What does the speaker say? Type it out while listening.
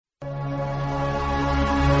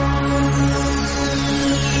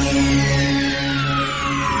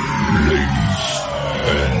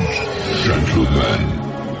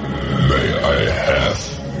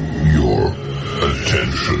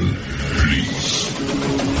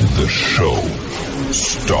show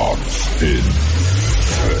starts in 10,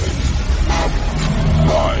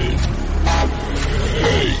 9,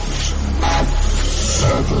 8,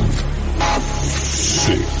 7,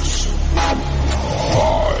 6, 5,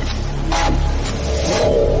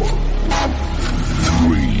 4,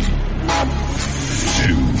 3, 2,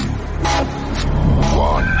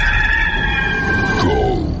 1,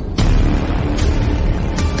 go.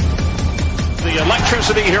 The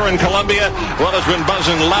electricity here in Columbia, well, has been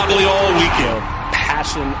buzzing loudly all weekend.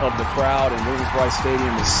 Passion of the crowd in Williams-Brice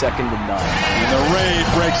Stadium is second to none. And the raid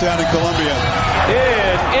breaks out in Columbia.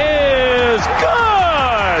 It is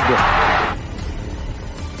good!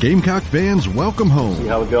 Gamecock fans, welcome home. See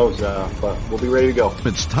how it goes, but we'll be ready to go.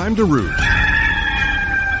 It's time to root.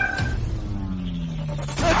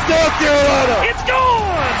 Let's go, Carolina! It's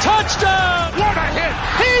gone! Touchdown! What a hit!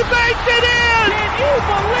 He baked it in! Can you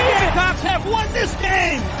believe it? Gamecocks have won this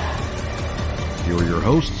game! Here are your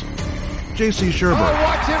hosts, J.C. Sherber. Oh,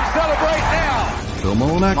 watch him celebrate now! Phil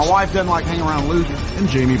Molinex. My wife doesn't like hanging around losers. And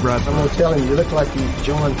Jamie Bradford. I'm going to tell him, you look like you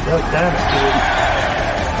joined Duck Dynasty.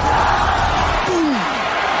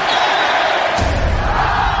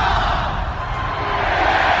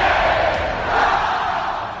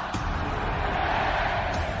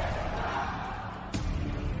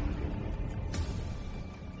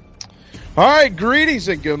 All right, greetings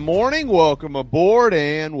and good morning. Welcome aboard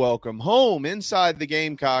and welcome home. Inside the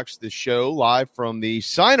Gamecocks, the show live from the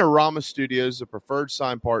Signorama Studios, the preferred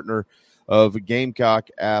sign partner of Gamecock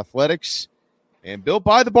Athletics, and built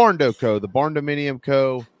by the Barndo Co., the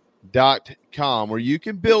barndominiumco.com, where you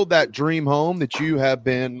can build that dream home that you have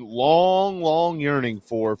been long yearning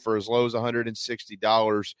for as low as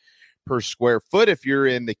 $160 per square foot if you're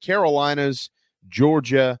in the Carolinas,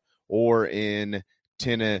 Georgia, or in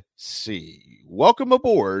Tennessee. Welcome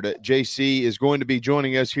aboard. JC is going to be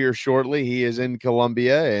joining us here shortly. He is in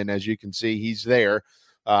Columbia, and as you can see, he's there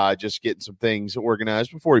just getting some things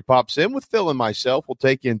organized before he pops in with Phil and myself. We'll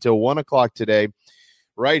take you until 1 o'clock today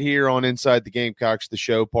right here on Inside the Gamecocks, the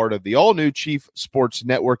show, part of the all-new Chief Sports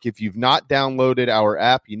Network. If you've not downloaded our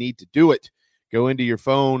app, you need to do it. Go into your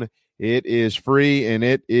phone. It is free, and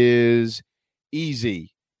it is easy.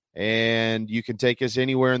 And you can take us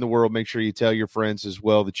anywhere in the world. Make sure you tell your friends as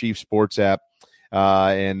well, the Chief Sports app,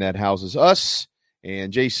 and that houses us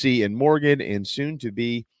and JC and Morgan, and soon to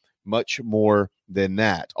be much more than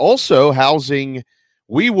that. Also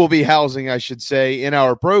we will be housing, I should say, in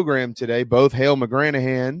our program today, both Hale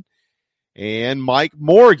McGranahan and Mike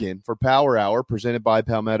Morgan for Power Hour, presented by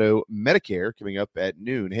Palmetto Medicare, coming up at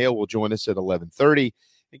noon. Hale will join us at 11:30.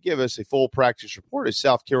 And give us a full practice report as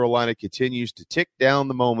South Carolina continues to tick down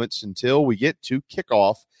the moments until we get to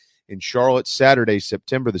kickoff in Charlotte Saturday,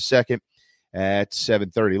 September the 2nd at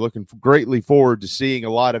 7:30. Looking greatly forward to seeing a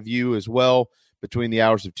lot of you as well between the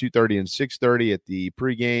hours of 2:30 and 6:30 at the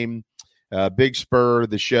pregame Big Spur,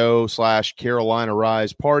 the show / Carolina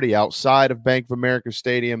Rise party outside of Bank of America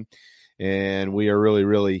Stadium. And we are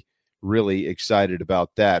really excited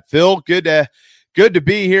about that. Phil, Good to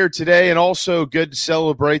be here today, and also good to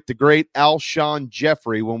celebrate the great Alshon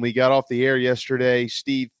Jeffrey. When we got off the air yesterday,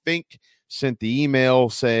 Steve Fink sent the email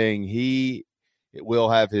saying he will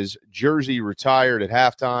have his jersey retired at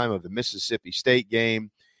halftime of the Mississippi State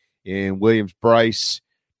game in Williams-Brice.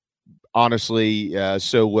 Honestly,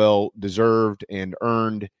 so well deserved and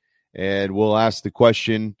earned. And we'll ask the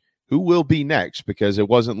question, who will be next? Because it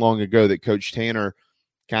wasn't long ago that Coach Tanner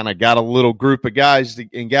kind of got a little group of guys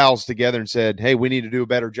and gals together and said, hey, we need to do a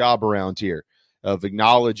better job around here of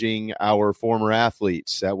acknowledging our former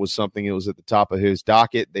athletes. That was something that was at the top of his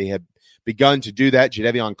docket. They had begun to do that.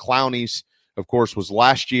 Jadeveon Clowney's, of course, was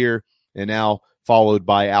last year, and now followed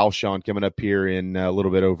by Alshon coming up here in a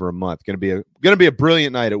little bit over a month. Going to be a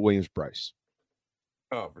brilliant night at Williams-Brice.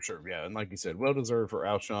 Oh, for sure. Yeah. And like you said, well deserved for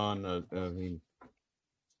Alshon. I mean,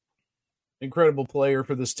 incredible player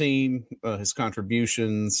for this team, his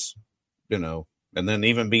contributions, and then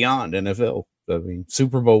even beyond NFL. I mean,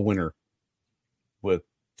 Super Bowl winner with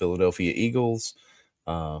Philadelphia Eagles.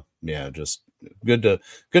 Just good to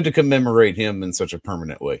commemorate him in such a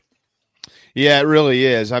permanent way. Yeah, it really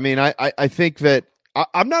is. I mean, I think that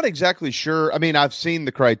I'm not exactly sure. I mean, I've seen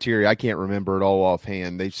the criteria. I can't remember it all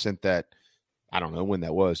offhand. They sent that, I don't know when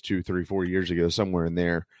that was, 2, 3, 4 years ago, somewhere in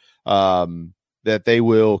there. That they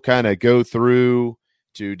will kind of go through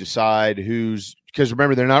to decide because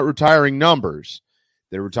remember, they're not retiring numbers,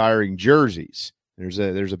 they're retiring jerseys. There's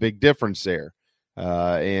a big difference there.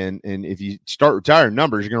 And if you start retiring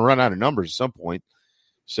numbers, you're going to run out of numbers at some point.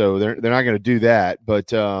 So they're not going to do that, but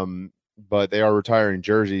they are retiring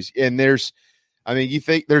jerseys. And you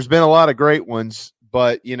think there's been a lot of great ones,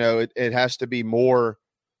 but it has to be more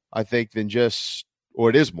I think, than just, or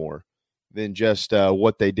it is more than just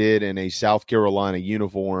what they did in a South Carolina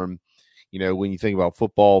uniform. You know, when you think about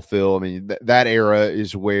football, Phil, I mean, that era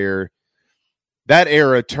is where that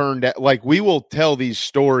era turned out. Like, we will tell these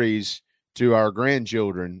stories to our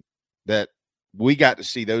grandchildren that we got to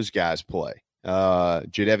see those guys play.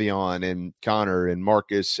 Jadeveon and Connor and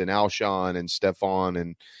Marcus and Alshon and Stephon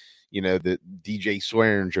and, you know, the DJ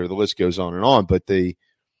Swearinger, the list goes on and on. But the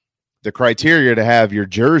criteria to have your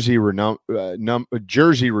jersey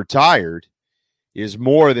jersey retired is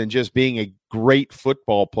more than just being a great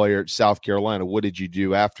football player at South Carolina. What did you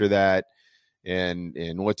do after that? And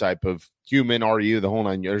what type of human are you? The whole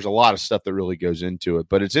nine. There's a lot of stuff that really goes into it.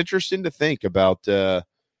 But it's interesting to think about who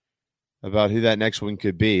that next one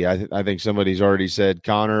could be. I think somebody's already said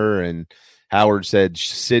Connor, and Howard said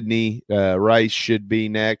Sidney Rice should be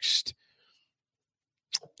next.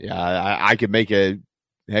 Yeah, I could make a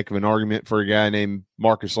heck of an argument for a guy named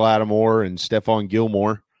Marcus Lattimore and Stephon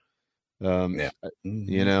Gilmore. You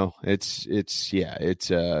know,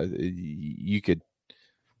 you could.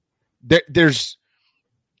 There's.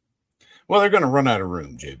 Well, they're going to run out of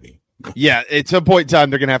room, JB. Yeah, at some point in time,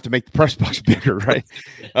 they're going to have to make the press box bigger, right?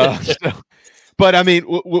 But I mean,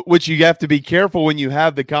 what you have to be careful when you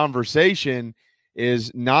have the conversation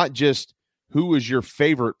is not just who is your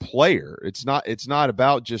favorite player. It's not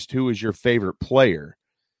about just who is your favorite player,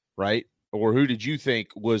 right? Or who did you think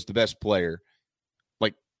was the best player?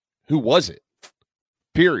 Like, who was it?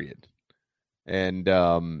 Period. And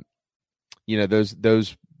you know,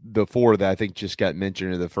 the four that I think just got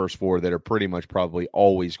mentioned are the first four that are pretty much probably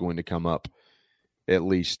always going to come up, at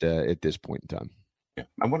least at this point in time. Yeah.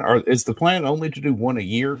 I wonder, is the plan only to do one a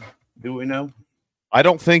year? Do we know? I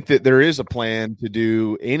don't think that there is a plan to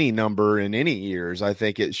do any number in any years. I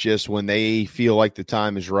think it's just when they feel like the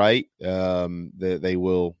time is right, that they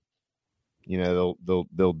will, you know,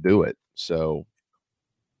 they'll do it. So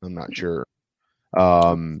I'm not sure.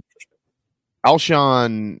 Alshon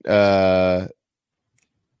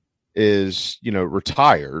is, you know,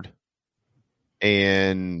 retired,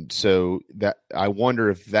 and so that I wonder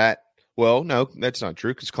if that. Well, no, that's not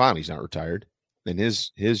true because Clowney's not retired, and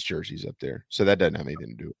his jersey's up there, so that doesn't have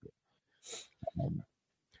anything to do with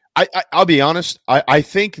it. I'll be honest. I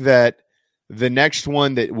think that the next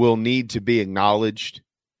one that will need to be acknowledged,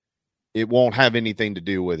 it won't have anything to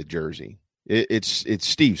do with a jersey. It's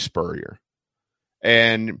Steve Spurrier,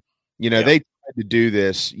 and you know they tried to do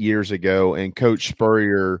this years ago, and Coach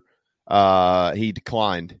Spurrier he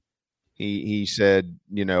declined. He said,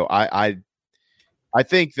 you know, I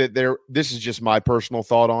think that this is just my personal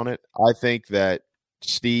thought on it. I think that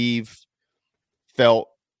Steve felt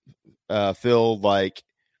like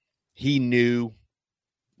he knew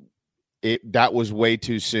that was way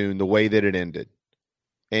too soon, the way that it ended.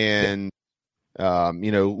 And,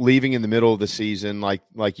 you know, leaving in the middle of the season like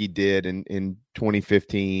he did in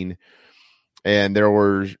 2015. And there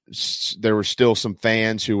were still some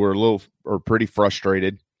fans who were pretty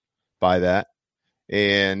frustrated by that.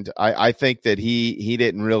 And I think that he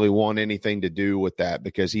didn't really want anything to do with that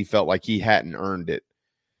because he felt like he hadn't earned it.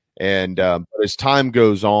 And but as time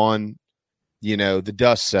goes on, you know, the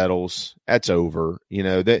dust settles. That's over. You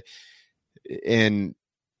know that, and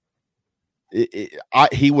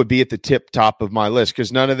he would be at the top of my list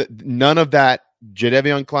because none of that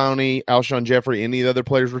Jadeveon Clowney, Alshon Jeffrey, any of the other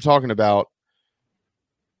players we're talking about,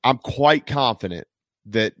 I'm quite confident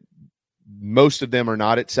that most of them are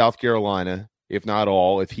not at South Carolina. If not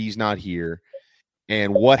all, if he's not here.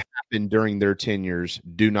 And what happened during their tenures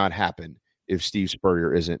do not happen if Steve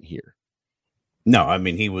Spurrier isn't here. No, I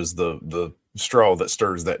mean, he was the straw that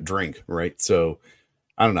stirs that drink, right? So,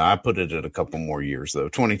 I don't know. I put it at a couple more years, though.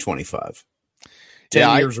 2025.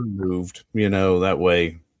 10 years removed, you know, that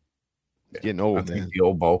way. Getting old, I think the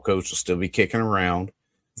old ball coach will still be kicking around.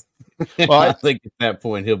 Well, I think at that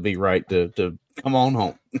point he'll be right to come on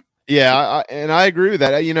home. Yeah, and I agree with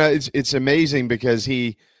that. You know, it's amazing because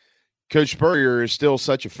Coach Spurrier is still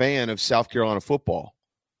such a fan of South Carolina football.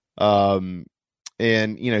 And,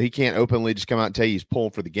 you know, he can't openly just come out and tell you he's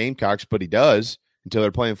pulling for the Gamecocks, but he does until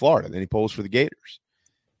they're playing Florida. Then he pulls for the Gators.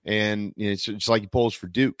 And you know, it's just like he pulls for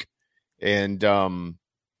Duke. And,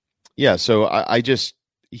 yeah, so I just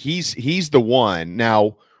he's the one.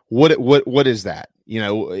 Now, what is that? You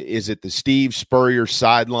know, is it the Steve Spurrier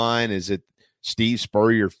sideline? Is it Steve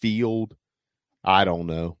Spurrier Field? I don't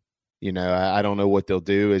know. You know, I don't know what they'll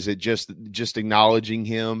do. Is it just acknowledging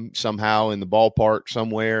him somehow in the ballpark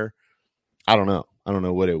somewhere? I don't know. I don't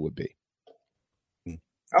know what it would be.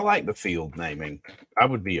 I like the field naming. I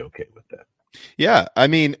would be okay with that. Yeah, I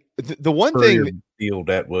mean, the one Spurrier thing field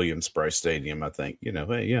at Williams-Brice Stadium, I think. You know,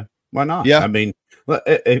 hey, yeah. Why not? Yeah. I mean,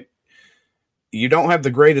 you don't have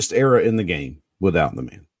the greatest era in the game without the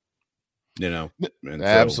man. And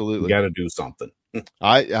Absolutely. So you got to do something.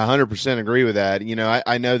 I 100% agree with that.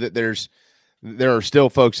 I know that there are still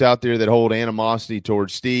folks out there that hold animosity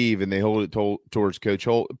towards Steve, and they hold it towards Coach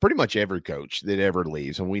Holt. Pretty much every coach that ever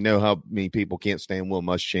leaves, and we know how many people can't stand Will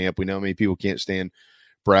Muschamp. We know how many people can't stand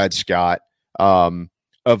Brad Scott.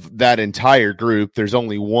 Of that entire group, there's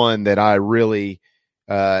only one that I really,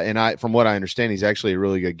 from what I understand, he's actually a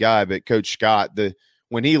really good guy. But Coach Scott,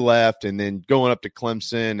 when he left, and then going up to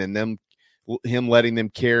Clemson, and him letting them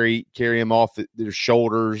carry him off their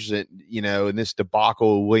shoulders, and and this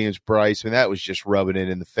debacle of Williams-Brice, that was just rubbing it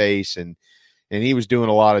in the face, and he was doing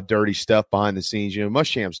a lot of dirty stuff behind the scenes.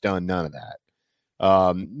 Muschamp's done none of that.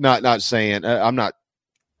 Not saying I'm not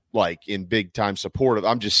like in big time support of.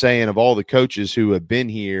 I'm just saying, of all the coaches who have been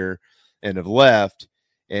here and have left,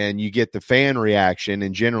 and you get the fan reaction,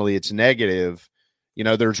 and generally it's negative.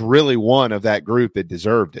 There's really one of that group that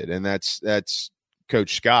deserved it, and that's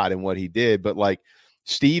Coach Scott and what he did. But like,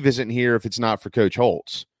 Steve isn't here if it's not for Coach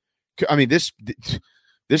Holtz. I mean, this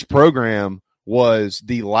program was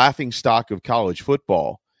the laughing stock of college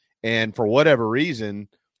football, and for whatever reason,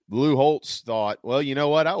 Lou Holtz thought, well, you know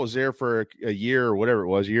what? I was there for a year or whatever it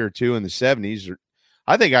was, a year or two in the 70s.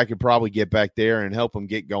 I think I could probably get back there and help him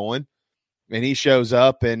get going. And he shows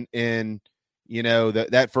up, and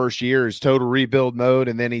that first year is total rebuild mode,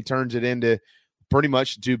 and then he turns it into pretty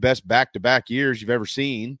much the two best back-to-back years you've ever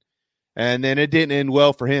seen. And then it didn't end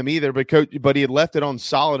well for him either, but he had left it on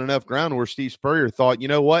solid enough ground where Steve Spurrier thought, you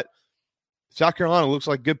know what? South Carolina looks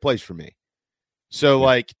like a good place for me. So,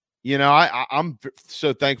 I'm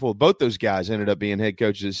so thankful both those guys ended up being head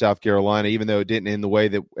coaches at South Carolina, even though it didn't end the way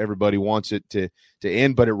that everybody wants it to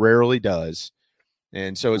end, but it rarely does.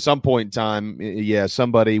 And so at some point in time,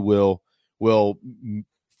 somebody will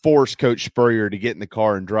force Coach Spurrier to get in the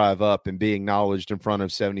car and drive up and be acknowledged in front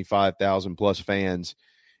of 75,000 plus fans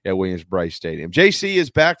at Williams-Brice Stadium. JC is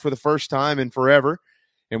back for the first time in forever,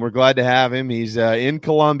 and we're glad to have him. He's in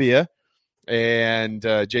Columbia. And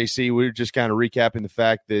JC, we were just kind of recapping the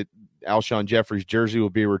fact that Alshon Jeffrey's jersey will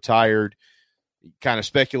be retired, kind of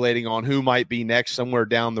speculating on who might be next somewhere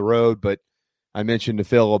down the road. But I mentioned to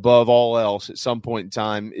Phil, above all else, at some point in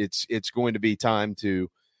time, it's going to be time to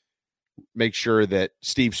make sure that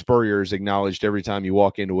Steve Spurrier is acknowledged every time you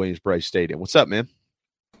walk into Williams-Brice Stadium. What's up, man?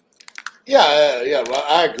 Yeah. Well,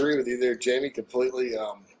 I agree with you there, Jamie, completely.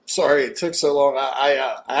 Sorry it took so long.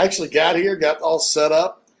 I actually got here, got all set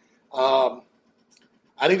up.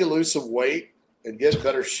 I need to lose some weight and get in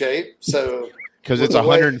better shape. So, because it's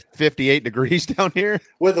 158 degrees down here.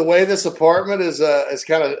 With the way this apartment is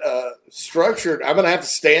kind of structured, I'm going to have to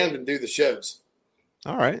stand and do the shows.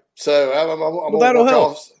 All right. So I'm going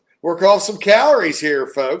to work off some calories here,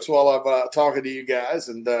 folks, while I'm talking to you guys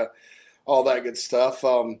and all that good stuff.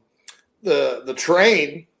 The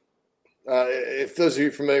train, if those of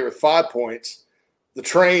you familiar with 5 Points, the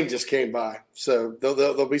train just came by. So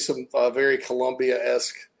there'll be some very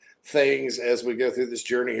Columbia-esque things as we go through this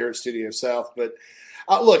journey here at Studio South. But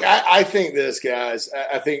look, I think this, guys.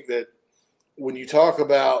 I think that when you talk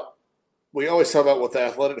about – we always talk about what the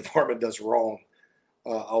athletic department does wrong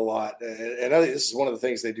a lot. And I think this is one of the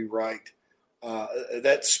things they do right.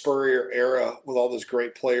 That Spurrier era with all those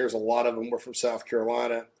great players, a lot of them were from South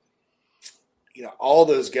Carolina. All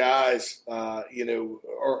those guys,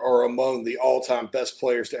 are among the all-time best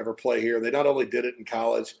players to ever play here. They not only did it in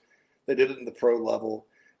college, they did it in the pro level.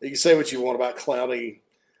 You can say what you want about Clowney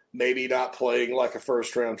maybe not playing like a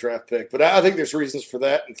first-round draft pick, but I think there's reasons for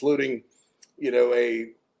that, including,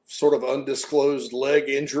 a sort of undisclosed leg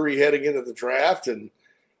injury heading into the draft, and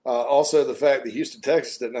also the fact that Houston,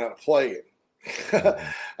 Texas didn't know how to play him.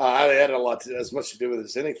 I had as much to do with it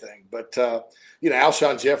as anything. But,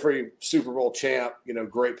 Alshon Jeffrey, Super Bowl champ,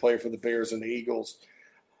 great player for the Bears and the Eagles.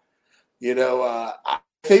 I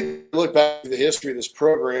think look back at the history of this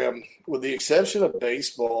program, with the exception of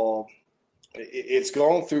baseball, it's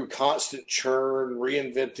gone through constant churn,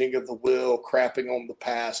 reinventing of the wheel, crapping on the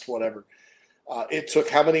past, whatever. It took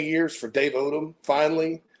how many years for Dave Odom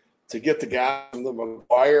finally to get the guys from the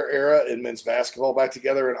McGuire era in men's basketball back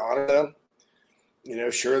together and honor them?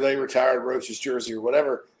 Sure, they retired Roach's jersey or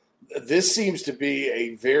whatever. This seems to be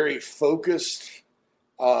a very focused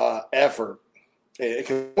effort. It's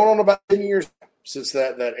going on about 10 years since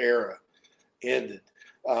that era ended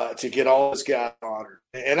to get all those guys honored.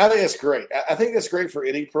 And I think that's great. I think that's great for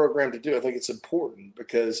any program to do. I think it's important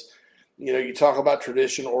because, you talk about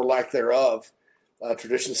tradition or lack thereof.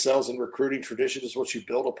 Tradition sells in recruiting. Tradition is what you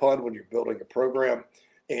build upon when you're building a program.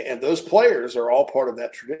 And those players are all part of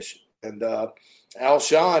that tradition. And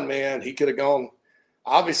Alshon, man, he could have gone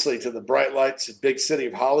obviously to the bright lights of big city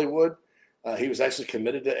of Hollywood. He was actually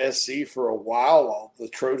committed to SC for a while the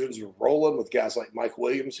Trojans were rolling with guys like Mike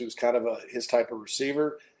Williams, who was kind of his type of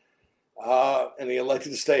receiver. And he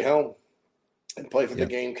elected to stay home and play for the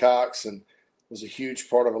Gamecocks, and was a huge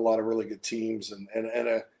part of a lot of really good teams, and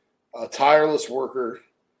a tireless worker.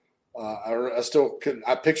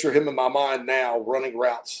 I picture him in my mind now running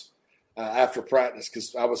routes after practice,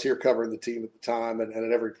 because I was here covering the team at the time, and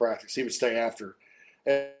at every practice he would stay after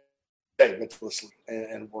and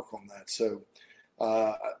work on that.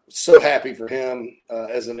 So happy for him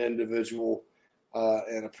as an individual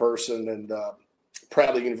and a person, and proud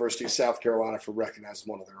of the University of South Carolina for recognizing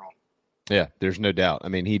one of their own. Yeah, there's no doubt. I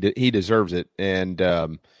mean, he deserves it, and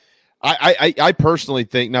I personally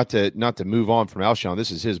think, not to move on from Alshon,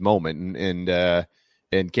 this is his moment,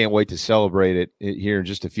 and can't wait to celebrate it here in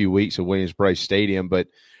just a few weeks at Williams-Brice Stadium. But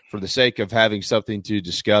for the sake of having something to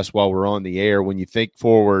discuss while we're on the air, when you think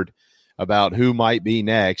forward about who might be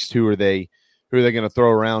next, who are they going to throw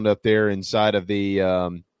around up there inside of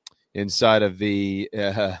the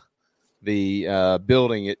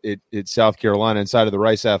building at South Carolina, inside of the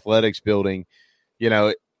Rice Athletics building,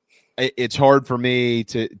 it's hard for me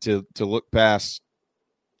to look past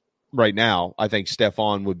right now. I think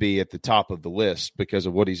Stephon would be at the top of the list because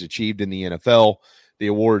of what he's achieved in the NFL, the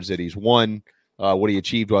awards that he's won, what he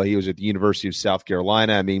achieved while he was at the University of South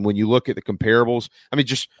Carolina. I mean, when you look at the comparables, I mean,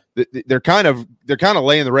 just they're kind of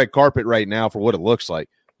laying the red carpet right now for what it looks like.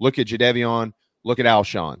 Look at Jadeveon, look at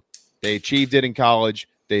Alshon. They achieved it in college.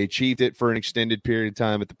 They achieved it for an extended period of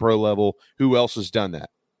time at the pro level. Who else has done that?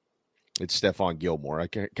 It's Stephon Gilmore. I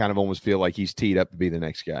kind of almost feel like he's teed up to be the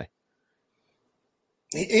next guy.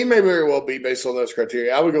 He may very well be based on those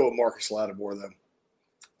criteria. I would go with Marcus Lattimore, though.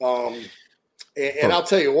 And I'll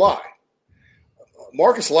tell you why.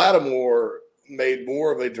 Marcus Lattimore made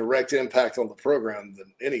more of a direct impact on the program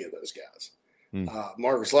than any of those guys.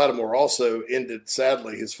 Marcus Lattimore also ended,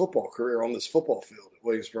 sadly, his football career on this football field at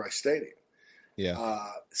Williams-Brice Stadium. Yeah.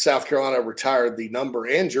 South Carolina retired the number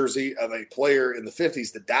and jersey of a player in the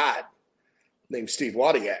 50s that died named Steve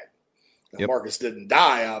Wadiak. Now, Marcus didn't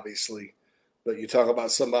die, obviously, but you talk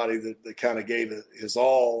about somebody that kind of gave his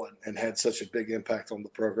all and had such a big impact on the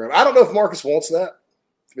program. I don't know if Marcus wants that,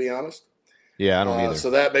 to be honest. Yeah, I don't either.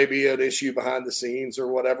 So that may be an issue behind the scenes or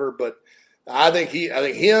whatever, but I think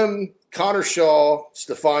him, Connor Shaw,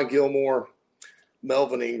 Stephon Gilmore,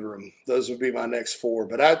 Melvin Ingram, those would be my next four.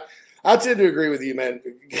 But I tend to agree with you, man.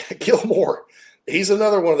 Gilmore, he's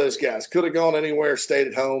another one of those guys. Could have gone anywhere, stayed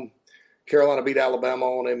at home. Carolina beat Alabama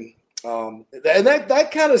on him. And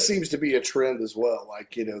that kind of seems to be a trend as well.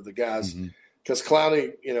 Like, the guys, because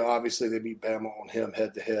Clowney, obviously they beat Bama on him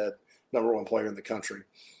head-to-head, number one player in the country.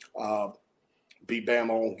 Beat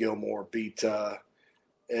Bama on Gilmore, beat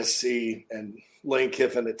SC and Lane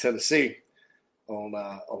Kiffin at Tennessee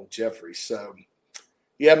on Jeffrey. So,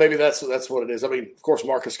 yeah, maybe that's what it is. I mean, of course,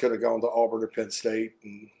 Marcus could have gone to Auburn or Penn State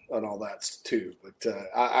and all that too. But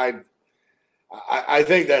I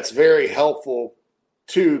think that's very helpful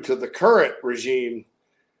to the current regime.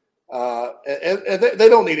 And they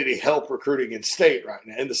don't need any help recruiting in the state right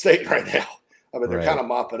now. I mean, they're kind of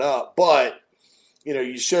mopping up. But,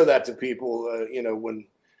 you show that to people,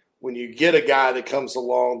 when you get a guy that comes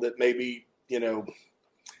along that maybe,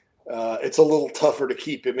 it's a little tougher to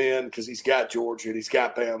keep him in because he's got Georgia and he's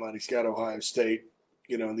got Bama and he's got Ohio State,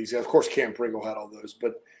 and these guys. Of course, Cam Pringle had all those,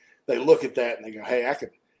 but they look at that and they go, hey, I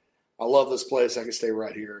love this place. I can stay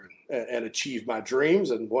right here and achieve my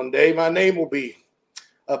dreams. And one day my name will be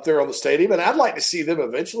up there on the stadium. And I'd like to see them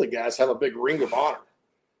eventually, guys, have a big ring of honor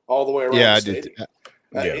all the way around the stadium.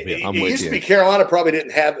 It used to be Carolina probably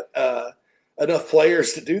didn't have enough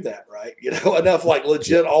players to do that, right? Enough like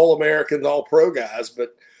legit All-Americans, All-Pro guys.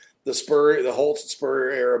 But the Holtz and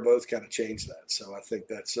Spurrier era both kind of changed that. So I think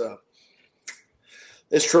that's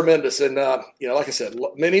it's tremendous. And, like I said,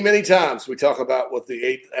 many, many times we talk about what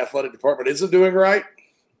the athletic department isn't doing right.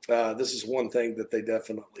 This is one thing that they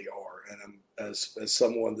definitely are. And as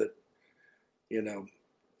someone that,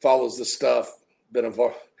 follows this stuff, been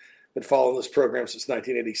following this program since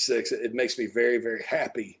 1986, it makes me very, very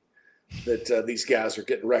happy that these guys are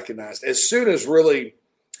getting recognized as soon as really,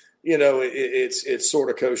 it's sort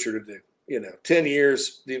of kosher to do. 10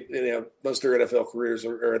 years, most of their NFL careers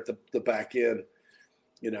are at the back end.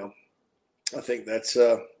 I think that's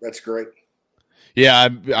great. Yeah,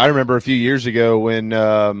 I remember a few years ago when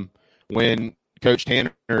Coach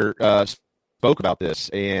Tanner spoke about this,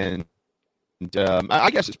 and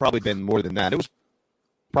I guess it's probably been more than that. It was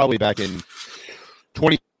probably back in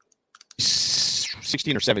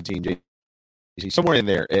 2016 or 17, somewhere in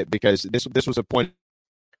there, because this was a point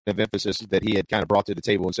of emphasis that he had kind of brought to the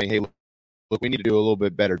table and saying, hey, look, we need to do a little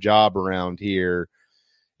bit better job around here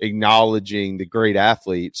acknowledging the great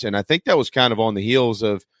athletes. And I think that was kind of on the heels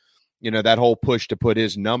of, that whole push to put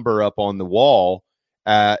his number up on the wall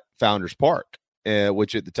at Founders Park,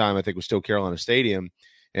 which at the time I think was still Carolina Stadium.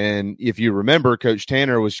 And if you remember, Coach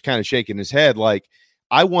Tanner was kind of shaking his head like,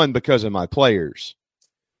 I won because of my players.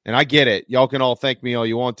 And I get it. Y'all can all thank me all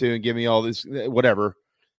you want to and give me all this, whatever.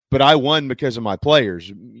 But I won because of my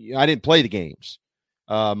players. I didn't play the games.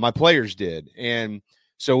 My players did. And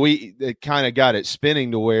so it kind of got it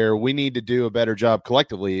spinning to where we need to do a better job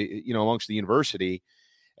collectively, amongst the university.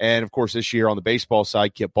 And, of course, this year on the baseball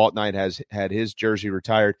side, Kip Baltnight has had his jersey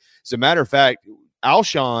retired. As a matter of fact,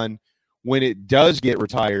 Alshon, when it does get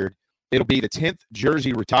retired, it'll be the 10th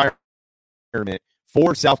jersey retirement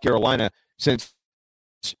for South Carolina since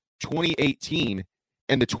 2018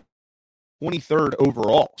 and the 23rd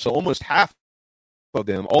overall. So almost half of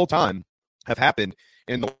them all time have happened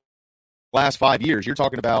in the last 5 years. You're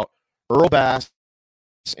talking about Earl Bass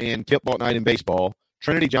and Kip Baltnight in baseball,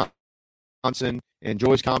 Trinity Johnson and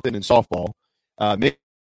Joyce Compton in softball,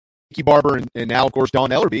 Mickey Barber and now, of course,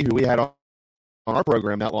 Dawn Ellerby, who we had on our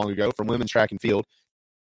program not long ago from women's track and field,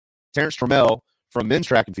 Terrence Trammell from men's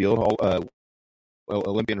track and field,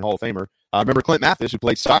 Olympian and Hall of Famer. I remember Clint Mathis, who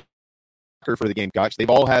played soccer for the Gamecocks. They've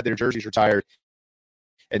all had their jerseys retired.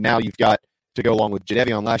 And now you've got to go along with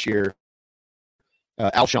Jadeveon last year,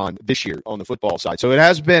 Alshon this year on the football side. So it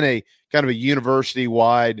has been a kind of a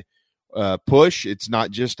university-wide push. It's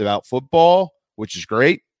not just about football, which is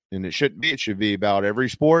great, and it shouldn't be. It should be about every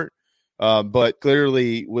sport. But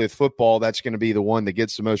clearly with football, that's going to be the one that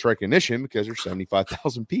gets the most recognition because there's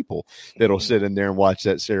 75,000 people that'll sit in there and watch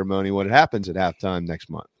that ceremony when it happens at halftime next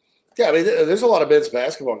month. Yeah, I mean, there's a lot of men's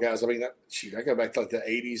basketball guys. I mean, I go back to like the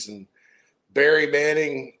 80s and Barry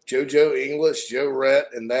Manning, JoJo English, Joe Rhett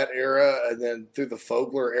in that era, and then through the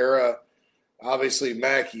Fogler era, obviously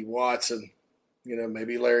Mackey, Watson,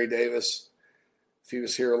 maybe Larry Davis, if he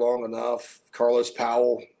was here long enough, Carlos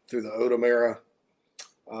Powell through the Odom era,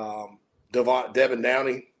 Devin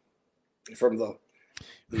Downey from the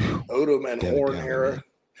Odom and Horn era.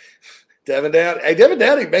 Devin Downey,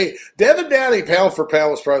 pound for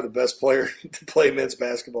pound, was probably the best player to play men's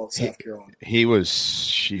basketball in South Carolina. He was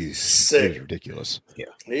sick. He was ridiculous. Yeah,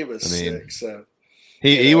 he was sick. So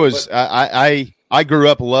he was. I grew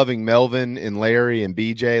up loving Melvin and Larry and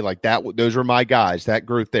BJ like that. Those were my guys. That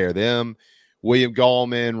group there, them, William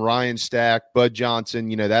Gallman, Ryan Stack, Bud Johnson.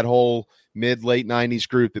 That whole mid-late 90s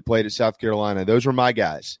group that played at South Carolina. Those were my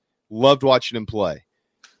guys. Loved watching them play.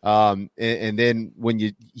 And then when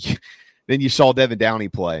you saw Devin Downey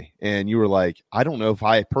play, and you were like, I don't know if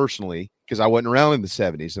I personally, because I wasn't around in the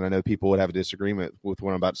 70s, and I know people would have a disagreement with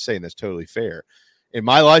what I'm about to say, and that's totally fair. In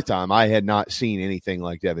my lifetime, I had not seen anything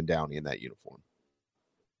like Devin Downey in that uniform.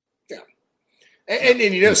 Yeah. And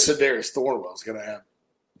Sedarius Thornwell is going to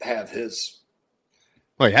have his.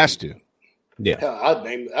 Well, he has to. Yeah.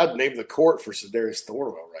 I'd name the court for Sedarius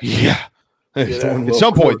Thornwell right now. Yeah. At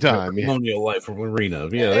some point in time, Colonial Life from Arena.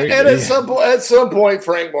 Yeah, and at some point,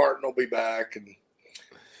 Frank Martin will be back, and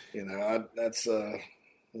that's so.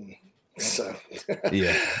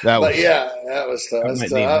 Yeah, that was tough. That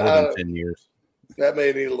might need more than 10 years. That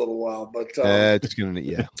may need a little while, but it's gonna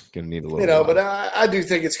need a little. While. But I do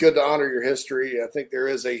think it's good to honor your history. I think there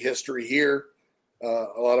is a history here. A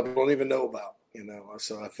lot of people don't even know about.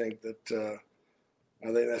 So I think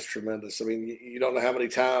that's tremendous. I mean, you don't know how many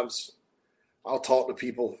times I'll talk to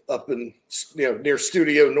people up in near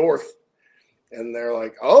Studio North, and they're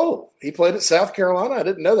like, "Oh, he played at South Carolina. I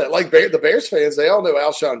didn't know that." Like the Bears fans, they all know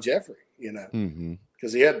Alshon Jeffrey,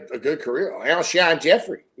 because he had a good career. Alshon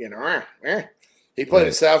Jeffrey, he played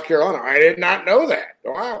at South Carolina. I did not know that.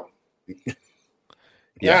 Wow.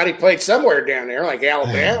 Yeah, he played somewhere down there, like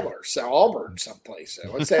Alabama or Auburn, someplace.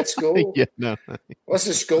 What's that school? What's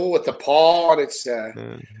the school with the paw? And it's.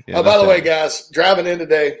 By the way, guys, driving in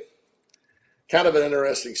today. Kind of an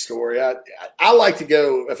interesting story. I like to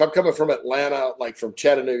go if I'm coming from Atlanta, like from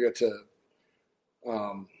Chattanooga to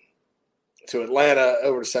Atlanta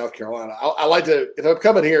over to South Carolina. I like to if I'm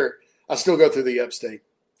coming here, I still go through the upstate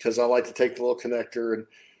because I like to take the little connector, and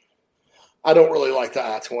I don't really like the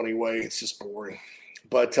I-20 way. It's just boring.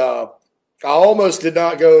 But I almost did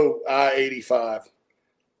not go I-85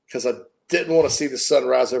 because I didn't want to see the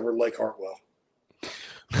sunrise over Lake Hartwell.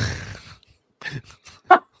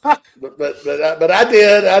 But I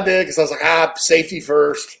did because I was like, safety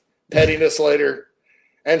first, pettiness later.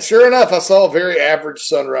 And sure enough, I saw a very average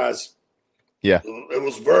sunrise. Yeah. It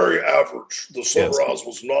was very average. The sunrise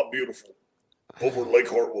was not beautiful over Lake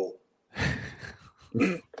Hartwell.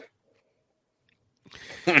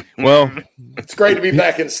 Well, it's great to be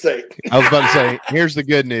back in state. I was about to say, here's the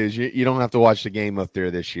good news. You don't have to watch the game up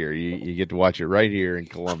there this year. You get to watch it right here in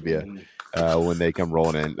Columbia when they come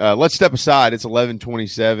rolling in. Let's step aside. It's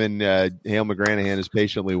 11:27. Hale McGranahan is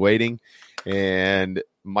patiently waiting, and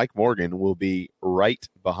Mike Morgan will be right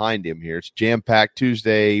behind him here. It's jam-packed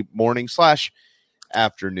Tuesday morning /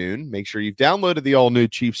 afternoon. Make sure you've downloaded the all-new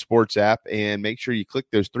Chief Sports app, and make sure you click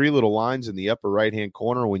those 3 little lines in the upper right-hand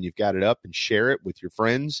corner when you've got it up, and share it with your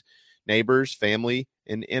friends, neighbors, family,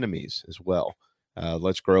 and enemies as well.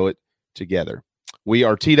 Let's grow it together. We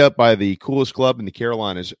are teed up by the coolest club in the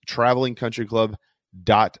Carolinas,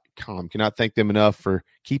 travelingcountryclub.com. Cannot thank them enough for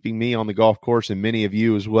keeping me on the golf course, and many of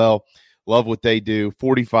you as well. Love what they do.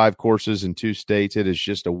 45 courses in 2 states. It is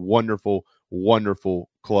just a wonderful, wonderful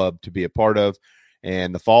club to be a part of.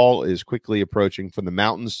 And the fall is quickly approaching. From the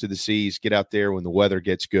mountains to the seas, get out there when the weather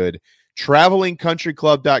gets good.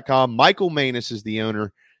 travelingcountryclub.com. Michael Manus is the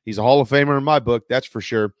owner. He's a Hall of Famer in my book, that's for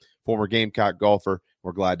sure. Former Gamecock golfer.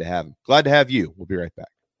 We're glad to have him. Glad to have you. We'll be right back.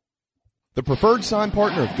 The preferred sign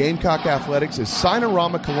partner of Gamecock Athletics is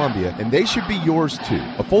Signorama Columbia, and they should be yours too.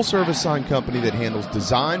 A full-service sign company that handles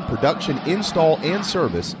design, production, install, and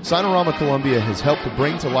service, Signorama Columbia has helped to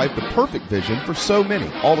bring to life the perfect vision for so many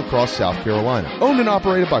all across South Carolina. Owned and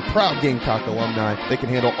operated by proud Gamecock alumni, they can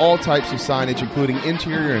handle all types of signage, including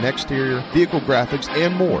interior and exterior, vehicle graphics,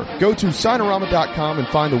 and more. Go to Signorama.com and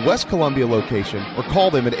find the West Columbia location, or call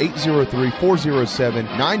them at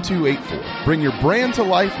 803-407-9284. Bring your brand to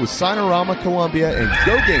life with Signorama Columbia, and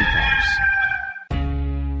go Gamecocks.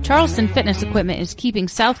 Charleston Fitness Equipment is keeping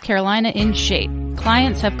South Carolina in shape.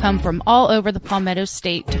 Clients have come from all over the Palmetto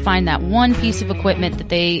State to find that one piece of equipment that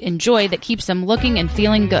they enjoy that keeps them looking and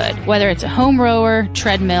feeling good. Whether it's a home rower,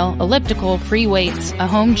 treadmill, elliptical, free weights, a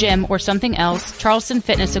home gym, or something else, Charleston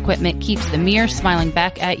Fitness Equipment keeps the mirror smiling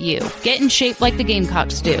back at you. Get in shape like the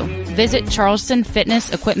Gamecocks do. Visit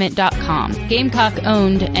charlestonfitnessequipment.com. Gamecock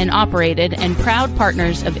owned and operated, and proud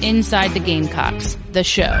partners of Inside the Gamecocks, the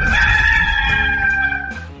show.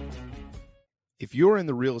 If you're in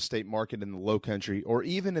the real estate market in the Low Country or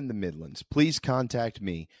even in the Midlands, please contact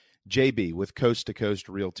me, JB, with Coast to Coast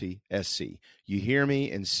Realty SC. You hear me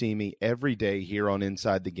and see me every day here on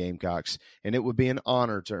Inside the Gamecocks, and it would be an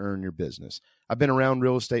honor to earn your business. I've been around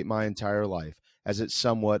real estate my entire life, as it's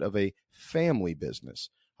somewhat of a family business.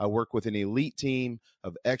 I work with an elite team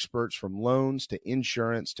of experts from loans to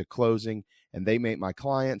insurance to closing, and they make my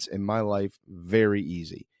clients and my life very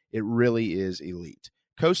easy. It really is elite.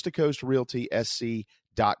 Coast to Coast Realty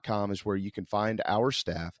SC.com is where you can find our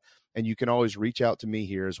staff, and you can always reach out to me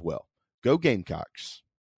here as well. Go Gamecocks.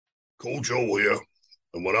 Coach O here,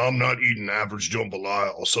 and when I'm not eating average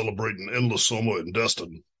jambalaya or celebrating endless summer in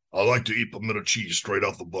Destin, I like to eat pimento cheese straight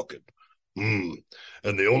off the bucket. And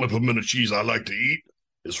the only pimento cheese I like to eat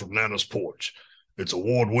is from Nana's Porch. It's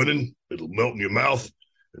award-winning. It'll melt in your mouth.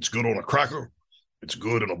 It's good on a cracker. It's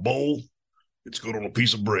good in a bowl. It's good on a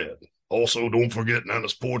piece of bread. Also, don't forget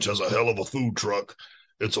Nana's Porch has a hell of a food truck.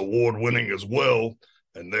 It's award-winning as well,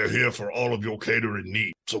 and they're here for all of your catering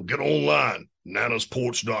needs. So get online,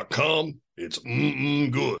 nanasporch.com. It's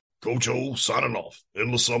good. Coach O signing off.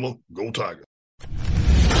 Endless summer, go Tiger.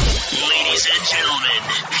 Ladies and gentlemen,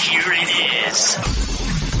 here it is.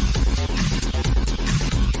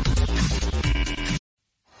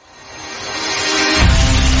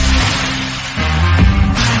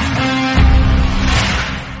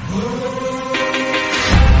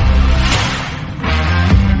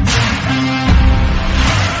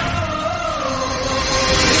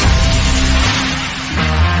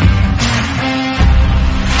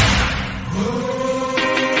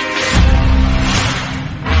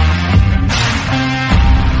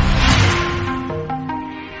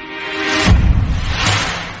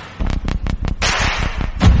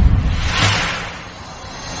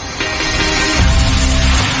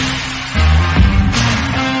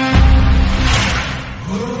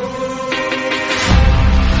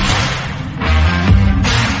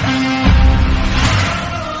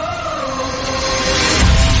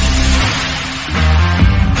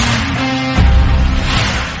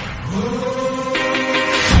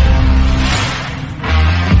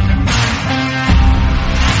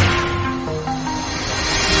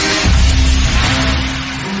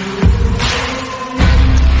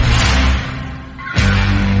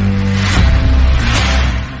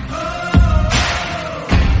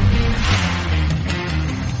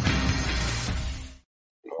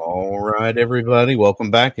 Everybody, welcome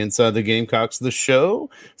back inside the Gamecocks, the show.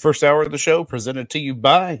 First hour of the show presented to you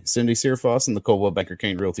by Cindy Searfoss and the Coldwell Banker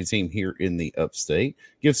Kane Realty team here in the Upstate.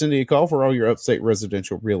 Give Cindy a call for all your Upstate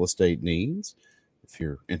residential real estate needs. if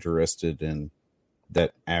you're interested in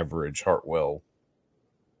that average Hartwell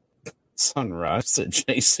sunrise that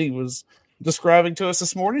JC was describing to us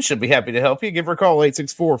this morning. Should be happy to help you. Give her a call,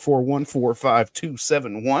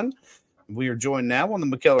 864-414-5271. We are joined now on the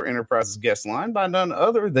McKellar Enterprises guest line by none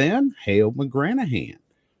other than Hale McGranahan.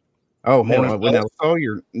 Oh, Hale, when I saw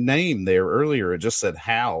your name there earlier, it just said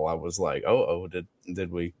Hal. I was like, did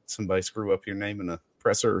somebody screw up your name in a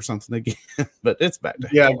presser or something again? But it's back to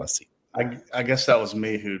Hale, I see. I guess that was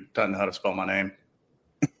me who doesn't know how to spell my name.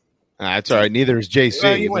 That's all right. Neither is JC.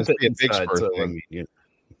 Well, it must be a big spur thing.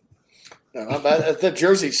 No, the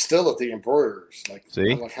jersey's still at the embroiderers.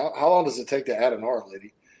 See? I'm like, how long does it take to add an R,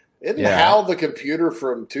 lady? Isn't Hal the computer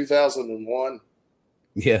from 2001?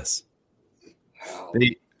 Yes.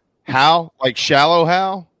 Hal, like Shallow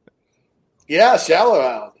Hal? Yeah, Shallow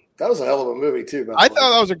Hal. That was a hell of a movie, too. I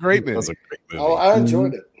thought that was a great movie. Oh, I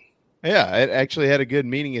enjoyed it. Yeah, it actually had a good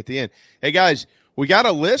meaning at the end. Hey, guys, we got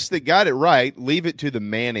a list that got it right. Leave it to the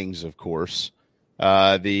Mannings, of course.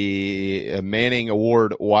 The Manning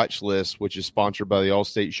Award watch list, which is sponsored by the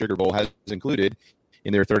All-State Sugar Bowl, has included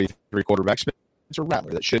in their 33 quarterback Spencer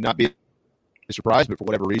Rattler. That should not be a surprise, but for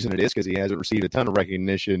whatever reason it is, because he hasn't received a ton of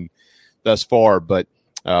recognition thus far. But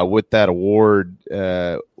with that award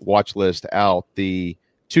watch list out, the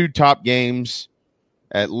two top games,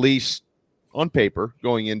 at least on paper,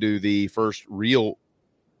 going into the first real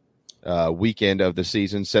weekend of the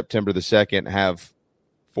season, September the 2nd, have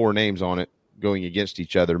four names on it going against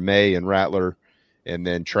each other: May and Rattler, and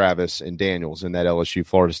then Travis and Daniels in that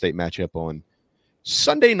LSU-Florida State matchup on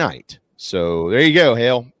Sunday night. So there you go,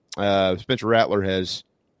 Hale. Spencer Rattler has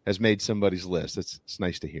made somebody's list. It's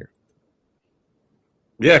nice to hear.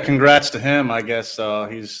 Yeah, congrats to him. I guess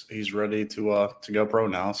he's ready to go pro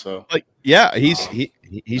now. So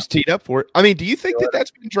he's teed up for it. I mean, do you think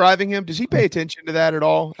that's been driving him? Does he pay attention to that at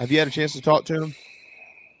all? Have you had a chance to talk to him?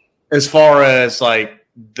 As far as like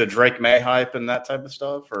the Drake May hype and that type of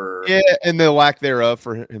stuff, or and the lack thereof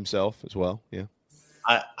for himself as well. Yeah,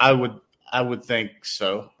 I would think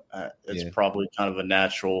so. It's probably kind of a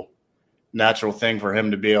natural thing for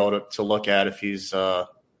him to be able to look at if he's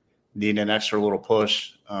needing an extra little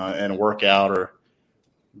push in a workout, or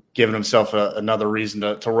giving himself another reason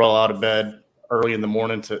to roll out of bed early in the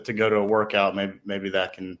morning to go to a workout. Maybe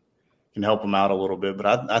that can help him out a little bit.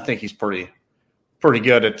 But I think he's pretty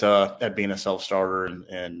good at being a self-starter,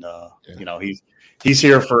 and you know, he's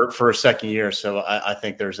here for a second year, so I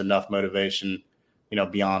think there's enough motivation, you know,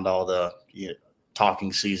 beyond all the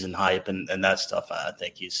talking season hype and that stuff. I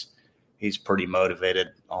think he's pretty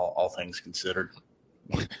motivated, all things considered.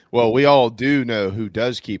 Well, we all do know who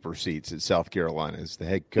does keep receipts at South Carolina is the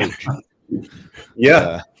head coach.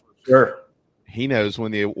 Sure. He knows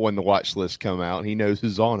when the watch lists come out. He knows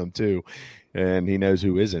who's on them too, and he knows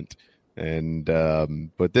who isn't. And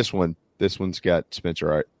but this one's got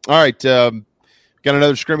Spencer. All right. Got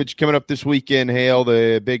another scrimmage coming up this weekend, Hale.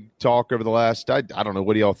 The big talk over the last, I don't know,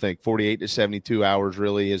 what do y'all think? 48 to 72 hours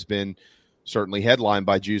really has been certainly headlined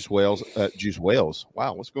by Juice Wells.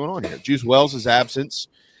 Wow, what's going on here? Juice Wells' absence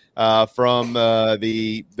from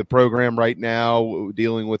the program right now,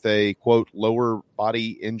 dealing with a, quote, lower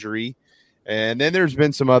body injury. And then there's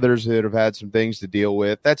been some others that have had some things to deal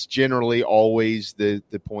with. That's generally always the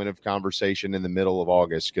point of conversation in the middle of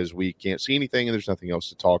August, because we can't see anything and there's nothing else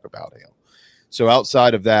to talk about, Hale. So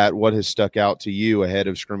outside of that, what has stuck out to you ahead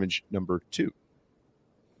of scrimmage number 2?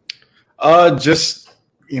 Just,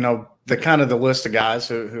 the kind of the list of guys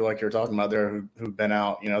who like you're talking about there, who've been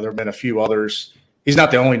out. There have been a few others. He's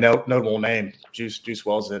not the only notable name. Juice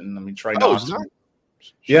Wells isn't. I mean, Trey Knox.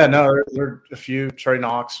 Yeah, no, there are a few. Trey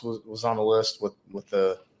Knox was on the list with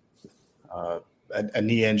a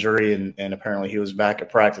knee injury, and apparently he was back at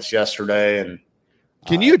practice yesterday. And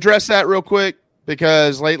can you address that real quick?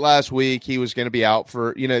 Because late last week he was going to be out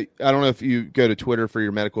for, I don't know if you go to Twitter for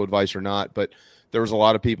your medical advice or not, but there was a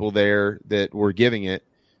lot of people there that were giving it,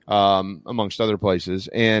 amongst other places.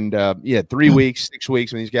 And 3 weeks, 6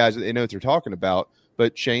 weeks, and these guys, they know what they're talking about.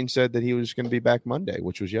 But Shane said that he was going to be back Monday,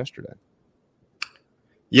 which was yesterday.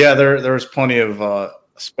 Yeah, there was plenty of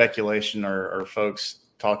speculation or folks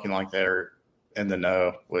talking like they're in the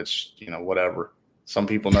know, which, whatever. Some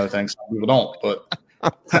people know things, some people don't. But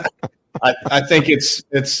I think it's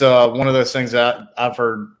one of those things that I've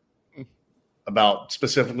heard about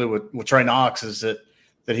specifically with Trey Knox is that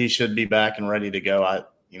he should be back and ready to go. I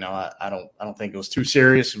don't think it was too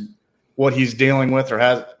serious what he's dealing with or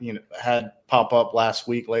has had pop up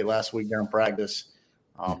late last week during practice.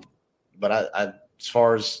 But I as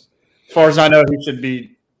far as I know, he should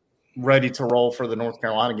be ready to roll for the North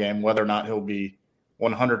Carolina game. Whether or not he'll be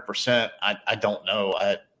 100%, I don't know.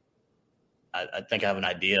 I think I have an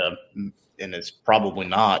idea, and it's probably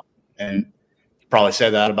not. And probably say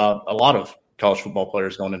that about a lot of college football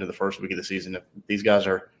players going into the first week of the season. If these guys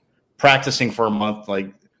are practicing for a month,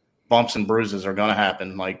 like bumps and bruises are going to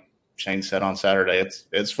happen. Like Shane said on Saturday,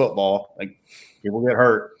 it's football. Like people get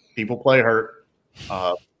hurt, people play hurt,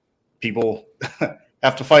 people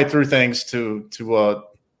have to fight through things to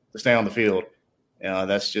stay on the field.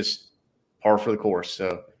 That's just par for the course.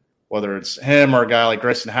 So whether it's him or a guy like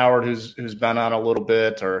Grayson Howard who's been out a little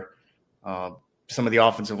bit, or some of the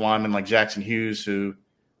offensive linemen like Jackson Hughes who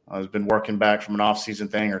has been working back from an off-season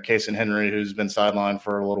thing, or Casey Henry who's been sidelined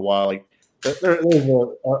for a little while. Like there's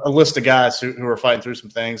a list of guys who are fighting through some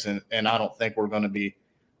things, and I don't think we're going to be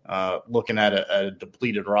looking at a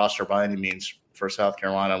depleted roster by any means for South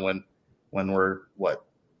Carolina when we're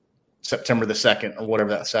September the 2nd or whatever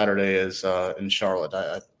that Saturday is in Charlotte.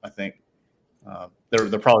 I think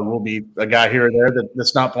there probably will be a guy here or there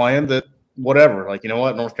that's not playing, that whatever. Like, you know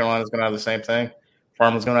what, North Carolina's going to have the same thing.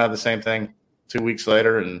 Furman's going to have the same thing 2 weeks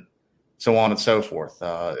later, and so on and so forth.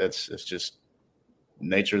 It's just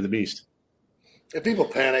nature of the beast. If people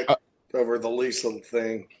panic over the least little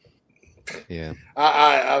thing, yeah,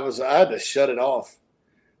 I had to shut it off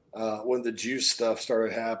when the juice stuff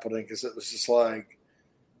started happening, because it was just like,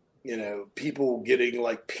 people getting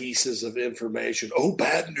like pieces of information. Oh,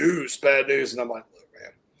 bad news. And I'm like, look,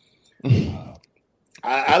 man,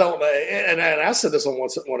 I don't know. And I said this on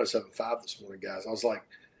 107.5 this morning, guys. I was like,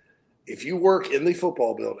 if you work in the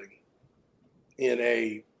football building in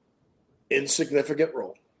a insignificant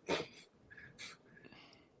role,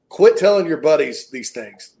 quit telling your buddies these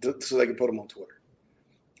things so they can put them on Twitter.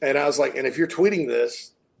 And I was like, and if you're tweeting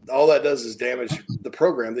this, all that does is damage the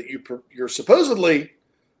program that you're supposedly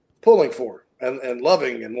pulling for and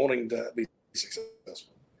loving and wanting to be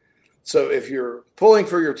successful. So if you're pulling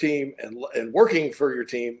for your team and working for your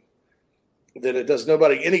team, then it does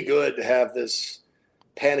nobody any good to have this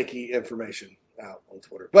panicky information out on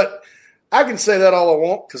Twitter. But I can say that all I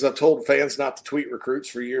want, because I've told fans not to tweet recruits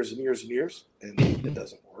for years and years and years, and it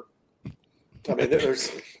doesn't work. I mean,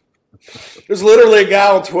 there's literally a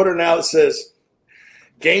guy on Twitter now that says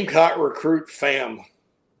Gamecock recruit fam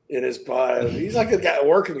in his bio. He's like a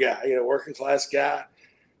working guy, working class guy.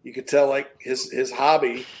 You could tell like his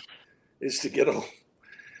hobby is to get him,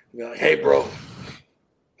 like, hey, bro.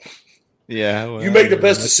 Yeah. Well, you make the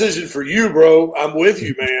best decision for you, bro. I'm with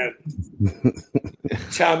you, man.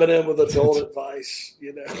 Chiming in with adult advice,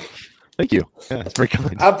 Thank you. Yeah, that's very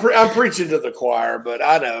kind. I'm preaching to the choir, but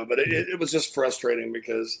I know. But it was just frustrating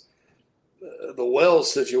because the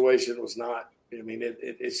Wells situation was not. I mean,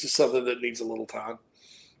 it's just something that needs a little time,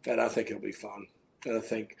 and I think it'll be fun. And I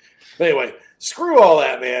think, but anyway, screw all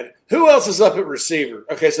that, man. Who else is up at receiver?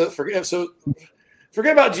 Okay, so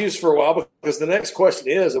forget about Juice for a while, because the next question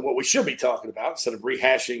is, and what we should be talking about instead of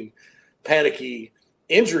rehashing panicky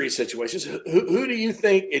injury situations, who do you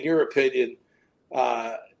think, in your opinion,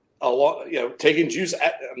 taking Juice?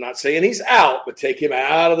 I'm not saying he's out, but take him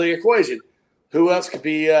out of the equation. Who else could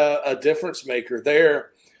be a difference maker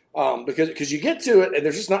there? Because you get to it, and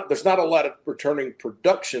there's not a lot of returning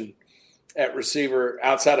production at receiver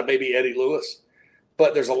outside of maybe Eddie Lewis,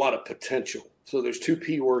 but there's a lot of potential. So there's two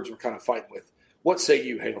P words we're kind of fighting with. What say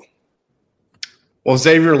you, Hale? Well,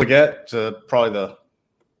 Xavier Legette, probably the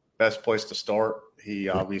best place to start. He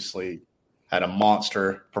obviously had a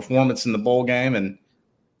monster performance in the bowl game, and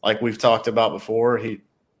like we've talked about before, he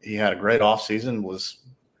had a great offseason, was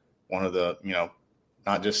one of the,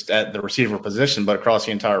 not just at the receiver position, but across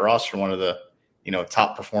the entire roster, one of the,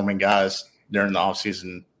 top performing guys during the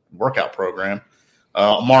offseason workout program.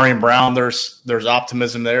 Amari and Brown, there's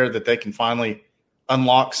optimism there that they can finally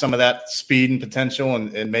unlock some of that speed and potential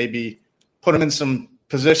and maybe put him in some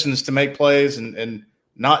positions to make plays and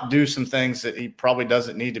not do some things that he probably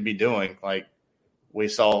doesn't need to be doing, like we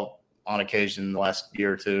saw on occasion in the last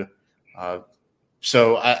year or two.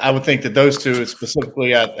 So I would think that those two,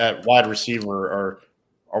 specifically at wide receiver,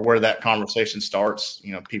 are where that conversation starts.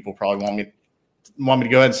 People probably want me to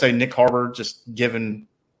go ahead and say Nick Harbor, just given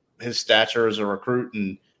his stature as a recruit,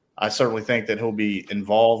 and I certainly think that he'll be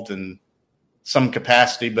involved in some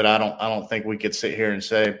capacity, but I don't think we could sit here and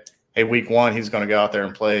say, hey, week one he's going to go out there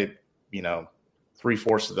and play,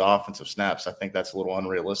 3/4 of the offensive snaps. I think that's a little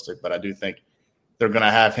unrealistic, but I do think they're going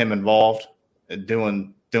to have him involved in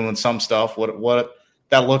doing some stuff. What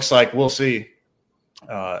that looks like, we'll see.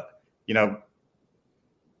 To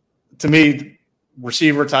me,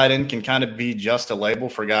 receiver tight end can kind of be just a label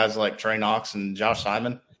for guys like Trey Knox and Josh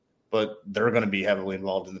Simon, but they're going to be heavily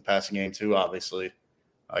involved in the passing game too, obviously.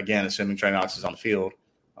 Again, assuming Trey Knox is on the field.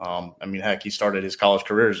 Heck, he started his college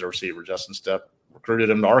career as a receiver. Justin Stepp recruited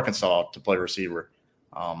him to Arkansas to play receiver.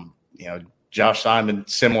 Josh Simon,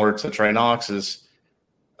 similar to Trey Knox, is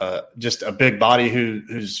just a big body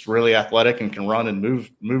who's really athletic and can run and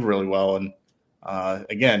move really well. And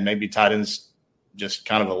again, maybe tight end's just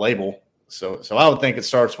kind of a label. So I would think it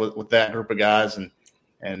starts with that group of guys, and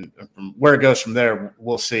from where it goes from there,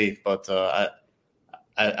 we'll see. But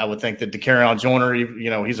I would think that DeCarrion Joyner,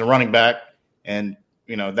 he's a running back, and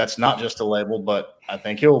that's not just a label, but I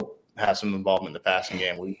think he'll have some involvement in the passing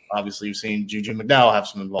game. You've seen Juju McDowell have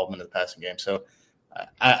some involvement in the passing game. So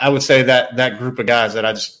I would say that group of guys that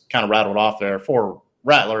I just kind of rattled off there for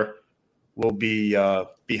Rattler will be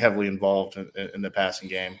heavily involved in the passing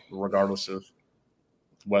game, regardless of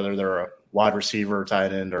whether they're a wide receiver,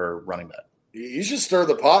 tight end, or running back. You should stir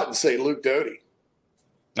the pot and say Luke Doty.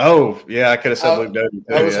 Oh, yeah, I could have said Luke Doty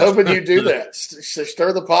too. I was hoping you'd do that.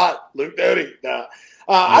 Stir the pot, Luke Doty.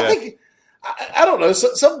 I think I don't know.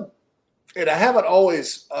 Some, and I haven't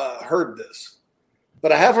always heard this,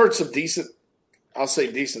 but I have heard some decent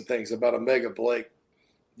things about Omega Blake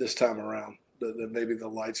this time around. That maybe the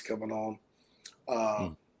light's coming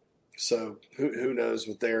on. So who knows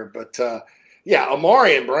what there? But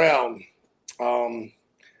Amari and Brown.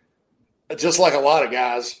 Just like a lot of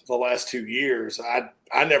guys the last 2 years,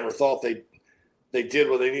 I never thought they did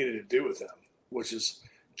what they needed to do with him, which is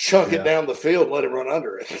chunk it down the field and let him run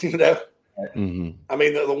under it. Mm-hmm. I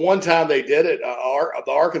mean, the one time they did it,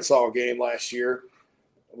 the Arkansas game last year,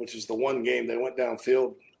 which is the one game they went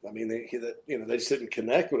downfield. I mean, they just didn't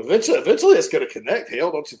connect, but eventually it's going to connect.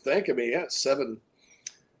 Hale, don't you think? I mean,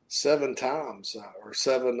 seven times or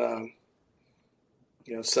seven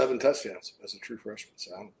touchdowns as a true freshman.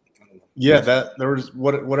 So I don't know. Yeah, that there was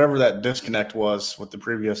whatever that disconnect was with the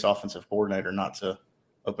previous offensive coordinator, not to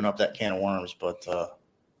open up that can of worms, but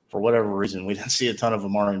for whatever reason, we didn't see a ton of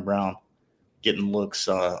Amari Brown getting looks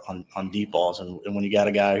on deep balls. And when you got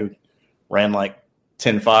a guy who ran like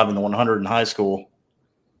 10.5 in the 100 in high school,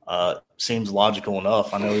 seems logical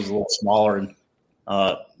enough. I know he's a little smaller and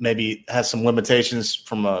maybe has some limitations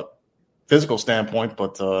from a physical standpoint,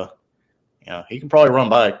 but he can probably run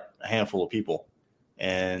by a handful of people.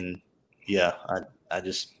 And I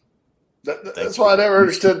just that's why I never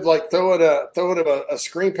understood like throwing him a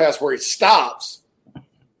screen pass where he stops,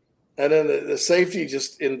 and then the safety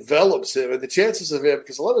just envelops him. And the chances of him,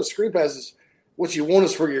 because a lot of screen passes, what you want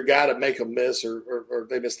is for your guy to make a miss, or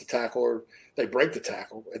they miss the tackle, or they break the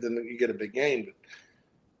tackle, and then you get a big gain.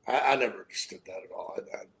 But I never understood that at all.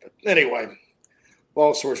 But anyway.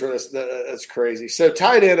 Long story short, that's crazy. So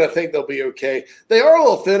tight end, I think they'll be okay. They are a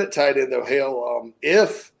little thin at tight end, though, Hale.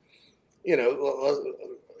 If,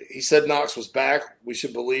 he said Knox was back, we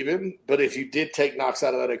should believe him. But if you did take Knox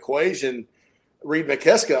out of that equation, Reed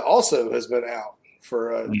McKeska also has been out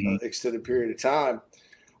for an extended period of time.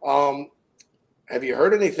 Have you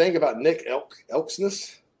heard anything about Nick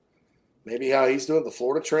Elksness? Maybe how he's doing the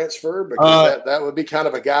Florida transfer? Because that would be kind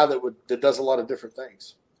of a guy that does a lot of different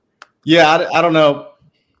things. Yeah, I don't know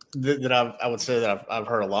that I would say that I've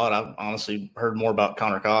heard a lot. I've honestly heard more about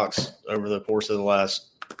Connor Cox over the course of the last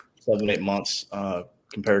 7-8 months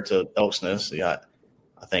compared to Elksness. Yeah,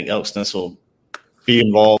 I think Elksness will be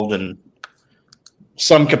involved in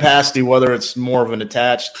some capacity, whether it's more of an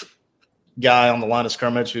attached guy on the line of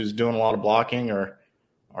scrimmage who's doing a lot of blocking, or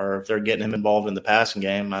if they're getting him involved in the passing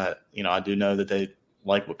game. I do know that they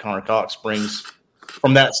like what Connor Cox brings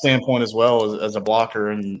from that standpoint as well as a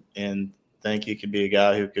blocker, and think he could be a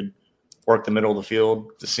guy who could work the middle of the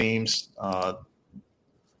field, the seams.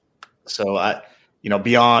 So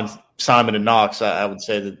beyond Simon and Knox, I would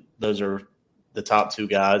say that those are the top two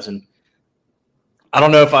guys. And I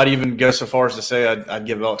don't know if I'd even go so far as to say I'd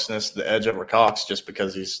give Elksness the edge over Cox just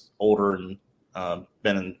because he's older and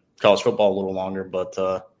been in college football a little longer.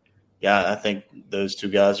 But I think those two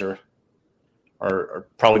guys are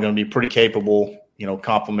probably going to be pretty capable,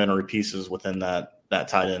 complementary pieces within that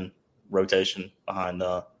tight end rotation behind,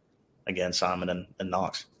 again, Simon and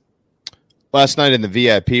Knox. Last night in the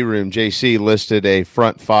VIP room, JC listed a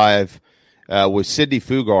front five with Sidney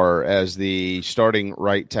Fugar as the starting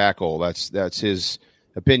right tackle. That's his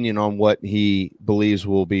opinion on what he believes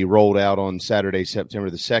will be rolled out on Saturday, September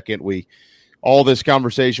the 2nd. All this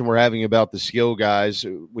conversation we're having about the skill guys,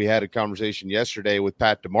 we had a conversation yesterday with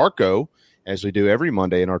Pat DeMarco, as we do every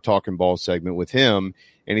Monday in our Talking Ball segment with him.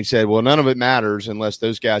 And he said, well, none of it matters unless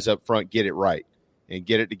those guys up front get it right and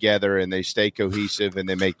get it together and they stay cohesive and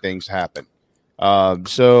they make things happen.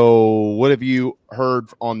 So what have you heard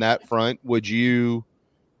on that front? Would you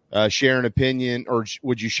share an opinion, or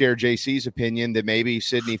would you share JC's opinion that maybe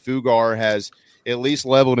Sidney Fugar has at least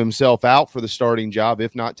leveled himself out for the starting job,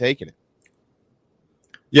 if not taken it?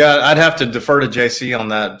 Yeah, I'd have to defer to JC on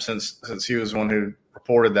that since he was the one who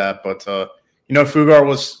reported that. But, Fugar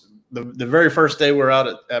was the very first day we were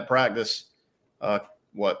out at practice,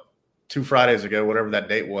 2 Fridays ago, whatever that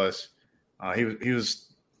date was. He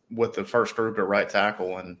was with the first group at right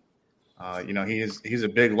tackle. And, he's a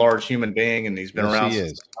big, large human being, and he's been around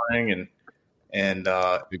since the spring. And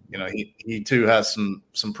he too has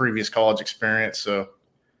some previous college experience. So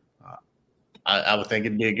I would think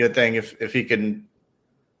it'd be a good thing if he can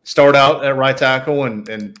start out at right tackle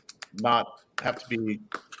and not have to be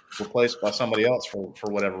replaced by somebody else for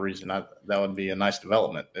whatever reason. That would be a nice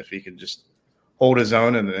development if he could just hold his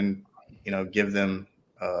own and give them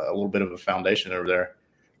a little bit of a foundation over there.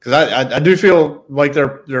 Because I do feel like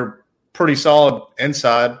they're pretty solid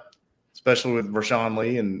inside, especially with Rashawn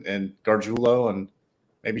Lee and Gargiulo and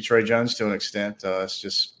maybe Trey Jones to an extent. It's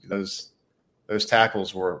just those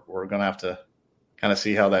tackles we're going to have to kind of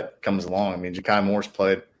see how that comes along. I mean, Ja'Kai Moore's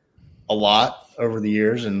played a lot over the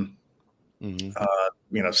years, and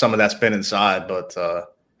some of that's been inside, but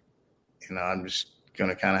I'm just going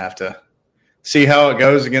to kind of have to see how it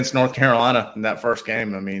goes against North Carolina in that first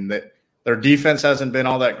game. I mean, their defense hasn't been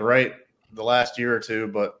all that great the last year or two,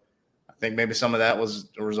 but I think maybe some of that was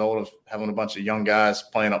a result of having a bunch of young guys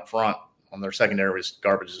playing up front. On their secondary was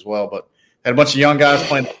garbage as well, but had a bunch of young guys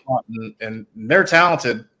playing up front, and they're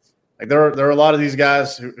talented. Like there are a lot of these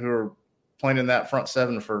guys who are playing in that front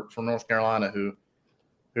seven for North Carolina who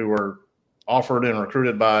were offered and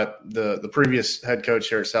recruited by the previous head coach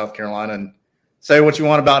here at South Carolina. And say what you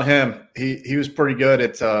want about him, he was pretty good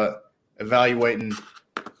at evaluating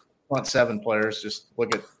front seven players. Just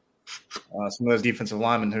look at some of those defensive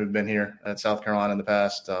linemen who have been here at South Carolina in the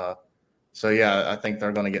past. So yeah, I think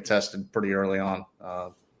they're going to get tested pretty early on.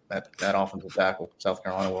 That offensive tackle, South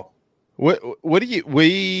Carolina will. What do you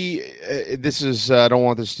this is I don't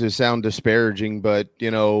want this to sound disparaging, but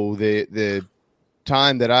the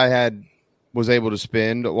time that I was able to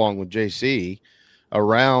spend along with JC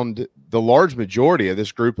around the large majority of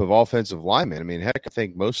this group of offensive linemen. I mean, heck, I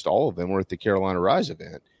think most all of them were at the Carolina Rise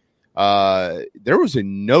event. There was a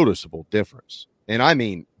noticeable difference, and I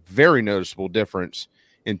mean very noticeable difference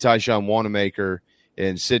in Tyshawn Wanamaker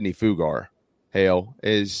and Sidney Fugar. Hale,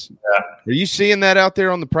 are you seeing that out there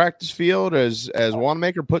on the practice field as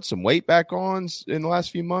Wanamaker put some weight back on in the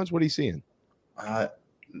last few months? What are you seeing?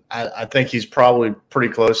 I think he's probably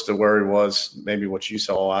pretty close to where he was, maybe what you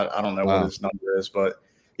saw. I don't know what his number is, but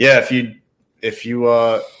yeah, if you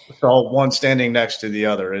saw one standing next to the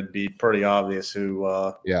other, it'd be pretty obvious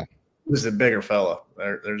who's the bigger fella.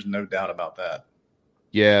 There's no doubt about that.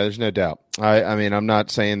 Yeah, there's no doubt. I mean, I'm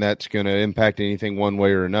not saying that's going to impact anything one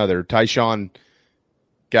way or another. Tyshawn,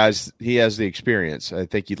 guys, he has the experience. I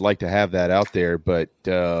think you'd like to have that out there, but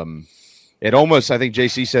it almost, I think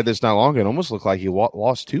JC said this not long ago, it almost looked like he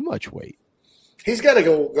lost too much weight. He's got to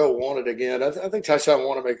go want it again. I think Tyshawn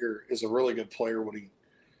Wanamaker is a really good player when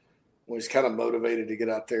he's kind of motivated to get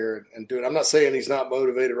out there and do it. I'm not saying he's not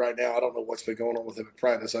motivated right now. I don't know what's been going on with him at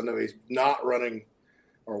practice. I know he's not running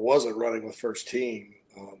or wasn't running with first team.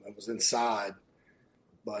 It was inside.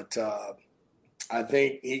 But I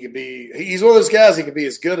think he's one of those guys, he can be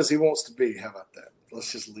as good as he wants to be. How about that?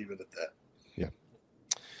 Let's just leave it at that.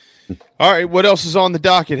 Yeah. All right. What else is on the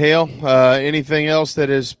docket, Hale? Anything else that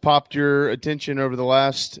has popped your attention over the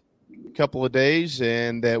last couple of days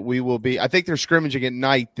and that we will be – I think they're scrimmaging at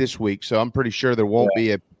night this week, so I'm pretty sure there won't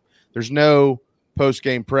be there's no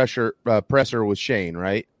post-game presser with Shane,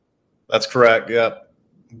 right? That's correct, yep.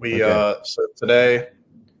 So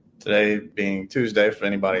today being Tuesday, for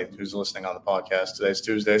anybody who's listening on the podcast, today's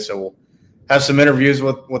Tuesday, so we'll have some interviews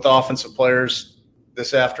with offensive players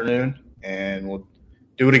this afternoon, and we'll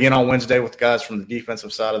do it again on Wednesday with the guys from the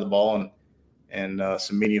defensive side of the ball, and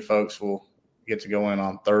some media folks will get to go in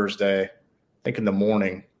on Thursday. I think in the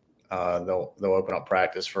morning they'll open up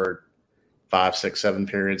practice for 5, 6, 7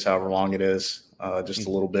 periods, however long it is, just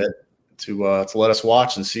a little bit to let us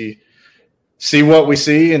watch and see what we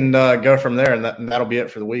see and go from there. And that'll be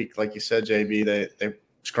it for the week. Like you said, JB, they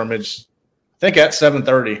scrimmage, I think at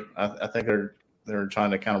 7:30. I think they're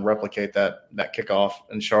trying to kind of replicate that kickoff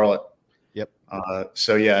in Charlotte. Yep.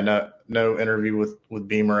 So yeah, no interview with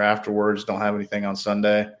Beamer afterwards. Don't have anything on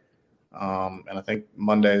Sunday. And I think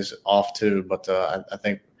Monday's off too. But I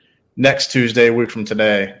think next Tuesday, a week from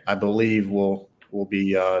today, I believe we'll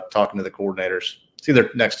be talking to the coordinators. It's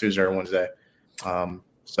either next Tuesday or Wednesday.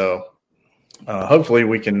 Hopefully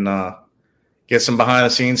we can get some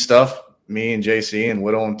behind-the-scenes stuff, me and JC and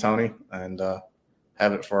Whittle and Tony, and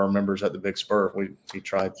have it for our members at the Big Spur. We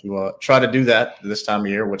try to do that this time of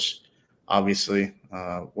year, which obviously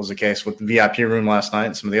was the case with the VIP room last night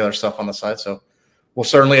and some of the other stuff on the site. So we'll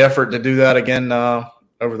certainly effort to do that again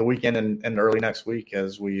over the weekend and early next week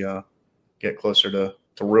as we get closer to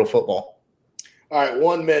real football. All right,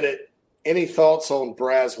 1 minute. Any thoughts on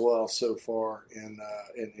Braswell so far in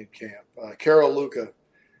camp? Carol Luca,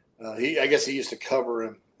 I guess he used to cover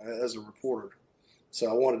him as a reporter, so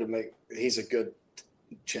I wanted to he's a good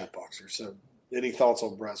chat boxer. So, any thoughts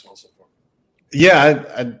on Braswell so far?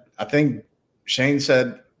 Yeah, I think Shane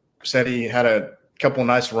said he had a couple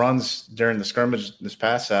nice runs during the scrimmage this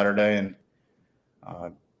past Saturday, and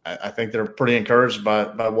I think they're pretty encouraged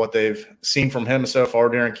by what they've seen from him so far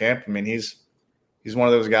during camp. I mean, he's one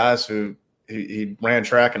of those guys who he ran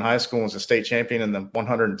track in high school and was a state champion in the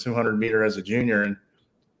 100 and 200 meter as a junior. And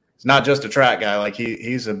he's not just a track guy. Like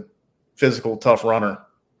he's a physical, tough runner.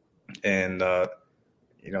 And, I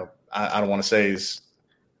don't want to say he's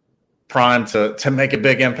primed to make a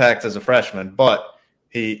big impact as a freshman, but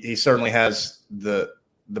he certainly has the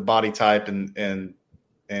body type and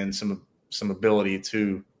some ability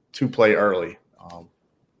to play early.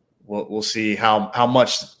 We'll see how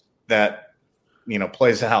much that,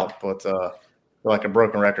 plays out, but I feel like a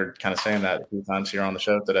broken record kind of saying that a few times here on the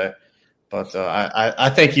show today. But I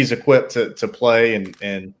think he's equipped to play and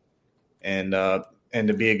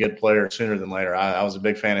to be a good player sooner than later. I was a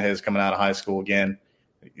big fan of his coming out of high school. Again,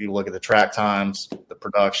 you look at the track times, the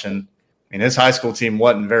production. I mean, his high school team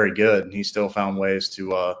wasn't very good, and he still found ways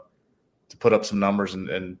to put up some numbers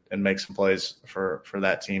and make some plays for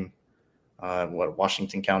that team.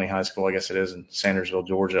 Washington County High School, I guess it is, in Sandersville,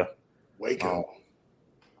 Georgia. Waco.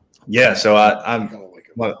 Yeah, so I'm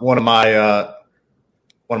one of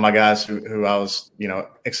my guys who I was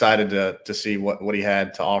excited to see what he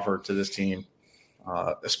had to offer to this team,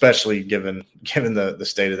 especially given the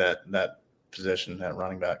state of that position, that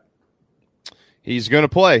running back. He's going to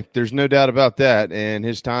play. There's no doubt about that, and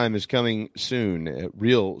his time is coming soon,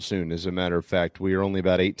 real soon, as a matter of fact. We are only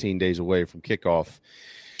about 18 days away from kickoff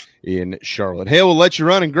in Charlotte. Hale will let you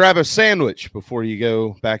run and grab a sandwich before you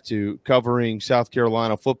go back to covering South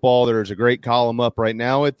Carolina football. There's a great column up right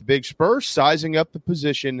now at the Big Spur, sizing up the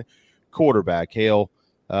position quarterback. Hale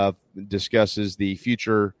discusses the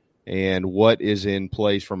future and what is in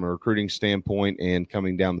place from a recruiting standpoint and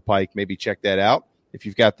coming down the pike. Maybe check that out. If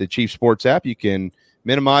you've got the Chief Sports app, you can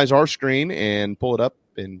minimize our screen and pull it up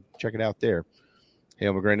and check it out there.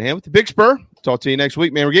 Hale McGranahan with the Big Spur. Talk to you next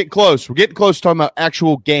week, man. We're getting close. We're getting close to talking about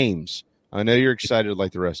actual games. I know you're excited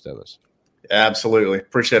like the rest of us. Absolutely.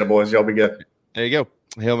 Appreciate it, boys. Y'all be good. There you go.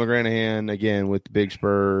 Hale McGranahan again with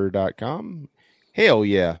BigSpur.com. Hell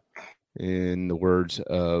yeah, in the words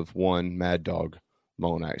of one Mad Dog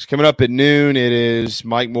Mullinax. Coming up at noon, it is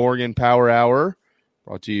Mike Morgan Power Hour,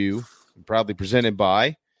 brought to you and proudly presented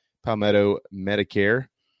by Palmetto Medicare.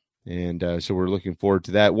 And so we're looking forward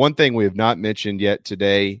to that. One thing we have not mentioned yet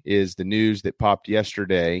today is the news that popped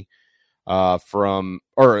earlier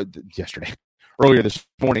this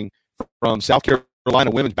morning from South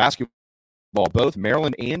Carolina women's basketball. Both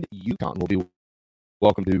Maryland and UConn will be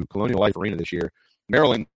welcome to Colonial Life Arena this year.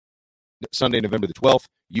 Maryland, Sunday, November the 12th.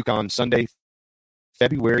 UConn, Sunday,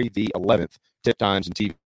 February the 11th. Tip times and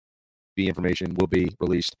TV information will be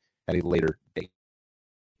released at a later date.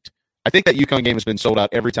 I think that UConn game has been sold out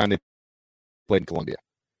every time they played in Columbia.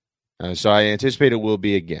 So I anticipate it will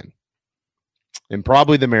be again. And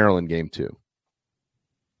probably the Maryland game too.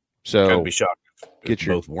 So I'd be shocked if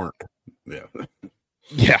both weren't. Yeah.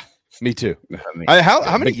 Yeah, me too. I mean,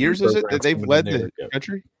 how many years is it that they've led the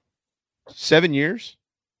country? 7 years?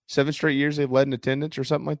 7 straight years they've led in attendance or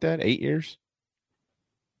something like that? 8 years?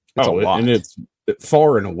 It's a lot. And it's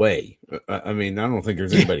far and away. I mean, I don't think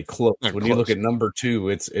there's anybody close. When you look at number 2,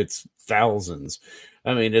 it's thousands.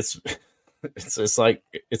 I mean, it's like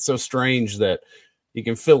it's so strange that you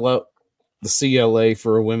can fill up the CLA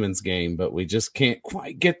for a women's game, but we just can't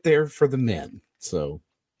quite get there for the men. So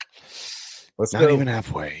let's not even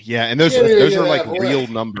halfway. Yeah, and those are like real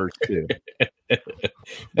numbers too.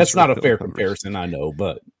 That's not a fair comparison, I know,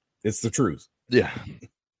 but it's the truth. Yeah.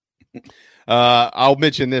 I'll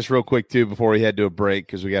mention this real quick too before we head to a break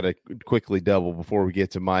because we got to quickly double before we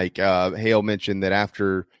get to Mike. Hale mentioned that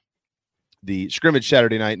after the scrimmage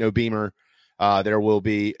Saturday night, no Beamer, there will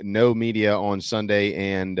be no media on Sunday,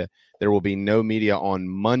 and there will be no media on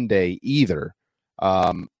Monday either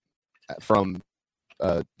from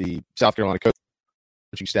the South Carolina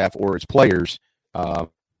coaching staff or its players.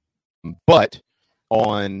 But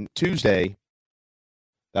on Tuesday,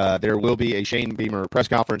 there will be a Shane Beamer press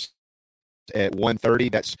conference at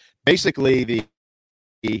 1:30. That's basically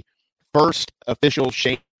the first official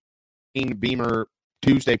Shane Beamer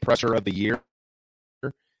Tuesday presser of the year.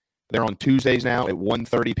 They're on Tuesdays now at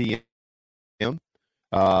 1:30 p.m.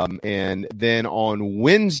 And then on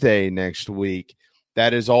Wednesday next week,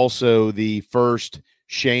 that is also the first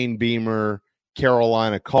Shane Beamer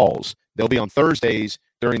Carolina calls. They'll be on Thursdays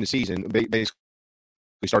during the season, basically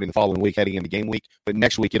starting the following week, heading into game week. But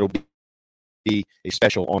next week, it'll be a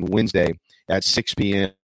special on Wednesday at 6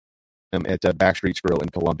 p.m. at Backstreet's Grill in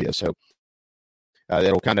Columbia. So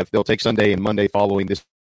they'll take Sunday and Monday following this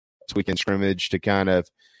weekend scrimmage to kind of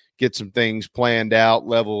get some things planned out,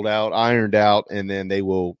 leveled out, ironed out, and then they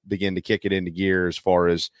will begin to kick it into gear as far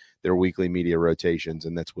as their weekly media rotations,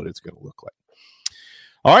 and that's what it's going to look like.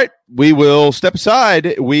 All right, we will step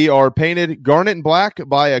aside. We are painted garnet and black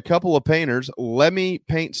by a couple of painters.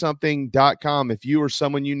 LetMePaintSomething.com. If you or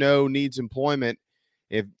someone you know needs employment,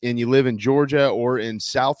 and you live in Georgia or in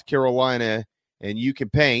South Carolina and you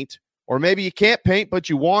can paint, or maybe you can't paint but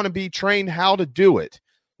you want to be trained how to do it,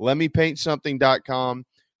 LetMePaintSomething.com.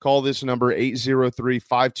 Call this number,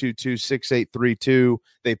 803-522-6832.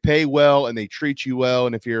 They pay well and they treat you well,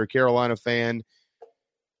 and if you're a Carolina fan,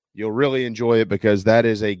 you'll really enjoy it because that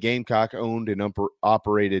is a Gamecock-owned and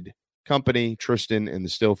operated company. Tristan and the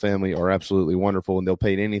Still family are absolutely wonderful, and they'll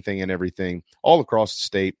paint anything and everything all across the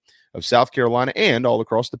state of South Carolina and all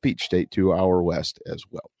across the Peach State to our west as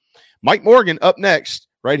well. Mike Morgan up next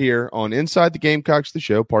right here on Inside the Gamecocks, the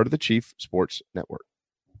show, part of the Chief Sports Network.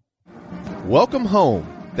 Welcome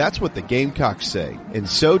home. That's what the Gamecocks say, and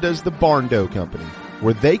so does the Barn Dough Company,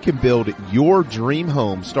 where they can build your dream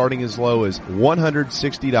home starting as low as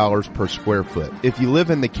 $160 per square foot. If you live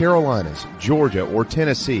in the Carolinas, Georgia, or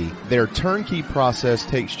Tennessee, their turnkey process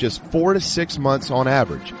takes just 4 to 6 months on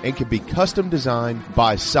average and can be custom designed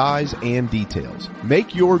by size and details.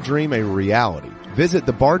 Make your dream a reality. Visit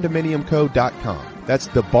thebarndominiumco.com. That's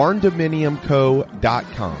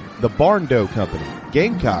thebarndominiumco.com. The Barn Dough Company,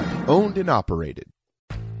 Gamecock, owned and operated.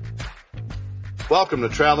 Welcome to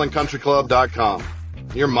TravelingCountryClub.com,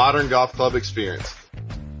 your modern golf club experience.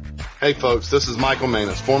 Hey folks, this is Michael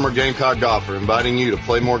Manus, former Gamecock golfer, inviting you to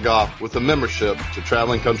play more golf with a membership to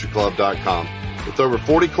TravelingCountryClub.com. With over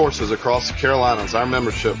 40 courses across the Carolinas, our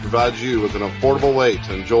membership provides you with an affordable way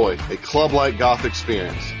to enjoy a club-like golf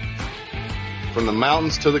experience. From the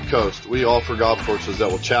mountains to the coast, we offer golf courses that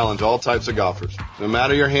will challenge all types of golfers, no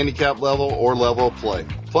matter your handicap level or level of play.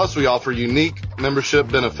 Plus, we offer unique membership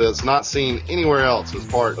benefits not seen anywhere else as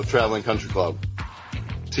part of Traveling Country Club.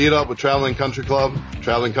 Tee it up with Traveling Country Club,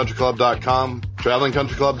 TravelingCountryClub.com,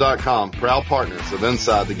 TravelingCountryClub.com, proud partners of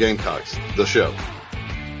Inside the Gamecocks, the show.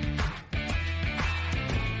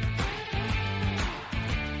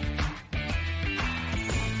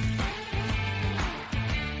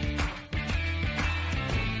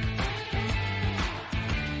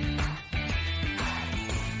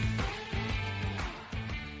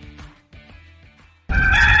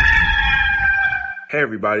 Hey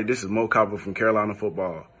everybody, this is Mo Copper from Carolina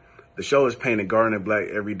Football. The show is painted garnet black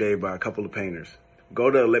every day by a couple of painters. Go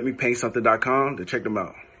to LetMePaintSomething.com to check them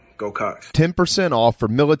out. Go Cox. 10% off for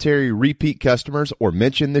military repeat customers or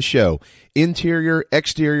mention the show. Interior,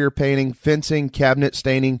 exterior painting, fencing, cabinet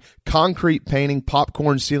staining, concrete painting,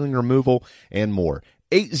 popcorn ceiling removal, and more.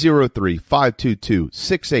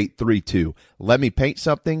 803-522-6832.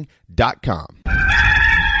 LetMePaintSomething.com.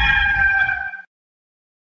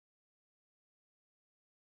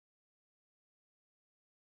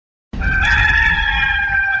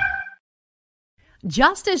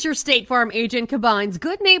 Just as your State Farm agent combines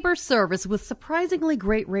good neighbor service with surprisingly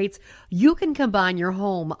great rates, you can combine your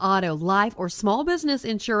home, auto, life, or small business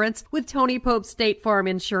insurance with Tony Pope State Farm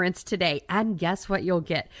Insurance today. And guess what you'll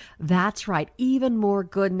get? That's right, even more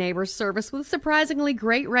good neighbor service with surprisingly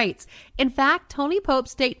great rates. In fact, Tony Pope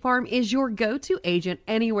State Farm is your go-to agent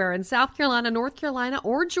anywhere in South Carolina, North Carolina,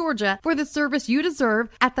 or Georgia for the service you deserve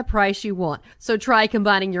at the price you want. So try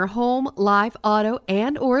combining your home, life, auto,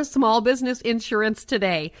 and or small business insurance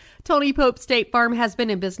today. Tony Pope State Farm has been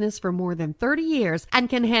in business for more than 30 years and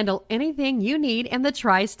can handle anything you need in the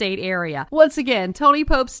tri-state area. Once again, Tony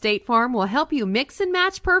Pope State Farm will help you mix and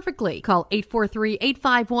match perfectly. Call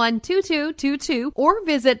 843-851-2222 or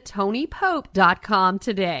visit TonyPope.com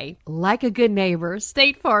today. Like a good neighbor,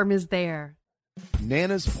 State Farm is there.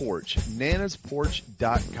 Nana's Porch,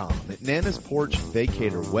 nanasporch.com. At Nana's Porch, they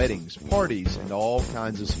cater weddings, parties, and all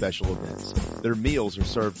kinds of special events. Their meals are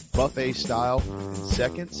served buffet style. In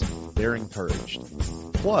seconds, they're encouraged.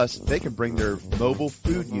 Plus, they can bring their mobile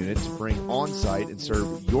food unit to bring on-site and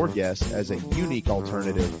serve your guests as a unique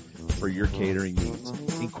alternative for your catering needs.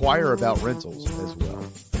 Inquire about rentals as well.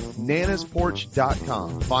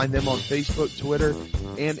 nanasporch.com. Find them on Facebook, Twitter,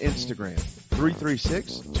 and Instagram.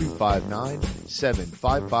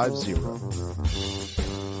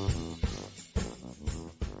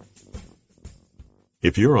 336-259-7550.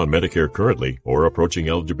 If you're on Medicare currently or approaching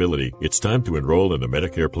eligibility, it's time to enroll in a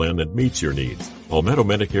Medicare plan that meets your needs. Palmetto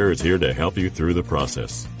Medicare is here to help you through the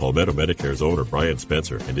process. Palmetto Medicare's owner, Brian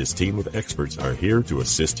Spencer, and his team of experts are here to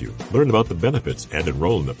assist you. Learn about the benefits and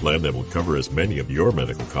enroll in a plan that will cover as many of your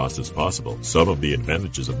medical costs as possible. Some of the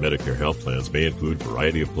advantages of Medicare health plans may include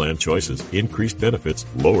variety of plan choices, increased benefits,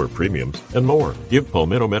 lower premiums, and more. Give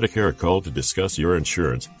Palmetto Medicare a call to discuss your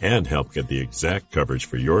insurance and help get the exact coverage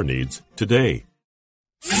for your needs today.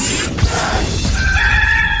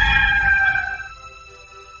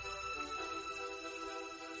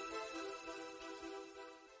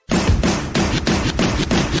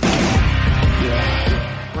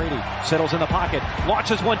 Settles in the pocket,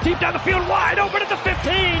 launches one deep down the field, wide open at the 15,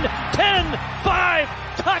 10, 5,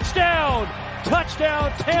 touchdown!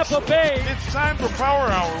 Touchdown, Tampa Bay! It's time for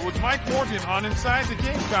Power Hour with Mike Morgan on Inside the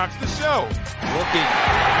Gamecocks, the show. Looking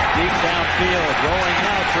deep downfield, rolling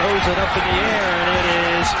out, throws it up in the air, and it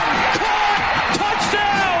is caught!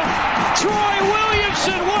 Touchdown! Troy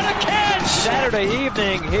Williamson, what a catch! Saturday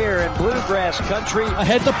evening here in Bluegrass Country.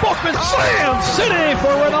 Ahead to Buckman, slam city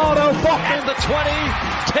for Ronaldo Buckman, the 20,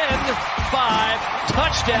 10, 5,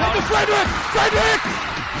 touchdown. To Frederick!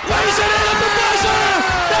 Lays it in at the buzzer!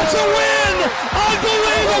 That's a win!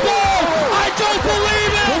 Unbelievable! I don't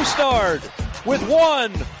believe it! Bustard with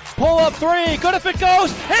one, pull up three, good if it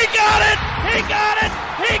goes. He got it! He got it!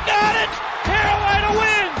 He got it! Carolina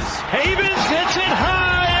wins! Havens hits it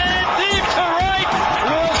high and deep to right.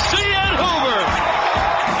 We'll see you at Hoover.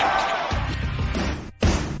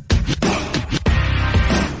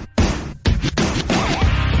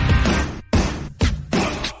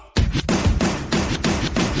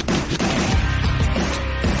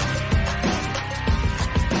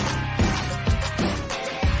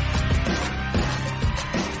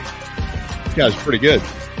 Guy's pretty good.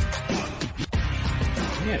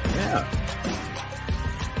 Yeah.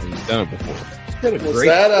 He's done it before.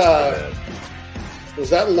 Was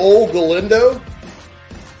that Lowell Galindo?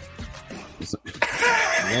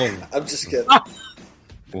 I'm just kidding.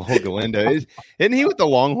 Lowell Galindo isn't he with the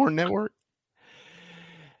Longhorn Network?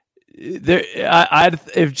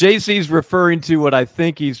 If JC's referring to what I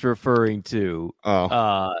think he's referring to,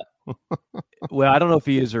 well, I don't know if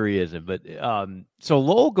he is or he isn't, but so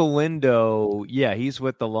Lowell Galindo, yeah, he's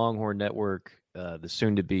with the Longhorn Network, the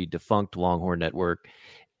soon-to-be defunct Longhorn Network,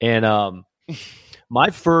 and my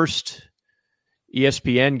first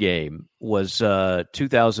ESPN game was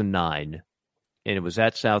 2009, and it was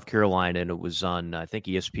at South Carolina, and it was on, I think,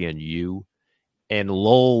 ESPNU, and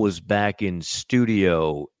Lowell was back in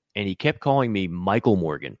studio, and he kept calling me Michael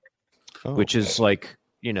Morgan, which is like,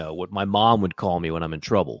 what my mom would call me when I'm in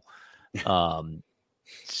trouble.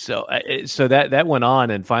 So that went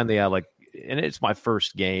on, and finally and it's my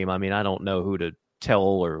first game. I mean, I don't know who to tell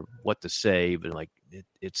or what to say, but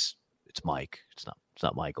it's Mike. It's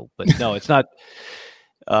not Michael, but no, it's not.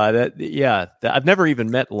 I've never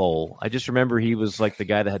even met Lowell. I just remember he was like the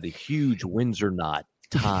guy that had the huge Windsor knot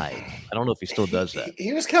tie. I don't know if he still does that.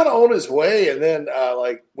 He was kind of on his way, and then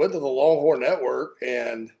went to the Longhorn Network,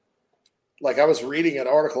 and I was reading an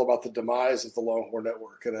article about the demise of the Longhorn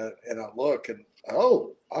Network, and I look, and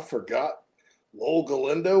I forgot Lowell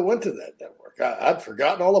Galindo went to that network. I'd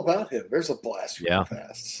forgotten all about him. There's a blast from the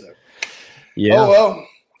past. So, oh well,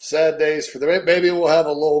 sad days for the. Maybe we'll have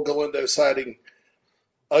a Lowell Galindo sighting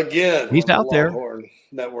again. He's out there. Longhorn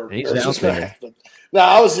Network. He's out there. No,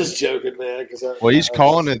 I was just joking, man. He's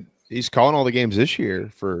calling it. He's calling all the games this year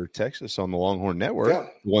for Texas on the Longhorn Network. Yeah.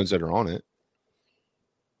 The ones that are on it.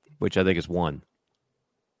 Which I think is one.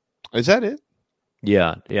 Is that it?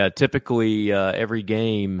 Yeah. Typically, every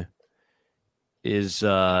game is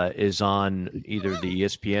on either the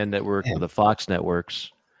ESPN network or the Fox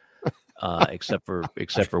networks, except for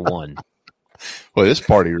one. Well, this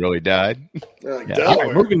party really died. All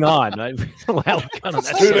right, moving on. Tune into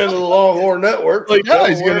the Longhorn Network.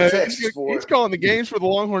 He's calling the games for the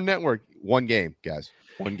Longhorn Network. One game, guys.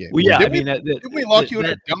 One game. Well, yeah, did we lock you in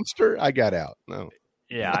a dumpster? I got out. No.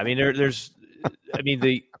 Yeah, I mean,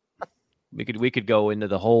 we could go into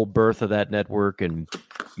the whole birth of that network and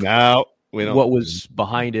no, we don't. What was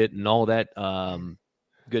behind it and all that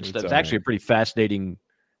good stuff. It's actually a pretty fascinating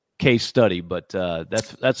case study, but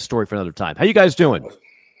that's a story for another time. How you guys doing?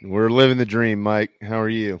 We're living the dream, Mike. How are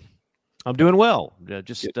you? I'm doing well.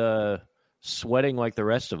 Just sweating like the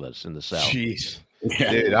rest of us in the South. Jeez.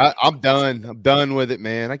 Yeah. Dude, I'm done. I'm done with it,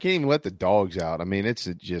 man. I can't even let the dogs out. I mean, it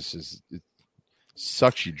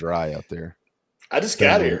sucks you dry out there. I just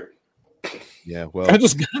got here. Yeah, well, I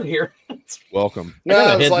just got here. Welcome. I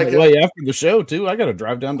gotta head my way after the show too. I got to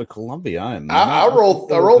drive down to Columbia. I rolled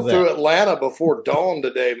through Atlanta before dawn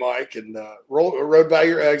today, Mike, and rode by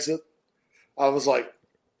your exit. I was like,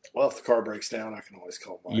 well, if the car breaks down, I can always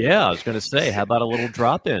call Mike. Yeah, I was going to say, how about a little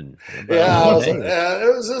drop in? Yeah, I was like,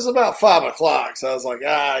 it was about 5 o'clock, so I was like,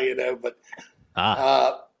 but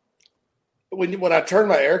when I turned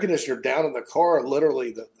my air conditioner down in the car,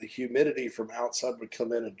 literally the humidity from outside would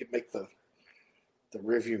come in and make the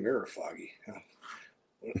rearview mirror foggy.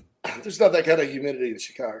 There's not that kind of humidity in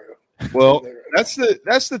Chicago. Well, that's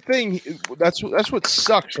the thing. That's what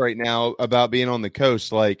sucks right now about being on the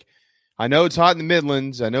coast. Like, I know it's hot in the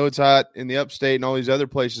Midlands. I know it's hot in the upstate and all these other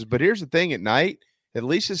places. But here's the thing: at night, at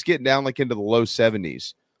least it's getting down like into the low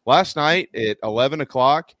 70s. Last night at 11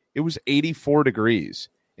 o'clock, it was 84 degrees,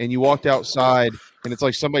 and you walked outside, and it's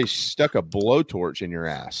like somebody stuck a blowtorch in your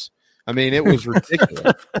ass. I mean, it was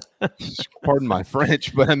ridiculous. Pardon my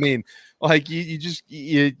French, but I mean, like you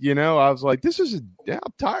I was like,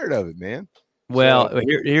 I'm tired of it, man. Well,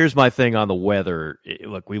 here's my thing on the weather.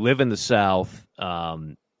 Look, we live in the South,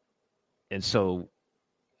 and so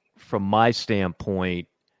from my standpoint,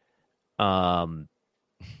 the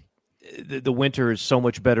winter is so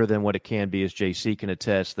much better than what it can be, as JC can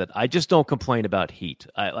attest, that I just don't complain about heat.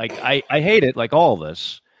 I hate it, like all of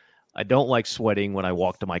us. I don't like sweating when I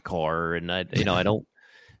walk to my car, and I don't.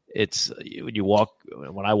 It's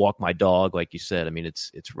when I walk my dog, like you said. I mean,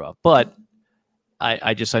 it's rough, but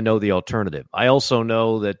I know the alternative. I also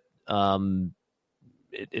know that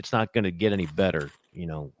it's not going to get any better.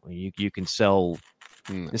 You can sell.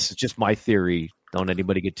 This is just my theory. Don't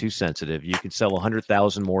anybody get too sensitive. You can sell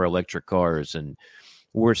 100,000 more electric cars, and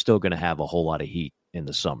we're still going to have a whole lot of heat in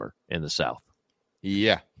the summer in the South.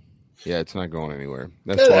 Yeah, it's not going anywhere.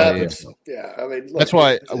 That's why. Yeah, I mean, that's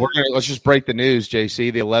why let's just break the news,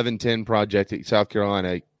 JC. The 1110 project at South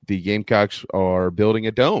Carolina, the Gamecocks are building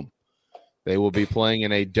a dome. They will be playing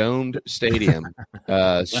in a domed stadium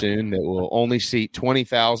soon that will only seat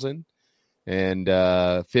 20,000. And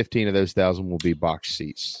 15 of those 1,000 will be box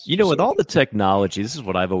seats. With all the technology, this is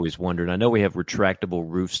what I've always wondered. I know we have retractable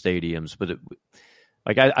roof stadiums, but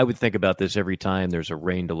I would think about this every time there's a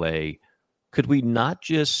rain delay. Could we not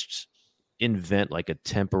just invent like a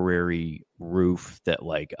temporary roof that,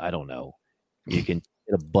 like, I don't know, you can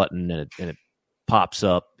hit a button and it pops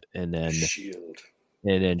up, and then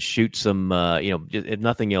shoot some, if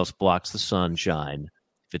nothing else, blocks the sunshine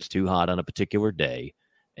if it's too hot on a particular day,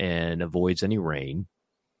 and avoids any rain,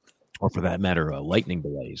 or for that matter, lightning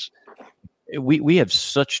delays. We have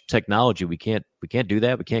such technology. We can't do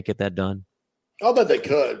that. We can't get that done. I'll bet they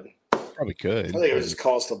could. Probably could. I think it would just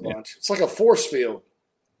cost a bunch. It's like a force field.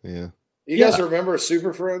 Yeah. You guys remember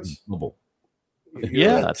Super Friends?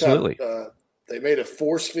 Yeah, absolutely. They made a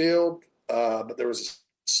force field, but there was a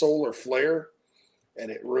solar flare, and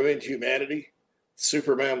it ruined humanity.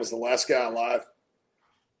 Superman was the last guy alive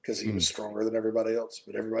because he was stronger than everybody else,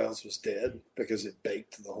 but everybody else was dead because it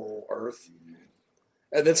baked the whole Earth.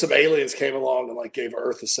 And then some aliens came along and gave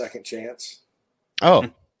Earth a second chance. Oh,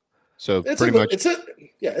 so it's pretty much. It's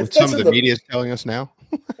some of the media is telling us now.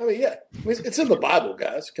 I mean, it's in the Bible,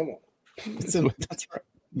 guys. Come on. That's right.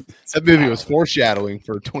 That movie was foreshadowing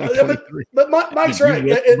for 2023. But Mike's right.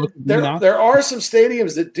 There are some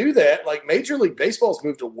stadiums that do that. Like Major League Baseball's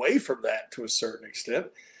moved away from that to a certain extent.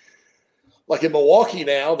 Like in Milwaukee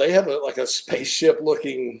now, they have a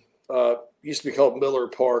spaceship-looking. Used to be called Miller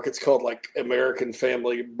Park. It's called like American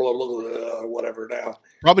Family, blah blah blah, whatever now.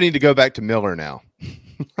 Probably need to go back to Miller now.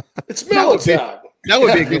 It's Miller time. That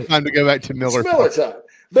would be a good time to go back to Miller. It's Miller time.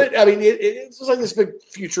 But I mean, it's like this big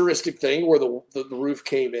futuristic thing where the roof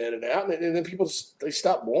came in and out, and then people they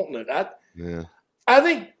stopped wanting it. I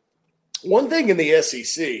think one thing in the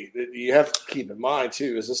SEC that you have to keep in mind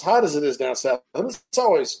too is as hot as it is down south, it's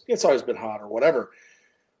always been hot or whatever.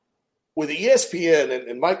 With ESPN,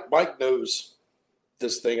 and Mike knows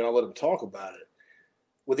this thing, and I'll let him talk about it.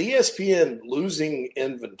 With ESPN losing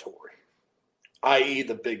inventory, i.e.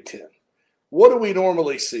 the Big Ten, what do we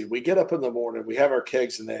normally see? We get up in the morning, we have our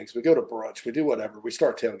kegs and eggs, we go to brunch, we do whatever, we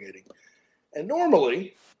start tailgating. And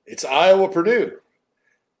normally, it's Iowa-Purdue.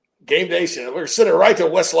 Game day, we're sitting right to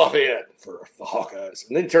West Lafayette for the Hawkeyes.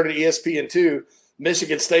 And then you turn to ESPN2,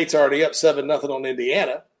 Michigan State's already up 7-0 on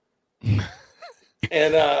Indiana.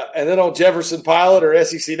 And then on Jefferson Pilot or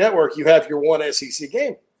SEC Network, you have your one SEC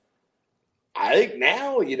game. I think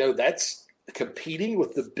now, that's competing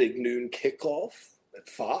with the big noon kickoff at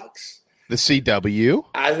Fox. The CW.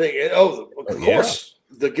 I think, of course,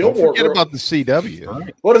 the Gilmore Don't forget about the CW.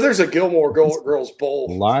 Right. What if there's a Gilmore Girls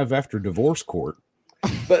Bowl? Live after divorce court.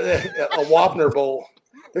 But a Wapner Bowl.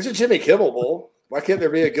 There's a Jimmy Kimmel Bowl. Why can't there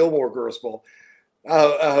be a Gilmore Girls Bowl?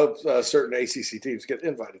 I hope certain ACC teams get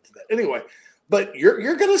invited to that. Anyway, but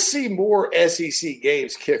you're going to see more SEC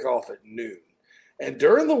games kick off at noon. And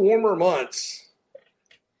during the warmer months,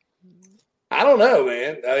 I don't know,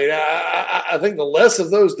 man. I mean, I think the less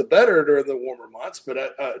of those, the better during the warmer months. But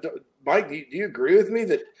Mike, do you agree with me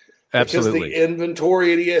that absolutely because the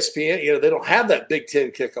inventory at ESPN, they don't have that Big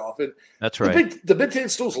Ten kickoff, and that's right. The Big Ten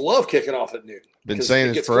schools love kicking off at noon. Been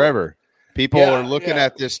saying this forever. People are looking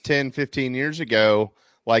at this 10, 15 years ago.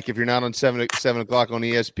 Like if you're not on 7 o'clock on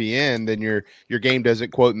ESPN, then your game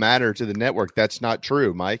doesn't quote matter to the network. That's not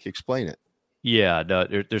true. Mike, explain it. Yeah, no,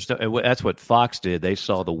 there's no. That's what Fox did. They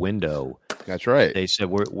saw the window. That's right. They said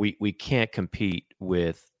we can't compete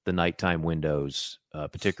with the nighttime windows,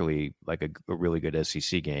 particularly like a really good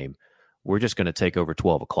SEC game. We're just going to take over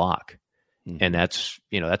 12 o'clock, and that's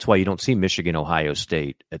why you don't see Michigan, Ohio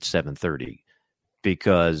State at 7:30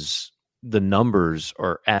 because the numbers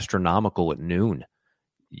are astronomical at noon.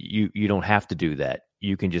 You don't have to do that.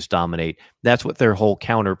 You can just dominate. That's what their whole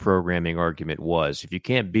counter programming argument was. If you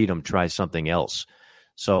can't beat them, try something else.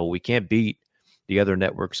 So we can't beat the other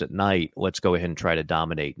networks at night. Let's go ahead and try to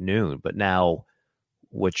dominate noon. But now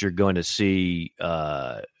what you're going to see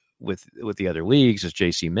with the other leagues, as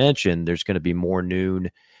JC mentioned, there's going to be more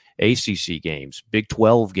noon ACC games, Big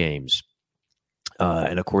 12 games,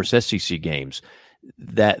 and of course SEC games.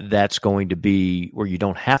 That's going to be where you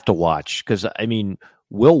don't have to watch because, I mean,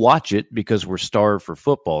 we'll watch it because we're starved for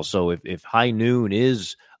football. So if high noon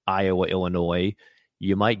is Iowa, Illinois,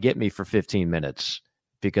 you might get me for 15 minutes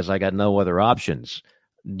because I got no other options.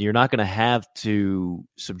 You're not going to have to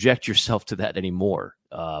subject yourself to that anymore.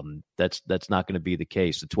 That's not going to be the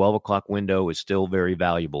case. The 12 o'clock window is still very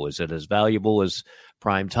valuable. Is it as valuable as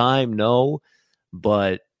prime time? No.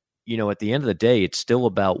 But, at the end of the day, it's still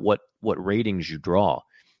about what ratings you draw.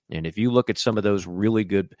 And if you look at some of those really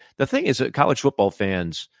good, the thing is that college football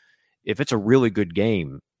fans, if it's a really good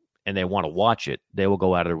game and they want to watch it, they will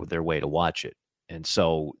go out of their way to watch it. And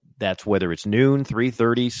so that's whether it's noon,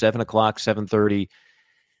 3:30, 7 o'clock, 7:30,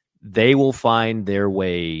 they will find their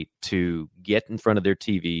way to get in front of their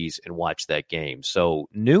TVs and watch that game. So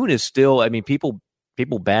noon is still, I mean, people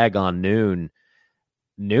bag on noon.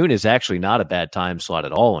 Noon is actually not a bad time slot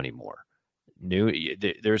at all anymore. Noon,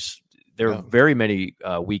 there are very many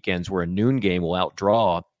weekends where a noon game will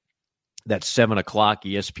outdraw that 7 o'clock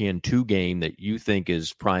ESPN2 game that you think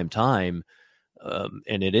is prime time,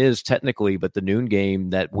 and it is technically, but the noon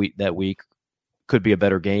game that week could be a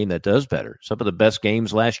better game that does better. Some of the best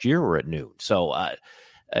games last year were at noon. So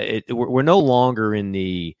we're no longer in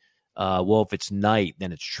the if it's night,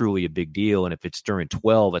 then it's truly a big deal, and if it's during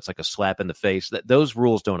 12, it's like a slap in the face. Those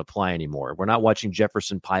rules don't apply anymore. We're not watching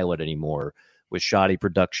Jefferson Pilot anymore with shoddy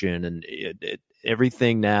production, and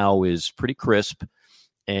everything now is pretty crisp.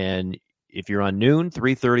 And if you're on noon,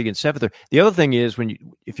 3:30, and 7:30, the other thing is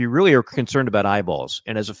if you really are concerned about eyeballs,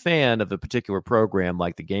 and as a fan of a particular program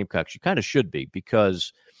like the Gamecocks, you kind of should be,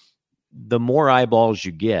 because the more eyeballs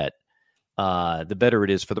you get, the better it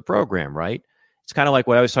is for the program, right? It's kind of like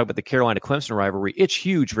what I always talk about the Carolina-Clemson rivalry. It's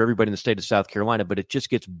huge for everybody in the state of South Carolina, but it just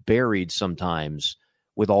gets buried sometimes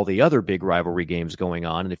with all the other big rivalry games going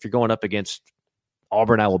on. And if you're going up against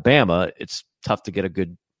Auburn, Alabama, it's tough to get a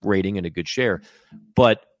good rating and a good share.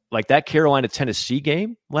 But like that Carolina-Tennessee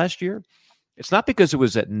game last year, it's not because it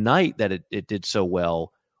was at night that it did so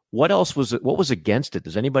well. What else was it? What was against it?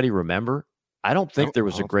 Does anybody remember? I don't think there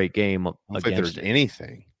was a great game against it.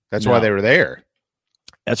 Anything. That's why they were there.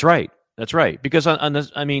 That's right. That's right. Because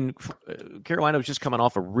Carolina was just coming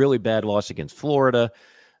off a really bad loss against Florida.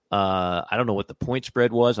 I don't know what the point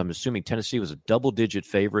spread was. I'm assuming Tennessee was a double-digit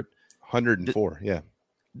favorite. 104, yeah.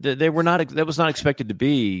 They were not. That was not expected to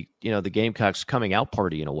be, the Gamecocks coming out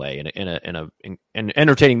party in a way, in an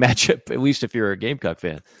entertaining matchup, at least if you're a Gamecock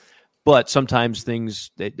fan. But sometimes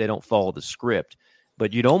things they don't follow the script.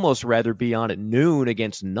 But you'd almost rather be on at noon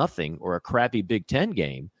against nothing or a crappy Big Ten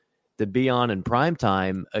game than be on in prime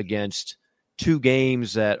time against two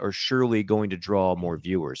games that are surely going to draw more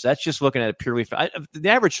viewers. That's just looking at it purely. The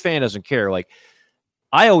average fan doesn't care. Like,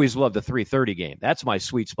 I always love the 3:30 game. That's my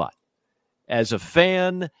sweet spot. As a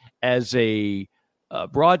fan, as a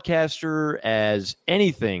broadcaster, as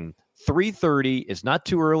anything, 3:30 is not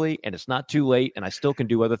too early and it's not too late, and I still can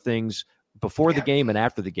do other things before the game and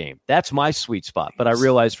after the game. That's my sweet spot. But I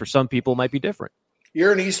realize for some people it might be different.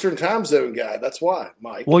 You're an Eastern time zone guy. That's why,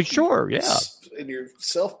 Mike. Well, sure, yeah. And you're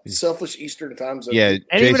selfish Eastern time zone. Yeah,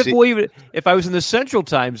 and even if I was in the Central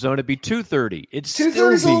time zone, it'd be 2:30. It's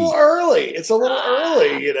 2:30 is a little early. It's a little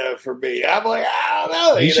early, for me. I'm like, I don't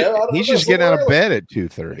know. He's just getting out of bed at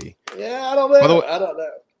 2:30. Yeah, I don't know. I don't know.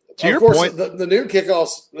 To your point, point, the noon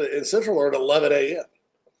kickoffs in Central are at 11 a.m.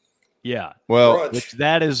 Yeah. Well, which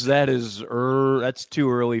that's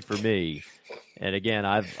too early for me. And again,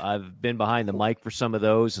 I've been behind the mic for some of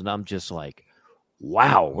those, and I'm just like,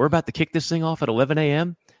 wow, we're about to kick this thing off at 11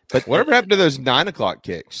 a.m. But whatever happened to those 9 o'clock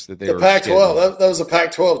kicks that they the were Pac-12? That was a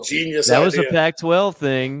Pac-12 genius. That idea. was a Pac-12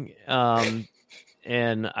 thing,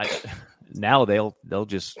 and now they'll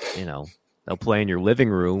just they'll play in your living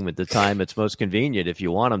room at the time it's most convenient if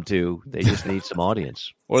you want them to. They just need some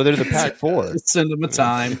audience. Or they're the Pac-4. Send them a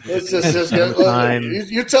time. Let's just get time.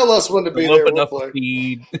 You tell us when to be there. We'll play.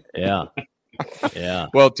 Feed. Yeah. Yeah.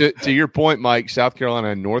 Well, to your point, Mike, South Carolina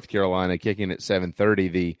and North Carolina kicking at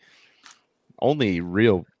 7:30. The only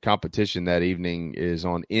real competition that evening is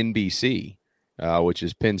on NBC, which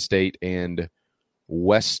is Penn State and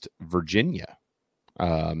West Virginia.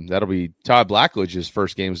 That'll be Todd Blackledge's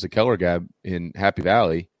first game as the color guy in Happy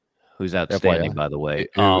Valley, who's outstanding, by the way.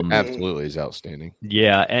 Absolutely is outstanding.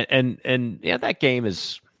 Yeah, and yeah, that game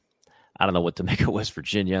is. I don't know what to make of West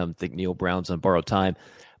Virginia. I think Neil Brown's on borrowed time,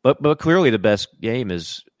 but clearly the best game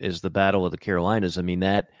is the Battle of the Carolinas. I mean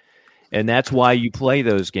that's why you play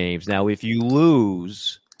those games. Now, if you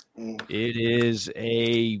lose, it is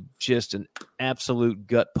just an absolute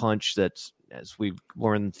gut punch that's, as we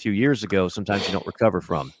learned a few years ago, sometimes you don't recover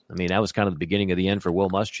from. I mean, that was kind of the beginning of the end for Will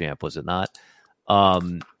Muschamp, was it not?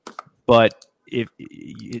 But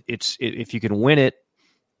if you can win it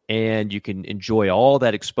and you can enjoy all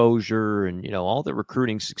that exposure and all the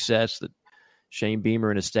recruiting success that Shane Beamer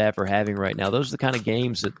and his staff are having right now, those are the kind of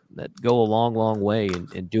games that go a long, long way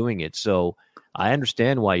in doing it. So I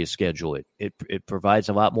understand why you schedule it. It provides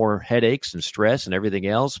a lot more headaches and stress and everything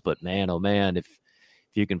else. But man, oh man, if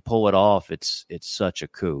you can pull it off, it's such a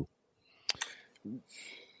coup.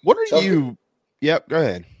 What are you? Yep, go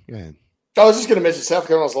ahead. I was just going to mention South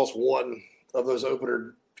Carolina's lost one of those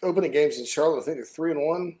opening games in Charlotte. I think they're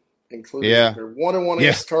 3-1, including they're 1-1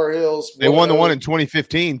 against Tar Heels. They won the one in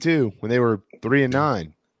 2015 too, when they were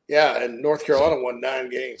 3-9. Yeah, and North Carolina won 9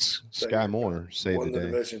 games. Sky Moore saved the day.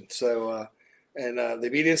 Division. So, they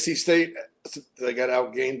beat NC State. They got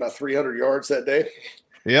outgained by 300 yards that day.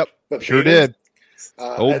 Yep, but sure did.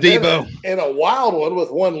 Old Debo. And a wild one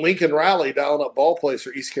with one Lincoln Riley dialing up ball plays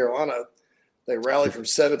for East Carolina. They rallied from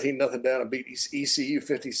 17-0 down and beat ECU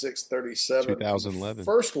 56-37. 2011.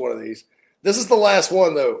 First one of these. This is the last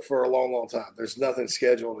one, though, for a long, long time. There's nothing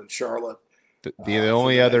scheduled in Charlotte. The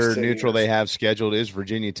only other neutral they have scheduled is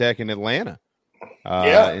Virginia Tech and Atlanta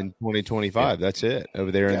in 2025. That's it,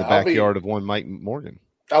 over there in the backyard of one Mike Morgan.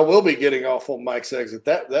 I will be getting off on Mike's exit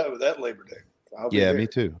that Labor Day. Me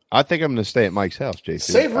too. I think I'm going to stay at Mike's house, JC.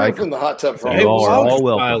 Save room from the hot tub for all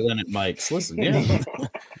welcome. Pile in at Mike's. Listen, yeah.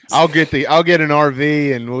 I'll get an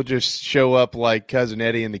RV and we'll just show up like Cousin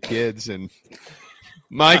Eddie and the kids. And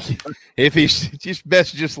Mike, if he's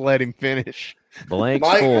just let him finish. Mike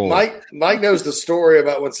knows the story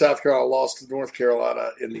about when South Carolina lost to North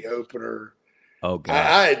Carolina in the opener. Oh God!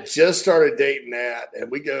 I had just started dating Nat, and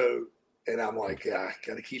we go, and I'm like, I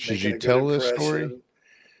got to keep. Should you tell this story?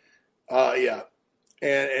 Yeah,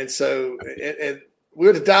 and so we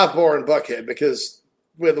went to Dive Bar in Buckhead because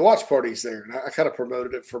we had the watch parties there, and I kind of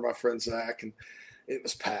promoted it for my friend Zach, and it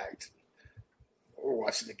was packed. We're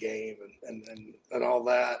watching the game and all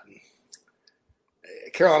that. And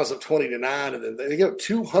Carolina's up 20-9, and then they go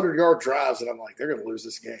 200-yard drives, and I'm like, they're going to lose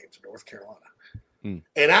this game to North Carolina.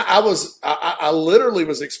 And I literally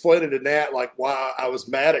was explaining to Nat like why I was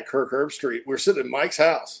mad at Kirk Herbstreit. We were sitting in Mike's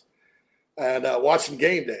house and watching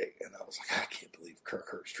game day, and I was like, I can't believe Kirk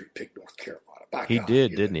Herbstreit picked North Carolina. He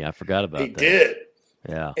did, didn't he? I forgot about that. He did.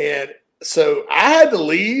 Yeah. And so I had to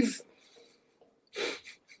leave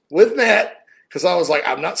with Nat because I was like,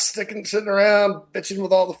 I'm not sitting around bitching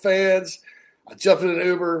with all the fans. I jumped in an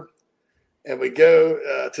Uber, and we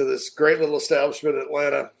go to this great little establishment in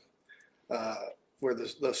Atlanta where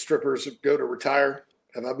the strippers go to retire.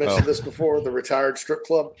 Have I mentioned this before? The retired strip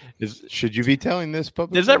club. Should you be telling this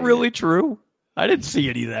publicly? Is that really true? I didn't see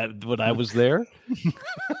any of that when I was there.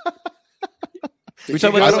 We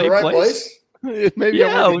talking about the same right place? Maybe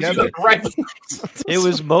it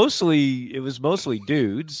was mostly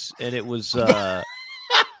dudes, and it was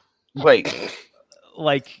wait.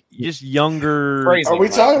 Like just younger. Crazy, are we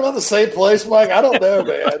talking about the same place, Mike? I don't know,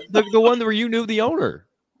 man. the one where you knew the owner,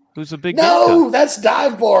 who's a big. No, that's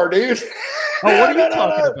Dive Bar, dude. Oh, what are you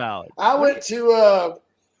talking about? I went to.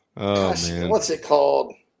 Man, what's it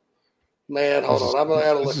called? Man, hold on. I'm gonna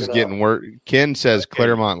have to look it up. This is getting worse. Ken says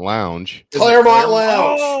Claremont Lounge. Claremont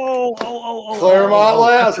Lounge. Claremont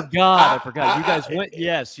Lounge. I forgot. You guys went.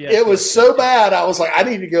 Yes. It was so bad. I was like, I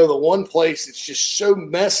need to go to the one place that's just so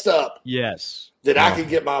messed up. Yes. That I could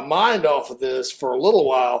get my mind off of this for a little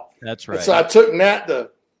while. That's right. And so I took Nat to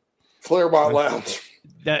Claremont Lounge.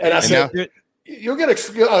 And I said, you'll get it's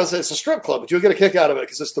a strip club, but you'll get a kick out of it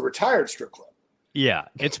because it's the retired strip club. Yeah,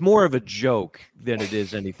 it's more of a joke than it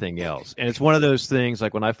is anything else. And it's one of those things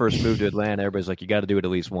like when I first moved to Atlanta, everybody's like, you got to do it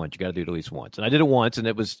at least once. You got to do it at least once. And I did it once, and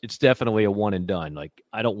it's definitely a one and done. Like,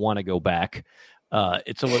 I don't want to go back.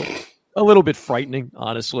 It's a little bit frightening,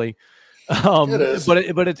 honestly. It is.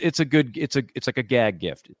 But it's like a gag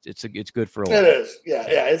gift. It's good for a while. It is.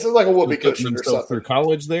 Yeah. It's like a whoopee cushion or something. Through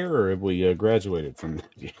college there, or have we graduated from?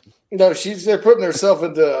 No, they're putting themselves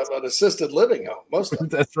into an assisted living home. Most of them.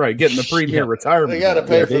 That's right, getting the premier retirement. They got to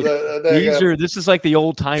pay for the. This is like the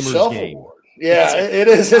old timers game. Award. Yeah, it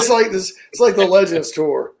is. It's like this. It's like the Legends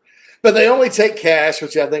Tour, but they only take cash,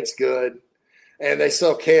 which I think is good, and they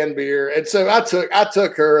sell canned beer. And so I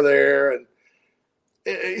took her there,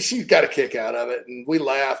 and she got a kick out of it, and we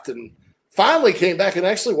laughed, and finally came back and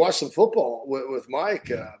actually watched some football with Mike.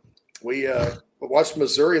 We watched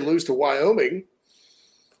Missouri lose to Wyoming.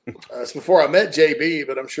 It's before I met JB,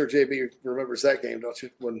 but I'm sure JB remembers that game, don't you?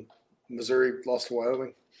 When Missouri lost to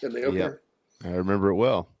Wyoming in the opener. I remember it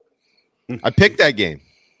well. I picked that game.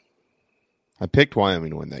 I picked Wyoming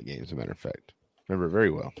to win that game, as a matter of fact. Remember it very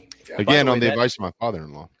well. Yeah, again, on the advice of my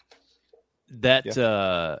father-in-law.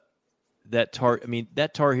 That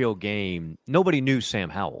Tar Heel game, nobody knew Sam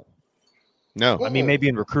Howell. No. I mean, maybe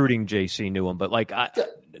in recruiting, JC knew him, but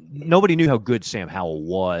nobody knew how good Sam Howell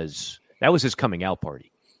was. That was his coming out party.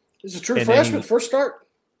 He's a true freshman, first start.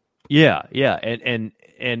 Yeah,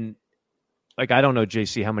 and like I don't know,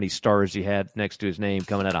 JC, how many stars he had next to his name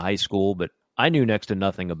coming out of high school, but I knew next to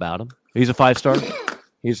nothing about him. He's a 5-star.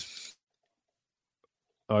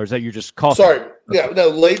 Or is that you're just coughing? Sorry, yeah, no,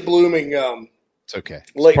 late blooming. It's okay.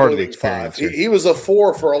 It's late part blooming of the experience. 5. He was a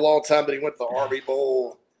 4 for a long time, but he went to the Army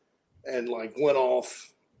Bowl and went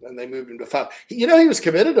off, and they moved him to 5. He was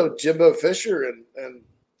committed to Jimbo Fisher and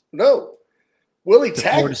no. Willie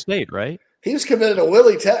Taggart. Florida State, right? He was committed to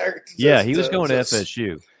Willie Taggart. Yeah, he was going to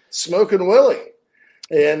FSU. Smoking Willie.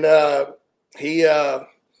 And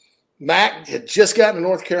Mac had just gotten to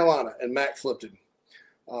North Carolina, and Mac flipped him.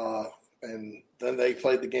 And then they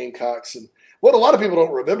played the Gamecocks. And what a lot of people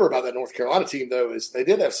don't remember about that North Carolina team, though, is they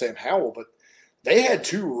did have Sam Howell, but they had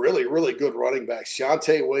 2 really, really good running backs,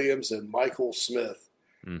 Shante Williams and Michael Smith,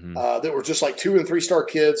 that were just like 2- and 3-star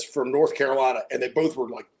kids from North Carolina, and they both were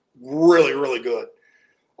really, really good.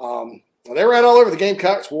 And they ran all over the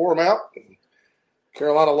Gamecocks, wore them out.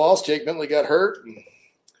 Carolina lost. Jake Bentley got hurt. And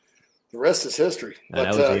the rest is history. And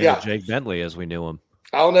but that was Jake Bentley as we knew him.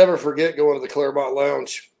 I'll never forget going to the Claremont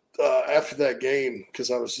Lounge after that game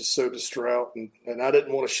because I was just so distraught, and I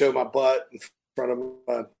didn't want to show my butt in front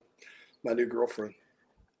of my new girlfriend.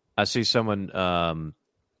 I see someone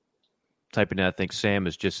typing in, I think Sam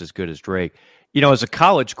is just as good as Drake. As a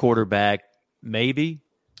college quarterback, maybe.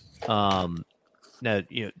 Now,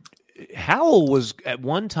 Howell was at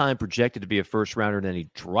one time projected to be a first rounder, and then he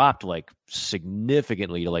dropped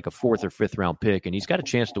significantly to a 4th or 5th round pick, and he's got a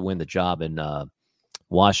chance to win the job in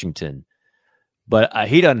Washington. But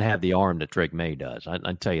he doesn't have the arm that Drake May does.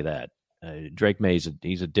 I tell you that. Drake May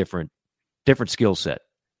he's a different skill set,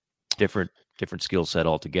 different skill set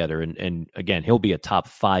altogether. And again, he'll be a top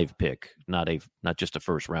 5 pick, not just a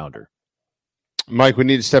first rounder. Mike, we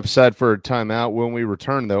need to step aside for a timeout. When we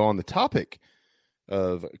return, though, on the topic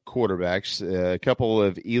of quarterbacks, a couple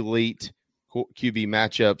of elite QB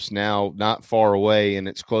matchups now not far away, and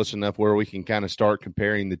it's close enough where we can kind of start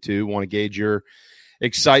comparing the two. Want to gauge your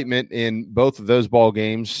excitement in both of those ball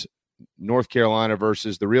games, North Carolina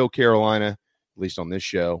versus the real Carolina, at least on this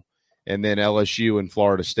show, and then LSU and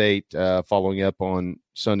Florida State following up on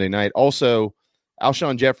Sunday night. Also,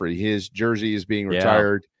 Alshon Jeffrey, his jersey is being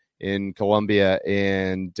retired in Columbia,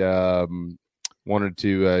 and wanted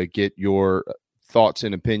to get your thoughts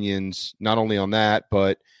and opinions not only on that,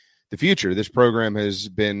 but the future. This program has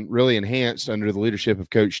been really enhanced under the leadership of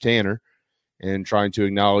Coach Tanner and trying to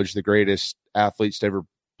acknowledge the greatest athletes to ever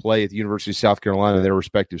play at the University of South Carolina in their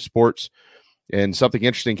respective sports. And something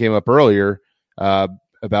interesting came up earlier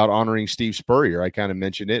about honoring Steve Spurrier. I kind of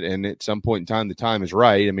mentioned it, and at some point in time, the time is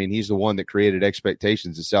right. I mean, he's the one that created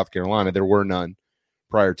expectations in South Carolina. There were none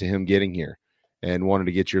prior to him getting here, and wanted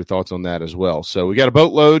to get your thoughts on that as well. So we got a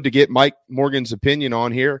boatload to get Mike Morgan's opinion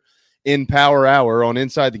on here in Power Hour on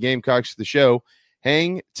Inside the Gamecocks, the show.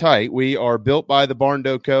 Hang tight. We are built by the Barn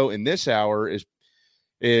Co., and this hour is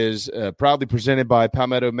is proudly presented by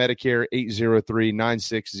Palmetto Medicare,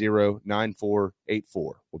 803-960-9484.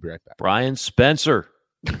 We'll be right back. Brian Spencer.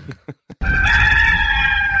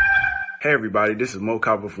 Hey everybody, this is Mo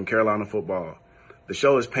Copper from Carolina Football. The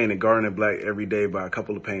show is painted garnet black every day by a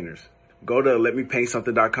couple of painters. Go to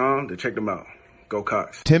letmepaintsomething.com to check them out. Go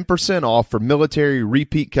Cox. 10% off for military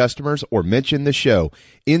repeat customers or mention the show.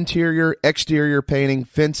 Interior, exterior painting,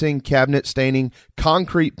 fencing, cabinet staining,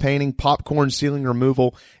 concrete painting, popcorn ceiling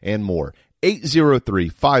removal, and more.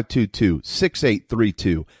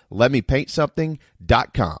 803-522-6832.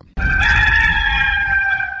 Letmepaintsomething.com.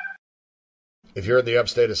 If you're in the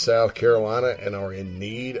upstate of South Carolina and are in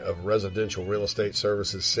need of residential real estate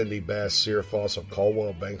services, Cindy Bass, Searfoss of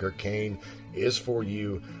Caldwell Banker Kane is for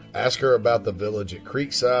you. Ask her about the Village at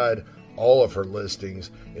Creekside, all of her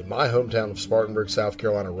listings. In my hometown of Spartanburg, South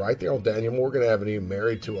Carolina, right there on Daniel Morgan Avenue,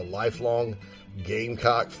 married to a lifelong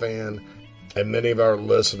Gamecock fan. And many of our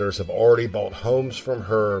listeners have already bought homes from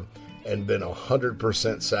her and been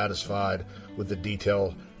 100% satisfied with the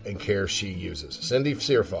detail and care she uses. Cindy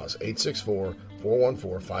Searfoss,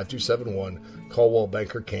 864-414-5271, Caldwell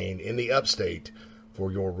Banker Kane in the upstate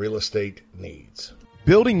for your real estate needs.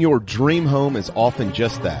 Building your dream home is often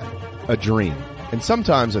just that, a dream, and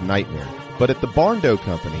sometimes a nightmare. But at the Barndo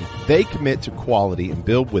Company, they commit to quality and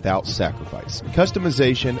build without sacrifice.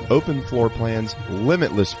 Customization, open floor plans,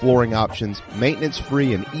 limitless flooring options,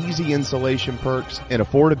 maintenance-free and easy installation perks, and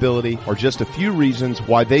affordability are just a few reasons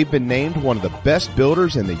why they've been named one of the best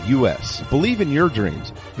builders in the U.S. Believe in your dreams.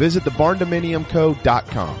 Visit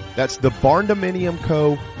thebarndominiumco.com. That's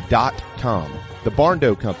thebarndominiumco.com. The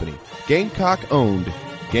Barndo Company, Gamecock owned,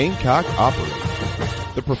 Gamecock operated.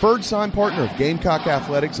 The preferred sign partner of Gamecock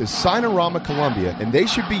Athletics is Signorama Columbia, and they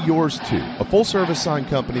should be yours too. A full-service sign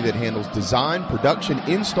company that handles design, production,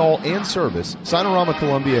 install, and service, Signorama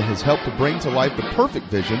Columbia has helped to bring to life the perfect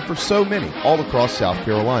vision for so many all across South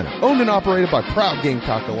Carolina. Owned and operated by proud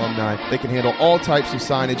Gamecock alumni, they can handle all types of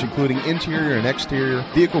signage, including interior and exterior,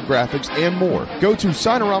 vehicle graphics, and more. Go to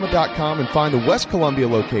Signorama.com and find the West Columbia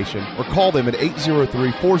location, or call them at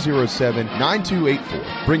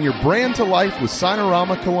 803-407-9284. Bring your brand to life with Signorama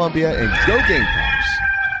Columbia, and go Gamecocks.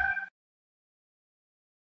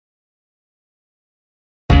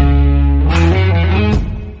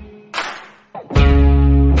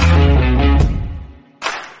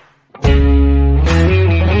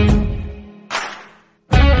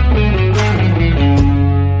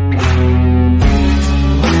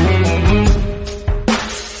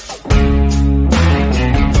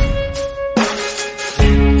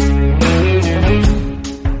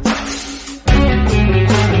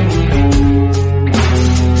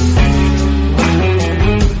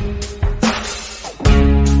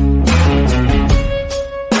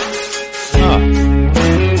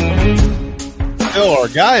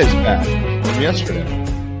 Guy is back from yesterday.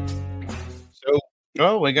 So,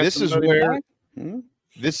 we got this is where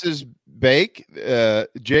this is Bake.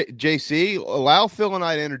 JC, allow Phil and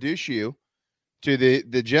I to introduce you to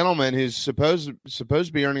the gentleman who's supposed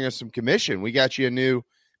to be earning us some commission. We got you a new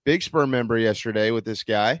Big Spur member yesterday with this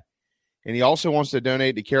guy, and he also wants to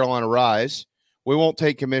donate to Carolina Rise. We won't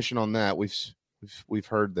take commission on that. We've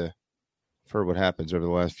heard what happens over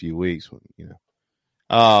the last few weeks.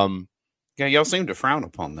 Yeah, y'all seem to frown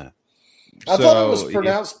upon that. I thought it was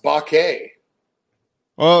pronounced Baquet.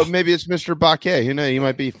 Well, maybe it's Mr. Baquet. Who knows? He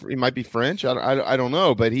might be French. I don't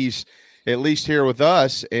know, but he's at least here with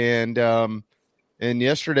us. And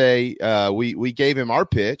yesterday we gave him our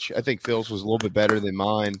pitch. I think Phil's was a little bit better than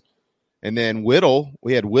mine. And then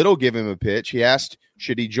we had Whittle give him a pitch. He asked,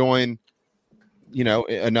 should he join,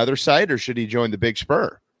 another site or should he join the Big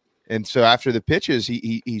Spur? And so after the pitches,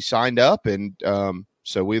 he signed up, and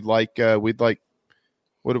so we'd like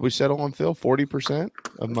what did we settle on, Phil? 40%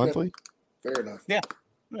 of monthly? Fair enough. Yeah.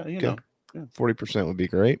 Well, you know. 40% would be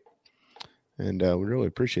great. And we really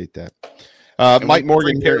appreciate that. Mike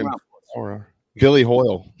Morgan here. Or Billy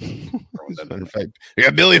Hoyle. As a matter of fact, we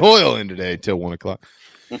got Billy Hoyle in today till 1 o'clock.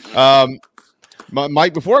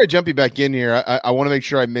 Mike, before I jump you back in here, I want to make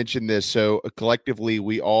sure I mention this so collectively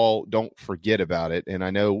we all don't forget about it. And I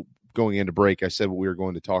know going into break, I said what we were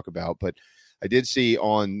going to talk about, but I did see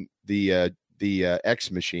on the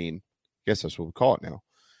X machine, I guess that's what we call it now,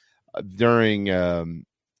 during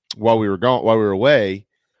while we were away,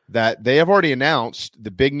 that they have already announced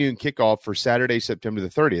the Big Noon kickoff for Saturday, September the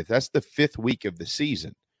 30th. That's the 5th week of the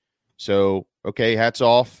season. So, okay, hats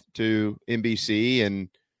off to NBC and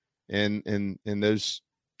those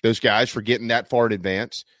guys for getting that far in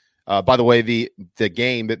advance. By the way, the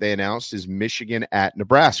game that they announced is Michigan at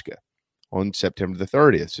Nebraska on September the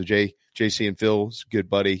 30th. So, Jay, JC and Phil's good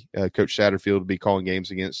buddy, Coach Satterfield, will be calling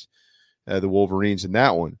games against the Wolverines in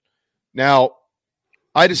that one. Now,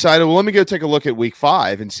 I decided, well, let me go take a look at week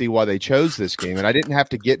 5 and see why they chose this game. And I didn't have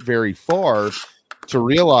to get very far to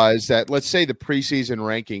realize that, let's say the preseason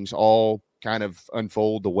rankings all kind of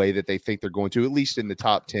unfold the way that they think they're going to, at least in the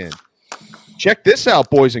top 10. Check this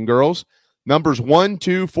out, boys and girls. Numbers 1,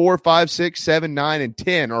 2, 4, 5, 6, 7, 9, and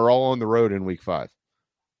 10 are all on the road in week 5.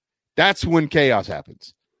 That's when chaos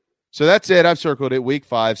happens. So that's it. I've circled it. Week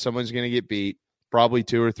 5, someone's going to get beat, probably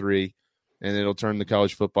 2 or 3, and it'll turn the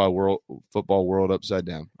college football world upside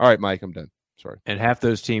down. All right, Mike, I'm done. Sorry. And half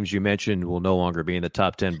those teams you mentioned will no longer be in the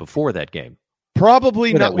top 10 before that game.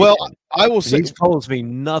 Probably not. Well, I will say these polls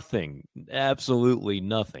mean nothing. Absolutely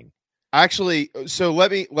nothing. Actually, so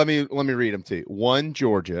let me read them to you. 1,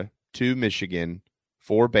 Georgia. 2, Michigan.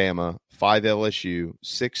 4, Bama. 5, LSU.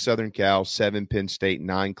 6, Southern Cal. 7, Penn State.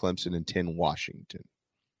 9, Clemson, and 10, Washington.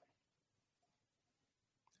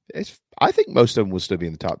 I think most of them will still be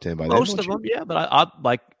in the top 10 by then. Most of them, yeah. But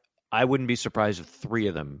I wouldn't be surprised if 3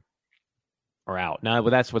 of them are out. Now,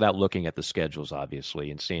 that's without looking at the schedules,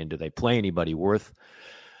 obviously, and seeing do they play anybody worth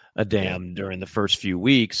a damn during the first few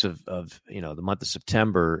weeks of the month of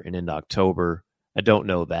September and into October. I don't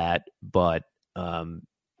know that, but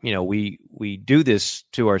we do this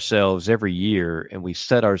to ourselves every year, and we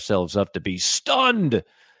set ourselves up to be stunned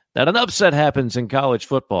that an upset happens in college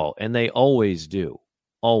football, and they always do.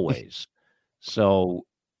 Always. So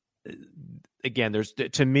again,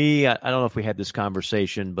 to me, I don't know if we had this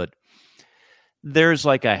conversation, but there's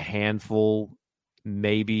like a handful,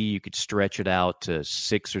 maybe you could stretch it out to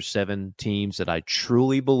 6 or 7 teams that I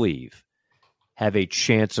truly believe have a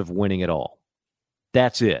chance of winning it all.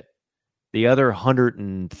 That's it. The other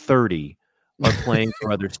 130 are playing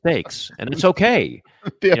for other stakes, and it's okay.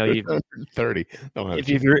 130.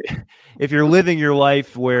 If you're living your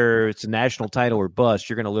life where it's a national title or bust,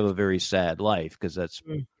 you're going to live a very sad life because that's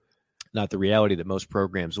not the reality that most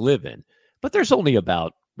programs live in. But there's only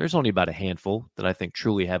about a handful that I think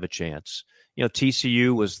truly have a chance.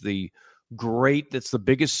 TCU was that's the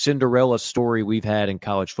biggest Cinderella story we've had in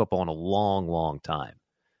college football in a long, long time.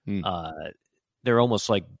 They're almost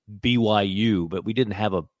like BYU, but we didn't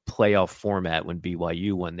have a playoff format when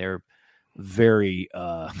BYU won their very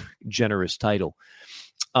generous title.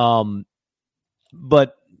 But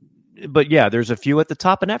yeah, there's a few at the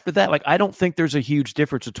top. And after that, I don't think there's a huge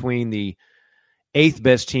difference between the 8th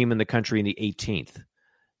best team in the country and the 18th.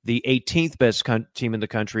 The 18th best team in the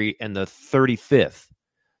country and the 35th.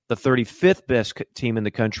 The 35th best team in the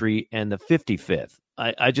country and the 55th.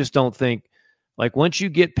 I just don't think, once you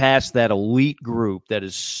get past that elite group that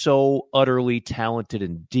is so utterly talented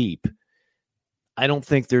and deep, I don't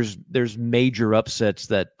think there's major upsets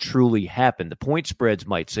that truly happen. The point spreads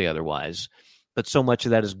might say otherwise, but so much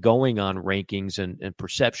of that is going on rankings and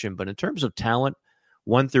perception. But in terms of talent,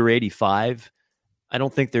 1 through 85, I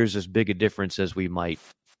don't think there's as big a difference as we might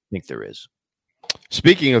think there is.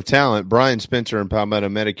 Speaking of talent, Brian Spencer and Palmetto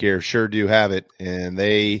Medicare sure do have it, and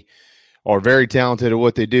they are very talented at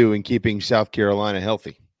what they do in keeping South Carolina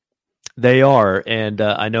healthy. They are, and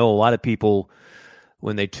I know a lot of people,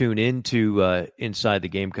 when they tune into Inside the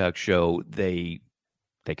Gamecock show, they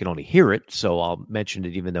can only hear it, so I'll mention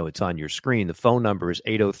it even though it's on your screen. The phone number is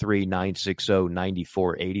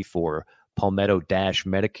 803-960-9484,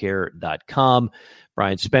 palmetto-medicare.com.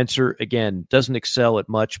 Brian Spencer, again, doesn't excel at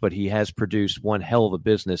much, but he has produced one hell of a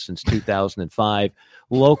business since 2005.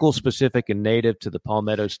 Local, specific, and native to the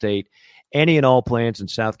Palmetto State. Any and all plans in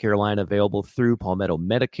South Carolina available through Palmetto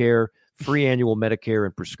Medicare. Free annual Medicare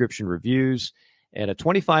and prescription reviews. And a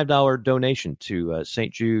 $25 donation to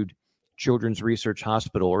St. Jude Children's Research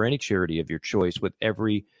Hospital or any charity of your choice with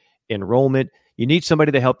every enrollment. You need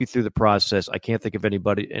somebody to help you through the process. I can't think of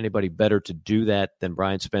anybody better to do that than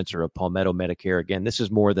Brian Spencer of Palmetto Medicare. Again, this is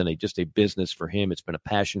more than just a business for him. It's been a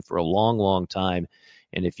passion for a long, long time.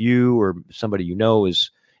 And if you or somebody you know is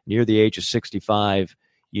near the age of 65,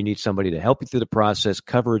 you need somebody to help you through the process,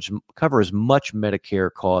 cover as much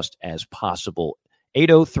Medicare cost as possible.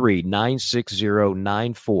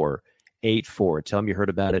 803-960-9484. Tell them you heard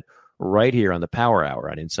about it right here on the Power Hour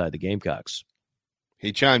on Inside the Gamecocks.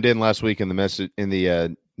 He chimed in last week in the message in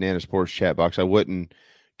the Nana Sports chat box. I wouldn't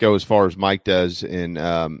go as far as Mike does in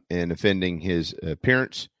offending his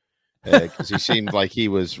appearance because he seemed like he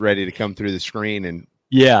was ready to come through the screen and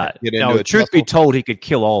get into no. a Truth tussle. be told, he could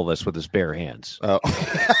kill all of us with his bare hands. Oh.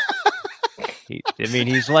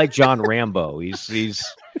 He's like John Rambo. He's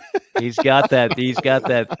got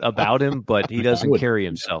that about him, but he doesn't carry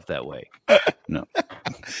himself that way. No.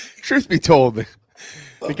 Truth be told,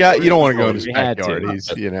 The guy, you don't want to go in his You had backyard.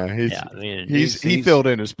 to. He filled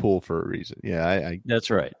in his pool for a reason. Yeah, I that's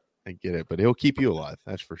right. I get it, but he'll keep you alive.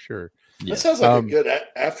 That's for sure. That sounds like a good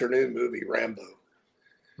afternoon movie, Rambo.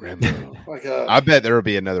 Like I bet there will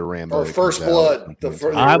be another Rambo. Or First Blood.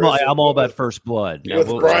 I'm all about First Blood. With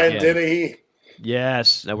Brian Dennehy.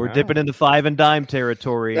 Yes. Now we're dipping into 5 and dime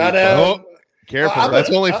territory. Careful. That's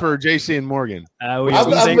only for JC and Morgan. I've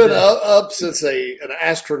been up since an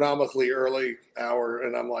astronomically early hour,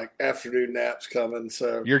 and I'm like, afternoon nap's coming.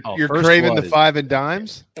 So you're craving the 5 and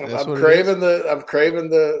dimes? I'm craving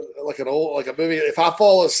the like a movie. If I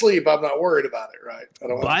fall asleep, I'm not worried about it, right? I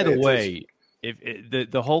don't. By the way, if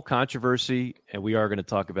the whole controversy, and we are going to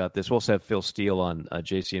talk about this, we'll also have Phil Steele on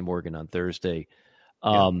JC and Morgan on Thursday.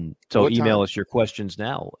 So email us your questions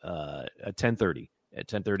now at 10:30. At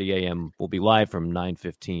 10:30 a.m. We'll be live from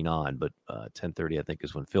 9:15 on, but 10:30 I think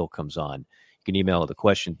is when Phil comes on. You can email the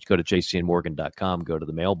question. Go to jcandmorgan.com, go to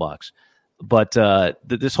the mailbox. But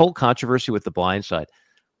this whole controversy with The Blind Side,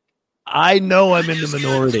 I know I'm in the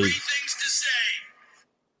minority.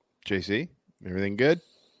 JC, everything good?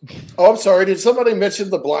 Oh, I'm sorry. Did somebody mention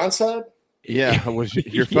The Blind Side? Yeah,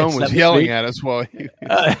 your phone was yelling at us while you...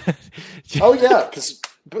 Oh, yeah, because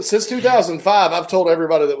since 2005, I've told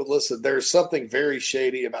everybody that would listen, there's something very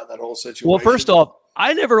shady about that whole situation. Well, first off,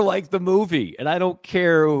 I never liked the movie, and I don't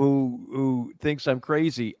care who thinks I'm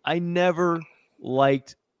crazy. I never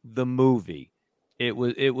liked the movie. It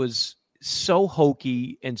was so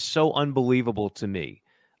hokey and so unbelievable to me.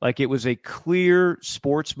 Like, it was a clear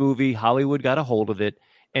sports movie. Hollywood got a hold of it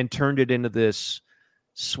and turned it into this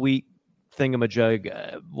sweet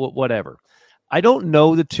thingamajig, whatever. I don't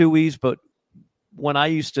know the Tuohys, but when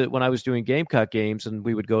I was doing Gamecock games and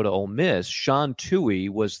we would go to Ole Miss, Sean Tuohy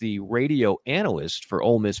was the radio analyst for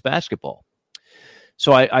Ole Miss basketball.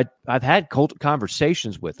 So I've had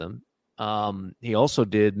conversations with him. He also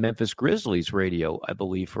did Memphis Grizzlies radio, I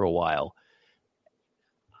believe, for a while.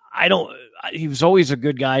 He was always a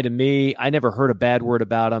good guy to me. I never heard a bad word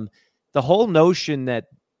about him. The whole notion that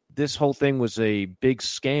this whole thing was a big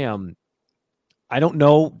scam, I don't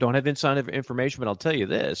know, don't have inside information, but I'll tell you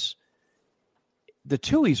this. The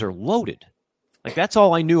Tuohys are loaded. Like, that's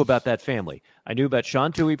all I knew about that family. I knew about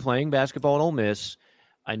Sean Tuohy playing basketball at Ole Miss.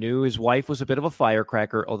 I knew his wife was a bit of a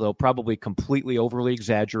firecracker, although probably completely overly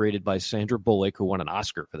exaggerated by Sandra Bullock, who won an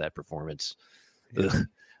Oscar for that performance. Yeah.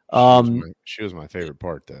 She was my favorite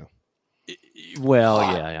part, though. Well,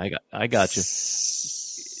 yeah, I got you.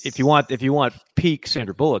 If you want peak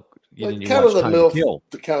Sandra Bullock, you watch Time to Kill.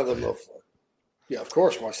 Kind of the MILF. Yeah, of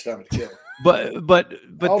course, watch Time to Kill. But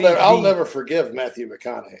I'll never forgive Matthew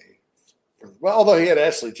McConaughey. Well, although he had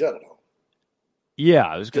Ashley Judd at home. Yeah,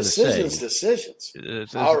 I was going to say decisions.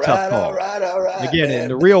 It's all a tough call. All right. Again, man. in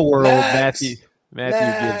the real world, Max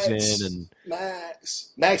gives in, and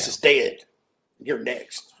Max is dead. You're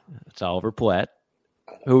next. It's Oliver Platt.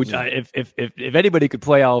 Who, if anybody could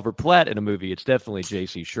play Oliver Platt in a movie, it's definitely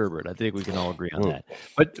J.C. Sherbert. I think we can all agree on that.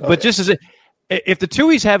 But just if the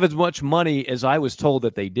Tuohys have as much money as I was told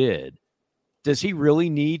that they did, does he really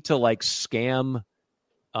need to scam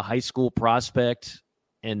a high school prospect?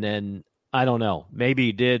 And then I don't know. Maybe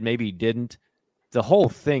he did. Maybe he didn't. The whole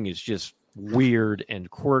thing is just weird and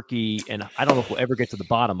quirky, and I don't know if we'll ever get to the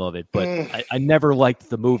bottom of it. But I never liked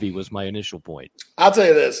the movie. Was my initial point. I'll tell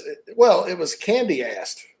you this. Well, it was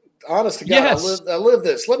candy-assed. Honest to God, yes. I live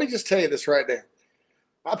this. Let me just tell you this right now.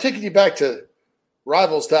 I'm taking you back to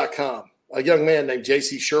Rivals.com. A young man named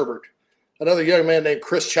J.C. Sherbert, another young man named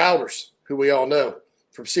Chris Childers, who we all know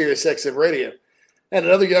from Sirius XM Radio, and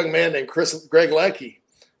another young man named Greg Lackey,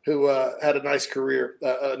 who had a nice career,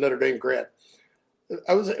 Notre Dame grad.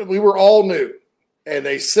 We were all new, and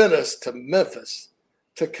they sent us to Memphis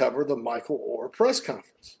to cover the Michael Orr press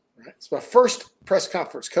conference. Right? It's my first press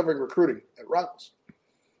conference covering recruiting at Rivals.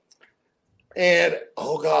 And,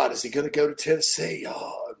 oh, God, is he going to go to Tennessee?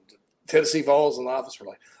 Oh, Tennessee Vols in the office were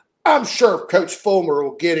like, I'm sure Coach Fulmer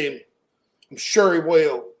will get him. I'm sure he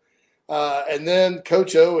will. And then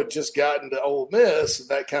Coach O had just gotten to Ole Miss, and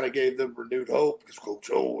that kind of gave them renewed hope because Coach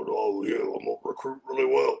O would, I'm going to recruit really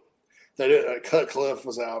well. They didn't. Cutcliffe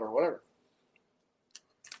was out or whatever.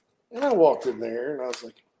 And I walked in there, and I was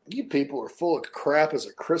like, you people are full of crap as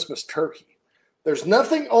a Christmas turkey. There's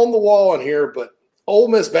nothing on the wall in here but Ole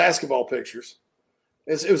Miss basketball pictures.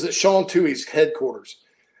 It was at Sean Tuohy's headquarters.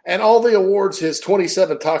 And all the awards his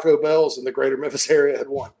 27 Taco Bells in the greater Memphis area had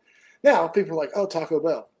won. Now, people are like, oh, Taco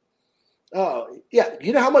Bell. Oh, yeah.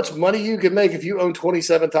 You know how much money you can make if you own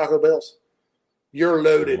 27 Taco Bells? You're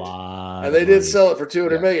loaded. And they did sell it for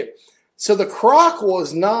 $200 million. So the crock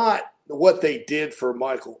was not what they did for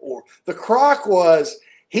Michael Orr. The crock was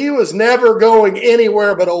He was never going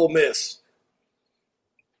anywhere but Ole Miss.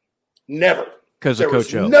 Never. Because of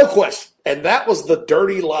Coach O. No question. And that was the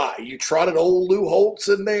dirty lie. You trotted old Lou Holtz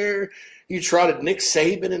in there. You trotted Nick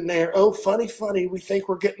Saban in there. Oh, funny. We think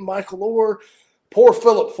we're getting Michael Orr. Poor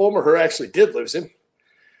Philip Fulmer, who actually did lose him.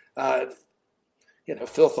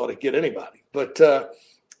 Phil thought he'd get anybody. But,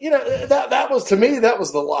 that was, to me, that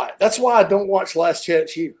was the lie. That's why I don't watch Last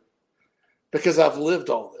Chance U, because I've lived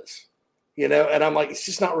all this, and I'm like, it's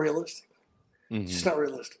just not realistic. Mm-hmm. It's just not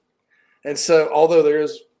realistic. And so, although there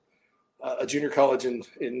is a junior college in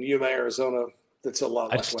Yuma, Arizona, that's a lot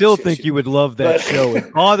like I still think Last you would love that show.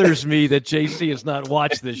 It bothers me that JC has not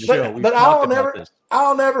watched this show. But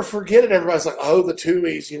I'll never forget it. Everybody's like, oh, the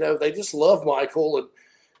Tuohys, they just love Michael.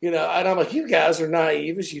 And, and I'm like, you guys are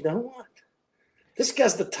naive as you know what. This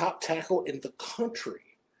guy's the top tackle in the country.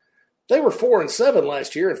 They were 4-7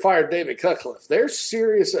 last year and fired David Cutcliffe. They're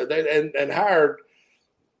serious and hired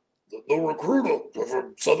the recruiter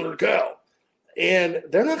from Southern Cal. And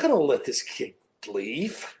they're not going to let this kid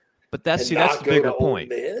leave. But that's the bigger point.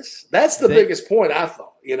 That's the biggest point, I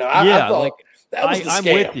thought. I thought that was the scam.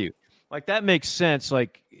 I'm with you. Like, that makes sense.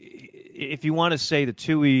 Like, if you want to say the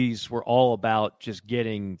Tuohys were all about just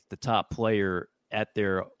getting the top player at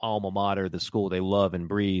their alma mater, the school they love and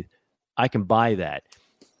breathe, I can buy that.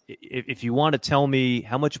 If you want to tell me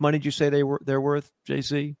how much money did you say they're worth,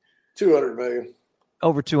 JC? $200 million.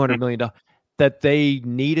 Over $200 million. That they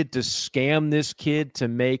needed to scam this kid to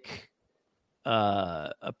make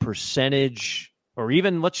a percentage, or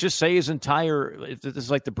even let's just say his entire, this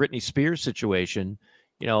is like the Britney Spears situation,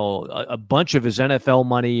 a bunch of his NFL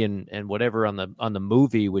money and whatever on the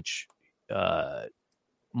movie, which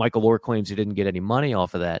Michael Orr claims he didn't get any money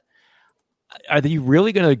off of that. Are they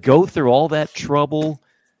really going to go through all that trouble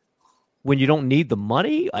when you don't need the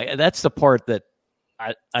money? That's the part that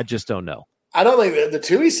I just don't know. I don't think the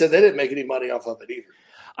Tuohys said they didn't make any money off of it either.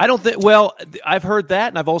 I don't think. Well, I've heard that,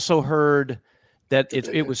 and I've also heard that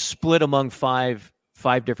it was split among five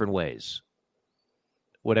different ways,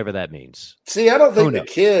 whatever that means. See, I don't think the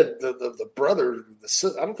kid, the brother,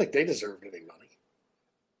 I don't think they deserved any money.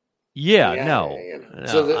 Yeah, no.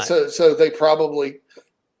 So they probably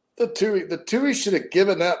the Tuohys should have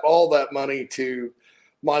given all that money to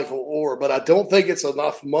Michael Orr, but I don't think it's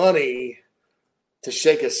enough money to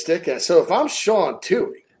shake a stick at. So if I'm Sean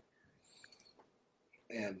Tuohy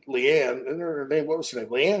and Leanne, and her name, what was her name?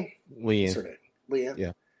 Leanne? What's her name? Leanne.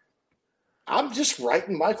 Yeah. I'm just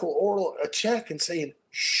writing Michael Orr a check and saying,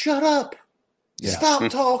 shut up. Yeah.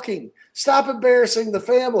 Stop talking. Stop embarrassing the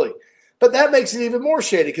family. But that makes it even more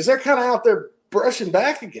shady because they're kind of out there brushing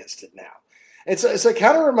back against it now. And so it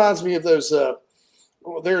kind of reminds me of those,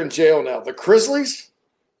 they're in jail now. The Chrisleys.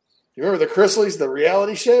 You remember the Chrisleys, the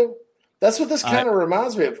reality show? That's what this kind of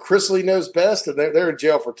reminds me of. Chrisley Knows Best, and they're in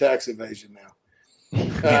jail for tax evasion now.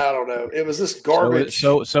 I don't know. It was this garbage.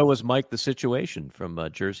 So was Mike the Situation from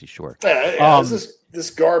Jersey Shore. It was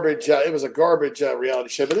this garbage. It was a garbage reality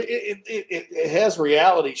show, but it has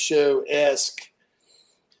reality show-esque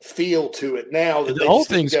feel to it now. That the whole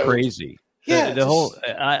thing's crazy. Yeah, the whole.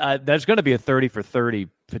 There's going to be a 30 for 30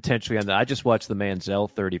 potentially on that. I just watched the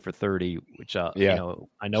Manziel 30 for 30, which I know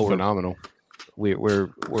phenomenal. We're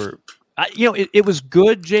it was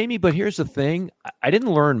good, Jamie, but here's the thing. I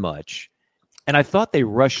didn't learn much, and I thought they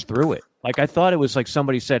rushed through it. Like, I thought it was like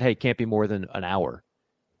somebody said, hey, can't be more than an hour.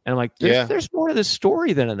 And I'm like, there's more to this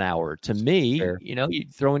story than an hour to me. Fair. You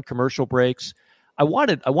throw in commercial breaks. I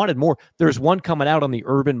wanted more. There's one coming out on the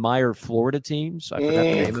Urban Meyer Florida teams. I forgot the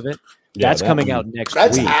name of it. That's coming out next week.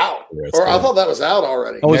 That's out. Or I thought that was out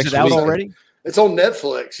already. Oh, is it out already? It's on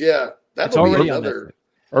Netflix, yeah. It's already on Netflix.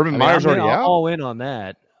 Urban Meyer's already out? I'm all in on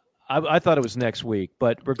that. I thought it was next week,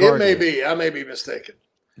 but regardless. It may be. I may be mistaken.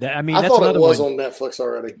 I that's thought it was on Netflix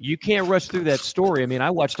already. You can't rush through that story. I mean, I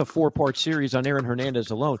watched a 4-part series on Aaron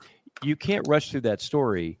Hernandez alone. You can't rush through that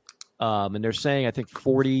story. And they're saying, I think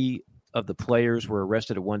 40 of the players were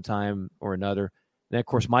arrested at one time or another. And of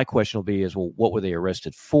course, my question will be well, what were they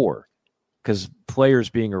arrested for? Because players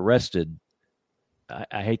being arrested,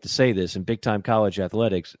 I hate to say this, in big-time college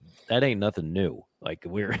athletics, that ain't nothing new. Like,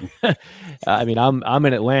 I mean, I'm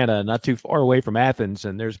in Atlanta, not too far away from Athens,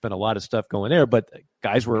 and there's been a lot of stuff going there. But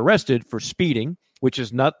guys were arrested for speeding, which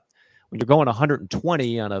is not, when you're going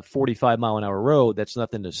 120 on a 45-mile-an-hour road, that's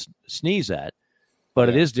nothing to sneeze at. But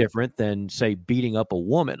it is different than, say, beating up a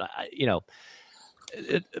woman.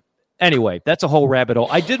 Anyway, that's a whole rabbit hole.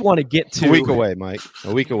 I did want to get to a week away, Mike.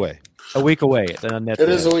 A week away. On Netflix. It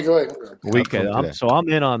is a week away. Okay, so I'm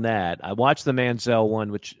in on that. I watched the Manziel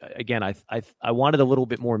one, which again I wanted a little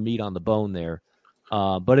bit more meat on the bone there,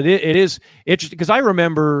 but it is interesting because I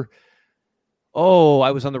remember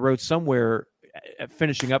I was on the road somewhere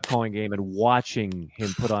finishing up calling game and watching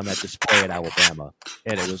him put on that display at Alabama.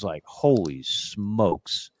 And it was like, holy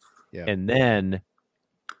smokes. Yeah. And then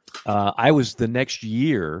I was the next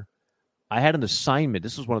year, I had an assignment.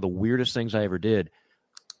 This was one of the weirdest things I ever did.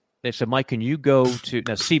 They said, Mike, can you go to –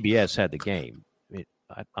 now CBS had the game.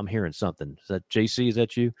 I'm hearing something. Is that JC? Is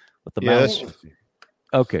that you with the mouse?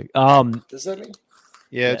 Okay. Does that mean?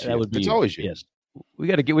 Yeah, that would be. It's always you. Yes. We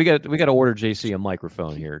got to order JC a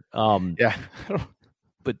microphone here. Yeah.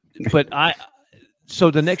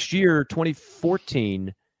 So the next year,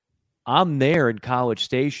 2014, I'm there in College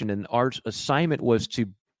Station, and our assignment was to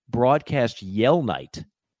broadcast Yell Night,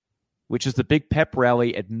 which is the big pep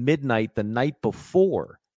rally at midnight the night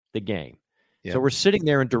before the game. Yeah. So we're sitting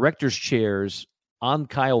there in director's chairs on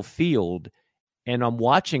Kyle Field, and I'm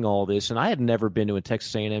watching all this, and I had never been to a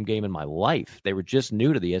Texas A&M game in my life. They were just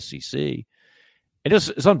new to the SEC.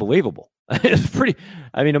 It's unbelievable. It's pretty.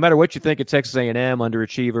 I mean, no matter what you think of Texas A&M,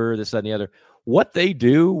 underachiever, this, that, and the other, what they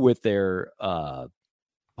do with their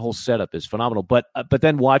whole setup is phenomenal. But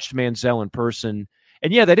then watched Manziel in person,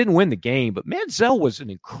 and yeah, they didn't win the game, but Manziel was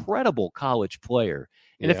an incredible college player.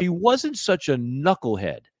 And if he wasn't such a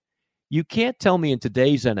knucklehead, you can't tell me in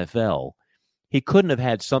today's NFL he couldn't have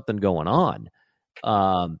had something going on.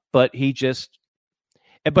 But he just.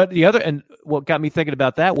 But the other, and what got me thinking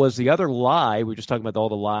about that was the other lie. We were just talking about all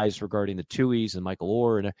the lies regarding the Tuohys and Michael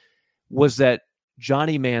Orr, and was that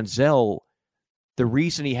Johnny Manziel, the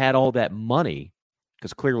reason he had all that money,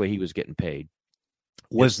 because clearly he was getting paid,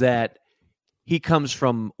 was that he comes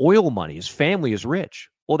from oil money. His family is rich.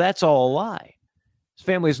 Well, that's all a lie. His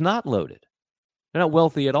family is not loaded. They're not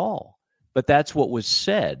wealthy at all. But that's what was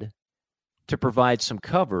said to provide some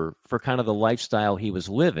cover for kind of the lifestyle he was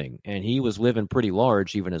living. And he was living pretty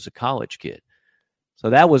large even as a college kid. So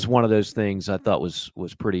that was one of those things I thought was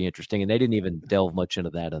pretty interesting. And they didn't even delve much into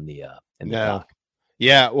that in the doc.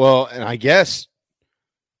 Yeah, well, and I guess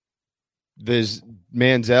this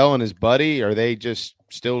Manziel and his buddy, are they just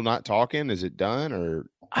still not talking? Is it done? Or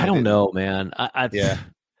I don't know, man.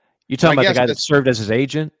 You talking about the guy that served as his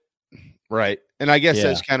agent? Right. And I guess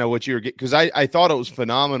that's kind of what you were getting, because I thought it was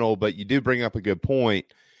phenomenal, but you do bring up a good point.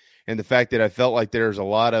 And the fact that I felt like there's a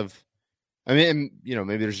lot of, I mean,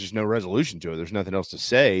 maybe there's just no resolution to it. There's nothing else to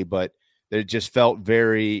say, but it just felt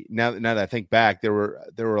very, now that I think back, there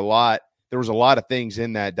was a lot of things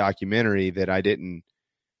in that documentary that I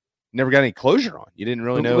never got any closure on. You didn't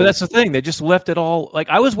really know. Well, that's the thing. They just left it all. Like,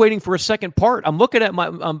 I was waiting for a second part. I'm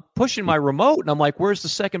pushing my remote and I'm like, where's the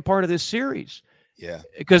second part of this series? Yeah.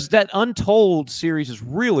 Because that Untold series is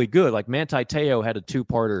really good. Like Manti Te'o had a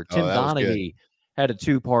 2-parter. Tim Donaghy had a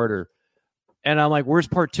 2-parter. And I'm like, where's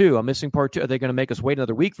part 2? I'm missing part 2. Are they going to make us wait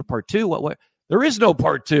another week for part 2? What? There is no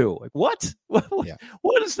part 2. Like, what?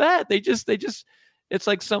 What is that? They just, it's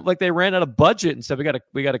like they ran out of budget and said, we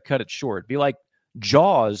got to cut it short. Be like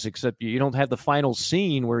Jaws, except you don't have the final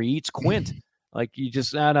scene where he eats Quint. Like, you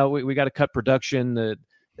just, we got to cut production.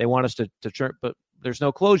 They want us to turn, but there's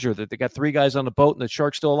no closure. That they got 3 guys on the boat and the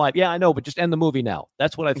shark's still alive. Yeah, I know, but just end the movie now.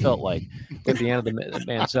 That's what I felt like at the end of the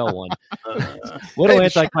Manziel one. What an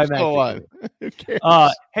anticlimactic. Who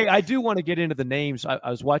cares? Hey, I do want to get into the names.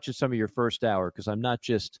 I was watching some of your first hour because I'm not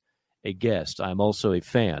just a guest. I'm also a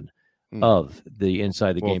fan of the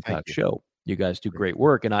Inside the Gamecock show. You guys do great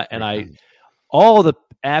work. And I all the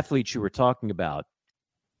athletes you were talking about,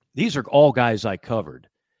 these are all guys I covered.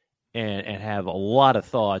 And have a lot of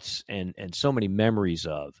thoughts and so many memories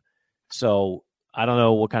of. So I don't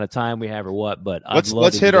know what kind of time we have or what, but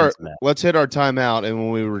let's hit our timeout, and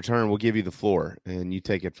when we return, we'll give you the floor, and you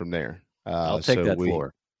take it from there. I'll take that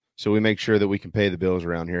floor. So we make sure that we can pay the bills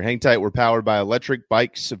around here. Hang tight. We're powered by Electric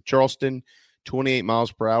Bikes of Charleston, 28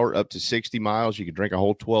 miles per hour, up to 60 miles. You can drink a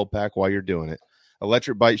whole 12-pack while you're doing it.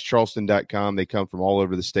 ElectricBikesCharleston.com. They come from all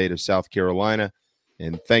over the state of South Carolina.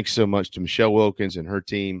 And thanks so much to Michelle Wilkins and her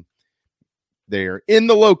team. They're in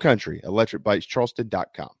the low country,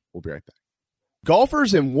 electricbikescharleston.com. We'll be right back.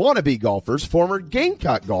 Golfers and wannabe golfers, former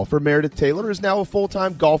Gamecock golfer Meredith Taylor is now a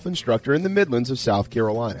full-time golf instructor in the Midlands of South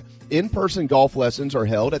Carolina. In-person golf lessons are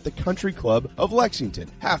held at the Country Club of Lexington.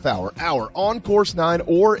 Half-hour, hour, on course 9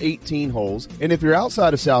 or 18 holes. And if you're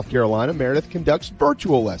outside of South Carolina, Meredith conducts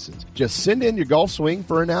virtual lessons. Just send in your golf swing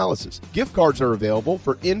for analysis. Gift cards are available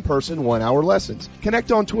for in-person 1-hour lessons.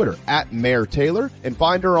 Connect on Twitter @MareTaylor and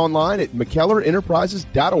find her online at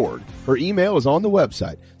McKellarEnterprises.org. Her email is on the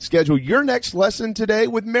website. Schedule your next lesson today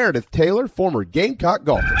with Meredith Taylor, former Gamecock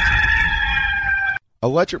golfer.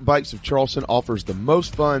 Electric Bikes of Charleston offers the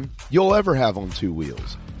most fun you'll ever have on 2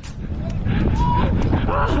 wheels.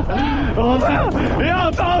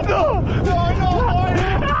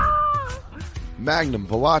 Magnum,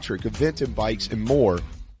 Velotric, Aventon bikes, and more.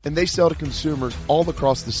 And they sell to consumers all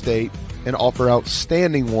across the state and offer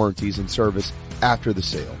outstanding warranties and service after the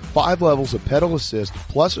sale. 5 levels of pedal assist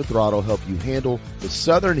plus a throttle help you handle the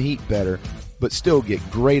southern heat better, but still get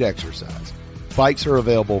great exercise. Bikes are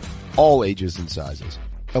available all ages and sizes.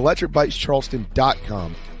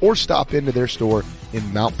 ElectricBikesCharleston.com or stop into their store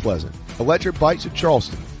in Mount Pleasant. Electric Bikes of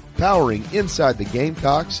Charleston, powering inside the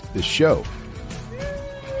Gamecocks, the show.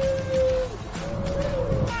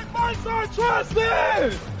 Bikes are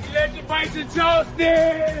Charleston! Electric Bikes of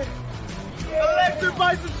Charleston! Electric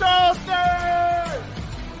Bikes of Charleston!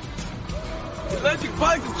 Electric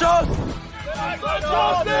Bikes of Charleston! Bikes of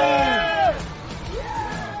Charleston!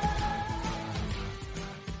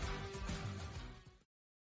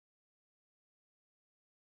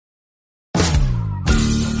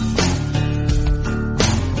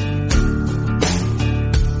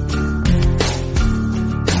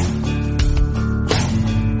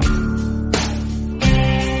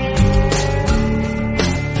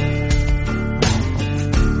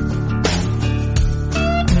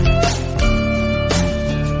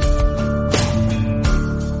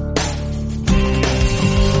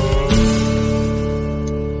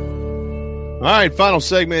 All right, final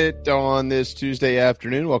segment on this Tuesday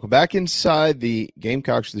afternoon. Welcome back inside the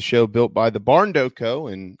Gamecocks, the show built by the Barn Co.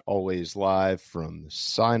 and always live from the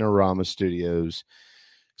Sinorama Studios.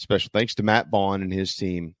 Special thanks to Matt Bond and his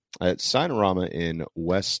team at Sinorama in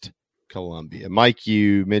West Columbia. Mike,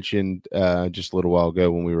 you mentioned just a little while ago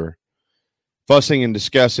when we were fussing and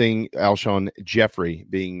discussing Alshon Jeffrey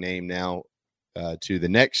being named now to the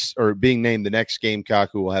next, or being named the next Gamecock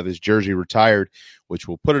who will have his jersey retired, which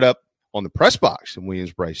will put it up on the press box in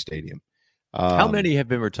Williams-Brice Stadium. How many have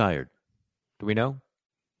been retired? Do we know?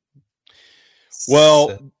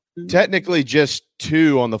 Well, technically just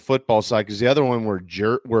 2 on the football side because the other one were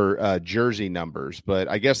jersey numbers, but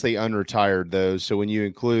I guess they unretired those. So when you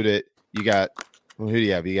include it, you got who do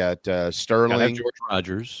you have? You got Sterling, George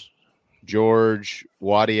Rogers, George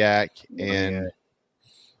Wadiak, and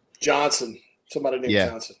Johnson. Somebody named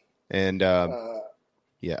Johnson. And and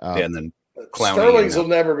then Clowney. Sterling's will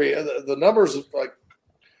never be the numbers like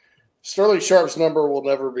Sterling Sharp's number will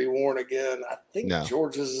never be worn again. I think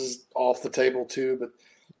George's is off the table too, but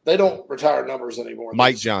they don't retire numbers anymore.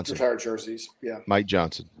 Mike Johnson retire jerseys. Yeah, Mike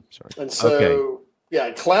Johnson. Sorry. And so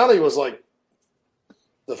Clowney was like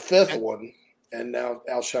the 5th one, and now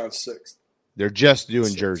Alshon's 6th. They're just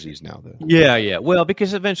doing jerseys now, though. Yeah. Well,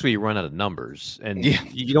 because eventually you run out of numbers, and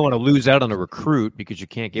you don't want to lose out on a recruit because you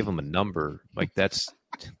can't give them a number. Like that's.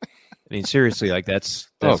 I mean, seriously, like that's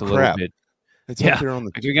a little bit. It's up there on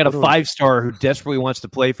the, like you got a 5-star who desperately wants to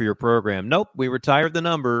play for your program. Nope, we retired the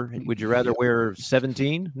number. Would you rather wear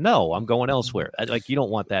 17? No, I'm going elsewhere. Like you don't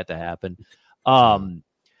want that to happen. Alshon,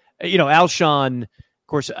 of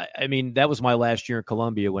course. I mean, that was my last year in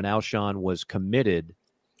Columbia when Alshon was committed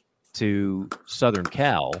to Southern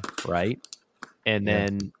Cal, right? And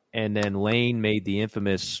then Lane made the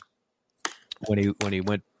infamous when he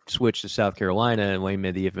went. Switched to South Carolina, and Wayne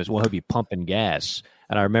made the infamous, well, he'll be pumping gas.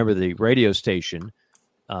 And I remember the radio station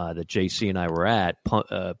that JC and I were at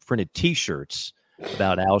printed T-shirts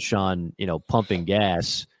about Alshon, pumping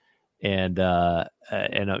gas, and kind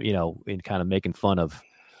of making fun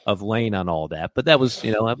of Lane on all that. But that was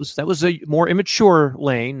a more immature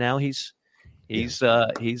Lane. Now he's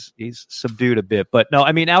subdued a bit. But no,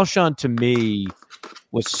 I mean Alshon to me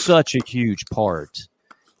was such a huge part.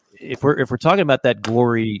 If we're talking about that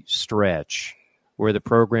glory stretch where the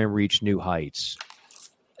program reached new heights,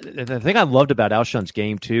 the thing I loved about Alshon's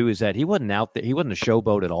game too is that he wasn't out there. He wasn't a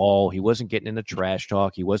showboat at all. He wasn't getting into trash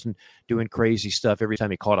talk. He wasn't doing crazy stuff every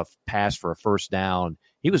time he caught a pass for a first down.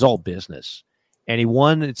 He was all business, and he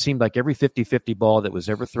won. It seemed like every 50-50 ball that was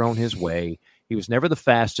ever thrown his way. He was never the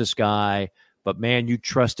fastest guy, but man, you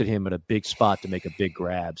trusted him at a big spot to make a big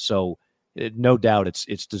grab. So no doubt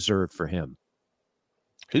it's deserved for him.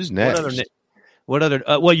 Who's next? What other?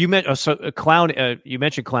 Well, you mentioned Clowney. You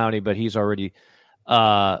mentioned Clowney, but he's already.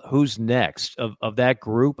 Who's next of that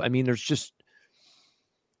group? I mean, there's just.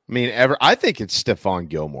 I think it's Stephon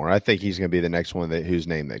Gilmore. I think he's going to be the next one whose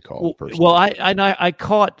name they call. Well, I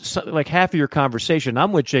caught like half of your conversation.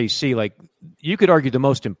 I'm with JC. Like you could argue the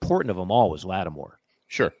most important of them all was Lattimore.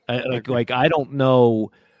 Sure. Like I don't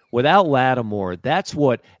know. Without Lattimore, that's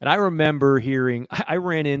what. And I remember hearing. I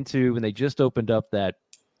ran into when they just opened up that.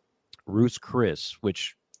 Ruth's Chris,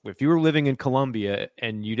 which if you were living in Columbia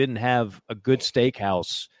and you didn't have a good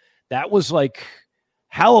steakhouse, that was like,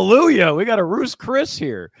 hallelujah, we got a Ruth's Chris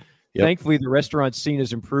here. Yep. Thankfully, the restaurant scene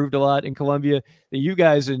has improved a lot in Columbia. You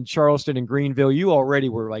guys in Charleston and Greenville, you already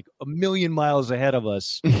were like a million miles ahead of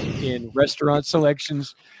us in restaurant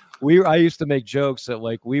selections. I used to make jokes that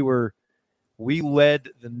like we led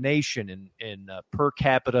the nation in per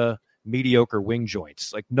capita mediocre wing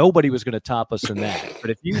joints. Like nobody was going to top us in that. But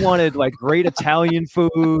if you wanted like great Italian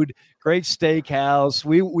food, great steakhouse,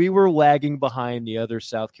 we were lagging behind the other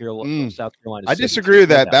South Carolina. I disagree with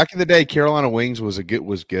that. Back in the day, Carolina wings was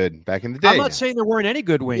good back in the day. I'm not saying there weren't any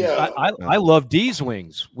good wings. Yeah. I love D's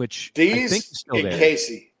wings, which I think is still and there.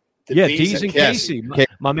 Casey. D's and Casey.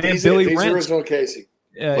 My man Billy D's Rent. original Casey.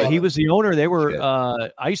 He was the owner. They were.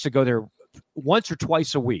 I used to go there once or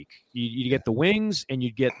twice a week. You get the wings and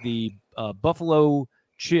you'd get the buffalo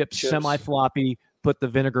chips. Semi-floppy, put the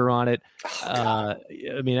vinegar on it. I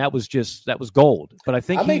mean, that was gold. But I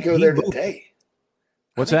think I may go there today.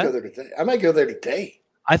 What's that? I might go there today.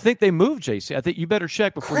 I think they moved, JC. I think you better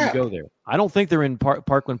check before you go there. I don't think they're in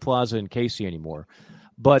Parkland Plaza in Casey anymore.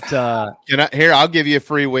 But I'll give you a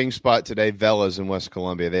free wing spot today. Vella's in West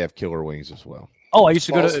Columbia. They have killer wings as well. Oh, I used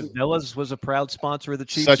to go to Vella's. Was a proud sponsor of the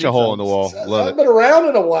Chiefs. Such a hole in the wall. Love I've been around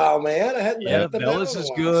in a while, man. Vella's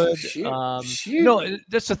is good. No,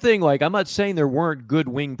 that's the thing. Like, I'm not saying there weren't good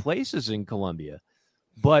wing places in Columbia,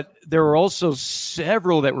 but there were also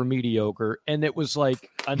several that were mediocre, and it was like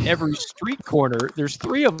on every street corner, there's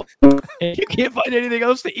 3 of them, and you can't find anything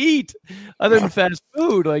else to eat other than fast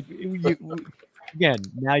food. Like, again,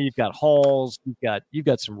 now you've got halls, you've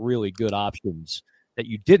got some really good options that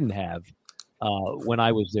you didn't have when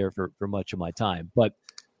I was there for much of my time. But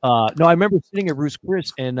no, I remember sitting at Ruth's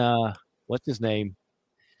Chris and what's his name?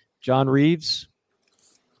 John Reeves.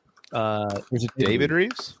 David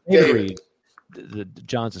Reeves? David Reeves.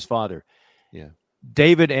 John's his father. Yeah.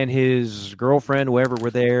 David and his girlfriend, whoever,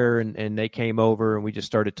 were there, and they came over and we just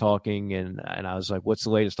started talking, and I was like, what's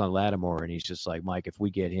the latest on Lattimore? And he's just like, Mike, if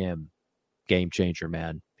we get him, game changer,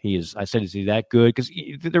 man. He is. I said, is he that good? Because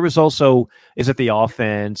there was also, is it the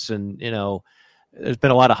offense? And, there's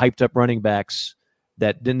been a lot of hyped up running backs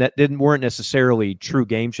that weren't necessarily true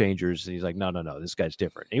game changers. And he's like, no, this guy's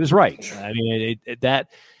different. And he was right. I mean,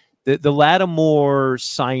 the Lattimore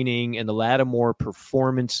signing and the Lattimore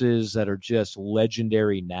performances that are just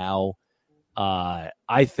legendary now,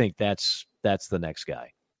 I think that's the next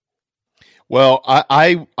guy. Well,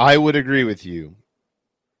 I would agree with you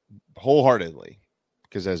wholeheartedly,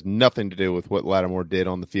 because it has nothing to do with what Lattimore did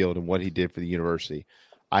on the field and what he did for the university.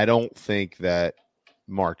 I don't think that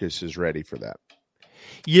Marcus is ready for that.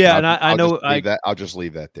 Yeah, and I know I'll just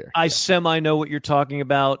leave that there. I know what you're talking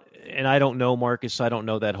about, and I don't know Marcus. I don't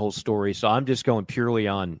know that whole story, so I'm just going purely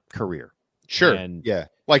on career. Sure. And yeah,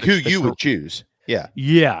 like who you would choose. Yeah.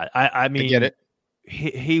 Yeah, I mean, I get it.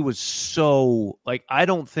 He was so like, I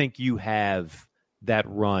don't think you have that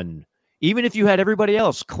run, even if you had everybody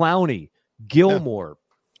else, Clowney, Gilmore,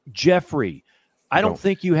 Jeffrey. I don't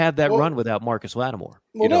think you have that run without Marcus Lattimore.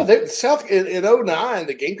 Well, no, South in 2009,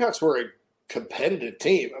 the Gamecocks were a competitive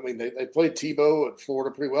team. I mean, they played Tebow at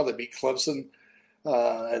Florida pretty well. They beat Clemson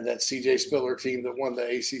and that C.J. Spiller team that won the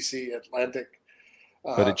ACC Atlantic.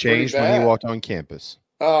 But it changed when he walked on campus.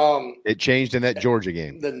 It changed in that Georgia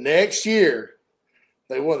game. The next year,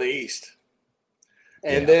 they won the East,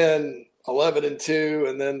 and then 11-2,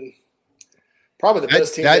 and then probably the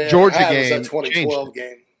best team that Georgia game was that 2012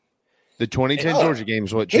 game. The 2010 Georgia game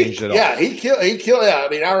is what changed it all. Yeah, he killed. Yeah, I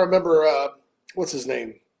mean, I remember what's his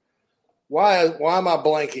name. Why am I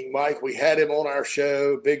blanking, Mike? We had him on our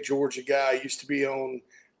show. Big Georgia guy, used to be on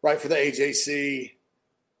right for the AJC.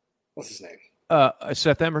 What's his name?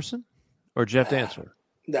 Seth Emerson or Jeff Dantzler?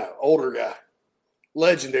 No, older guy.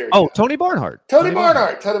 Legendary. Oh, guy. Tony Barnhart. Tony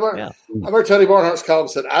Barnhart. Yeah. I remember Tony Barnhart's column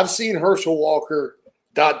said, I've seen Herschel Walker, ...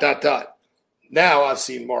 Now I've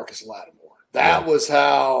seen Marcus Lattimore. That was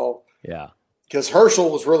how. Yeah. Because Herschel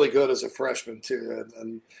was really good as a freshman, too.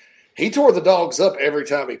 And he tore the dogs up every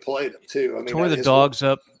time he played them, too. I mean, tore the dogs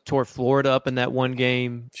up, tore Florida up in that one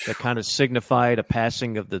game that kind of signified a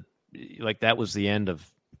passing of that was the end of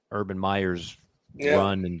Urban Meyer's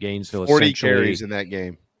run in Gainesville. 40 carries in that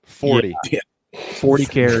game. 40. Yeah. 40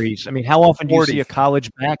 carries. I mean, how often do you see a college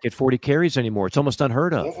back at 40 carries anymore? It's almost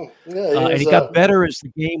unheard of. And he got better as the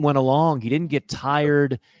game went along. He didn't get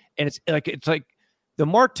tired. And it's like the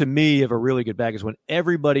mark to me of a really good back is when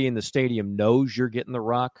everybody in the stadium knows you're getting the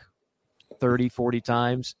rock 30, 40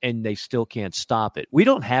 times and they still can't stop it. We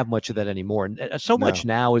don't have much of that anymore. And so much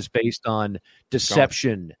now is based on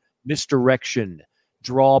deception, misdirection,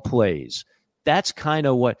 draw plays. That's kind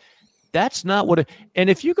of that's not what and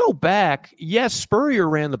if you go back, yes, Spurrier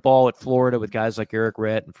ran the ball at Florida with guys like Eric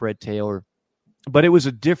Rett and Fred Taylor, but it was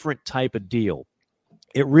a different type of deal.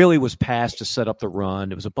 it really was pass to set up the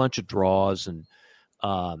run. It was a bunch of draws, and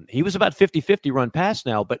he was about 50-50 run pass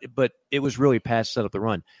now, but it was really pass to set up the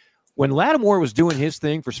run. When Lattimore was doing his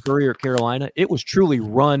thing for Spurrier at Carolina, it was truly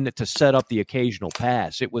run to set up the occasional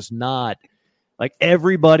pass. It was not like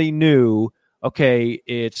everybody knew, okay,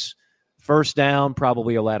 it's first down,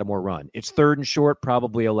 probably a Lattimore run. It's third and short,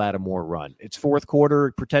 probably a Lattimore run. It's fourth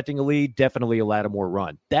quarter, protecting a lead, definitely a Lattimore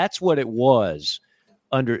run. That's what it was.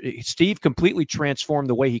 Steve completely transformed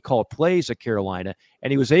the way he called plays at Carolina,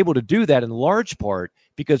 and he was able to do that in large part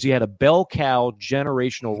because he had a bell cow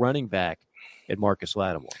generational running back at Marcus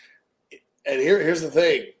Lattimore. And here's the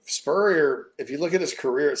thing. Spurrier, if you look at his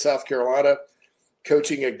career at South Carolina,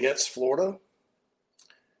 coaching against Florida,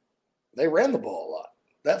 they ran the ball a lot.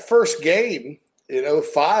 That first game in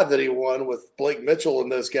 2005 that he won with Blake Mitchell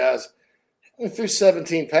and those guys, he threw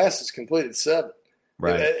 17 passes, completed 7.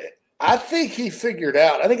 Right. I think he figured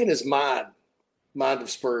out, I think in his mind of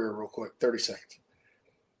Spurrier real quick, 30 seconds.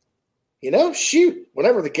 Shoot,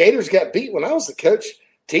 whenever the Gators got beat when I was the coach,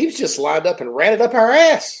 teams just lined up and ran it up our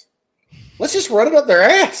ass. Let's just run it up their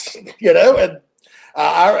ass, And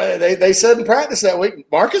they said in practice that week,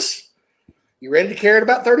 Marcus, you ready to carry it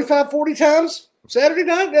about 35, 40 times Saturday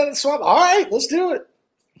night down the swamp? All right, let's do it.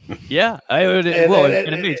 Yeah,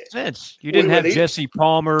 it made sense. You didn't have Jesse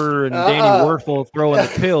Palmer and Danny Werfel throwing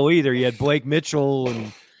the pill either. You had Blake Mitchell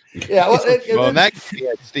and in that he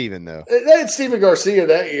had Steven though. They had Steven Garcia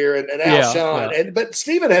that year and Alshon, yeah. But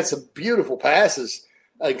Steven had some beautiful passes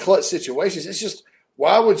in clutch situations. It's just,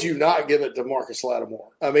 why would you not give it to Marcus Lattimore?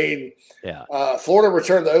 I mean, Florida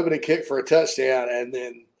returned the opening kick for a touchdown, and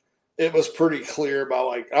then it was pretty clear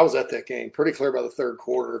I was at that game, pretty clear by the third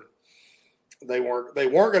quarter. They weren't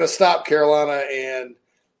going to stop Carolina and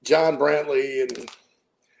John Brantley and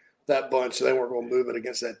that bunch. They weren't going to move it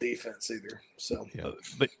against that defense either. So,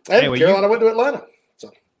 but anyway, Carolina went to Atlanta.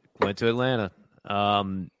 Went to Atlanta.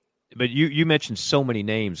 But you mentioned so many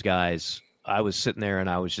names, guys. I was sitting there and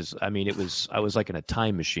I was like in a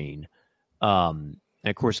time machine. And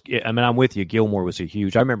of course, I'm with you. Gilmore was I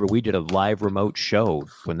remember we did a live remote show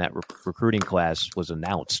when that recruiting class was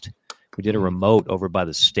announced. We did a remote over by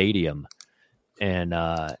the stadium, and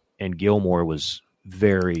Gilmore was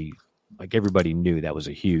very, everybody knew that was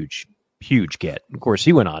a huge, huge get. Of course,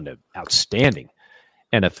 he went on to outstanding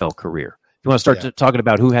NFL career. You want to start talking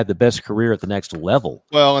about who had the best career at the next level?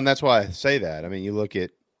 Well, and that's why I say that. I mean, you look at,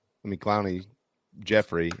 Clowney,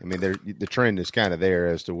 Jeffrey. I mean, the trend is kind of there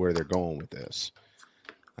as to where they're going with this.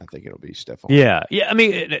 I think it'll be Stephon. Yeah. I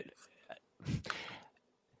mean,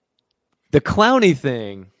 the Clowney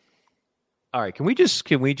thing. All right, can we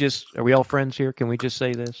just? Are we all friends here? Can we just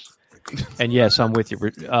say this? And yes, I'm with you.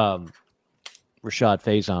 Rashad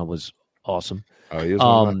Faison was awesome. Oh, he was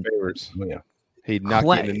one of my favorites. Oh, yeah, he'd knock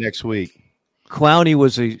you into next week. Clowney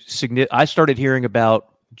was I started hearing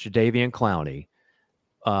about Jadeveon Clowney.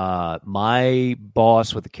 My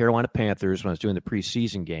boss with the Carolina Panthers, when I was doing the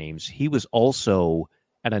preseason games, he was also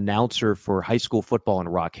an announcer for high school football in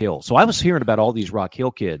Rock Hill. So I was hearing about all these Rock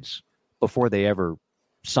Hill kids before they ever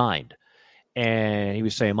signed. And he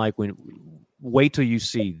was saying, Mike, wait till you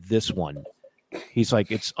see this one. He's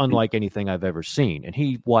like, it's unlike anything I've ever seen. And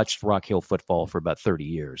he watched Rock Hill football for about 30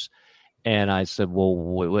 years. And I said, well,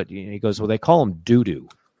 what? He goes, well, they call him doo-doo.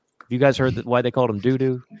 Have you guys heard why they called him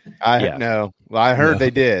doo-doo? No. Well, I heard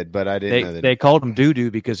they did, but I didn't know that. They called him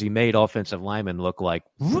doo-doo because he made offensive linemen look like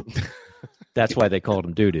that's why they called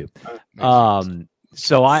him doo-doo.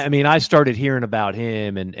 So I started hearing about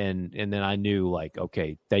him and then I knew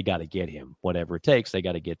okay, they got to get him, whatever it takes. They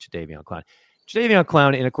got to get Jadeveon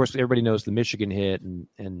Clowney. And of course everybody knows the Michigan hit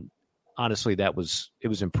and honestly it was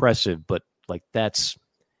impressive, but it's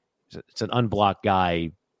an unblocked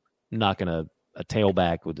guy knocking a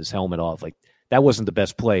tailback with his helmet off. That wasn't the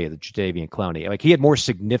best play of the Jadeveon Clowney. He had more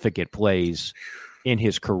significant plays in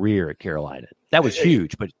his career at Carolina. That was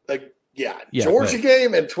huge, but Georgia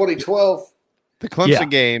game in 2012. The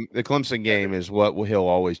Clemson game is what he'll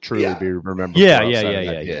always truly be remembered.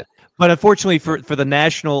 Yeah. But unfortunately for the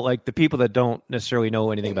national, the people that don't necessarily know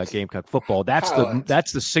anything about Gamecock football, that's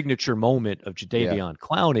the signature moment of Jadeveon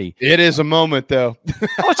Clowney. It is a moment, though.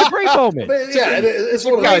 Oh, it's a great moment. It's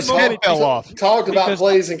one of those talked about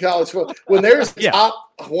plays in college football. When there's a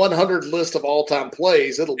top 100 list of all-time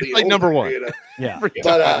plays, it'll be number one. Yeah. But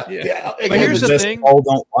here's the thing. All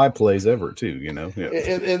don't lie plays ever, too, Yeah.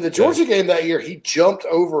 In the Georgia game that year, he jumped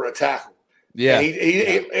over a tackle. Yeah,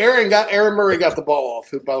 Aaron Murray got the ball off.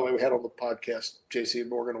 Who, by the way, we had on the podcast, JC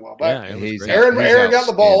Morgan, a while back. Yeah, Aaron got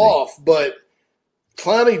the ball off, but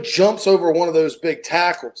Clowney jumps over one of those big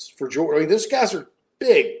tackles for Georgia. Those guys are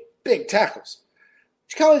big tackles.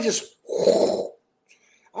 Clowney just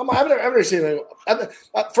I've never seen anything.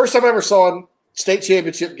 First time I ever saw a state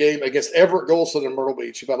championship game against Everett Golson in Myrtle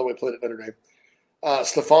Beach, who, by the way, played at Notre Dame.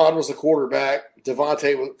 Stefan was the quarterback.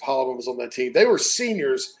 Devontae Holloman was on that team. They were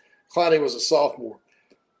seniors. Clowney was a sophomore.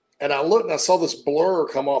 And I looked and I saw this blur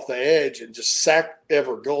come off the edge and just sack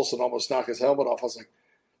Everett Golson, almost knock his helmet off. I was like,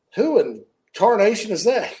 who in tarnation is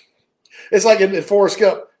that? It's like in Forrest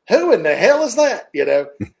Gump. Who in the hell is that? You know?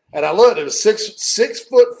 And I looked, it was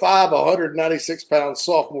 6'5", 196-pound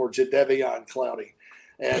sophomore Jadeveon Clowney.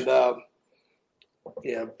 And,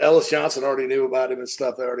 Ellis Johnson already knew about him and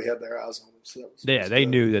stuff. They already had their eyes on him. So they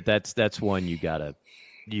knew that's one you gotta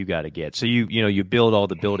get. So you build all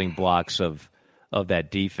the building blocks of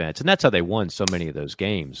that defense, and that's how they won so many of those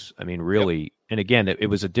games. I mean, really, yep. And again, it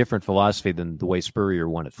was a different philosophy than the way Spurrier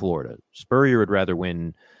won at Florida. Spurrier would rather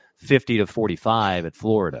win 50-45 at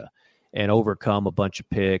Florida and overcome a bunch of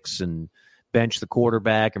picks and bench the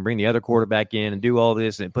quarterback and bring the other quarterback in and do all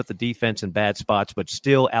this and put the defense in bad spots, but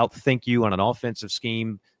still outthink you on an offensive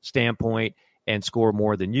scheme standpoint and score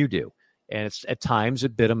more than you do. And it's at times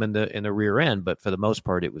it bit him in the rear end, but for the most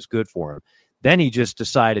part, it was good for him. Then he just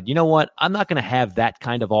decided, you know what? I'm not going to have that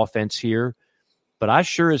kind of offense here, but I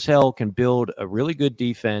sure as hell can build a really good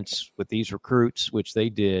defense with these recruits, which they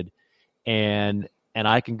did, and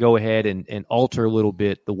I can go ahead and alter a little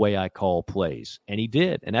bit the way I call plays. And he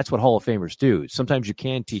did, and that's what Hall of Famers do. Sometimes you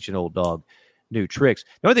can teach an old dog new tricks.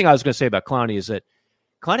 The only thing I was going to say about Clowney is that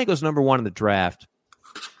Clowney goes number 1 in the draft,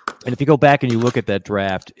 and if you go back and you look at that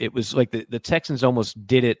draft, it was like the Texans almost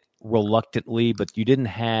did it reluctantly, but you didn't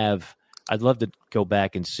have – I'd love to go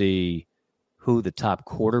back and see who the top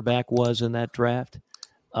quarterback was in that draft,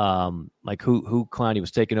 like who Clowney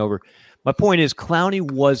was taking over. My point is Clowney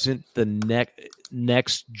wasn't the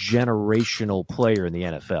next generational player in the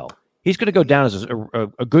NFL. He's going to go down as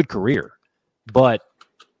a good career, but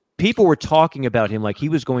people were talking about him like he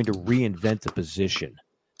was going to reinvent the position,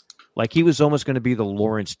 like he was almost going to be the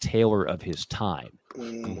Lawrence Taylor of his time.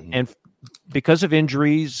 Mm-hmm. And because of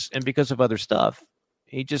injuries and because of other stuff,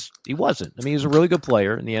 he wasn't. I mean, he's a really good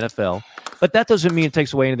player in the NFL, but that doesn't mean it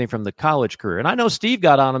takes away anything from the college career. And I know Steve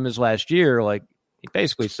got on him his last year. Like he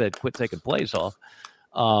basically said, quit taking plays off.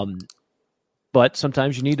 But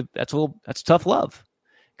sometimes you need that's tough love.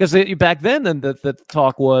 Because back then the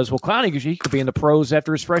talk was, well, Clowney, he could be in the pros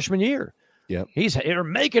after his freshman year. Yep. They're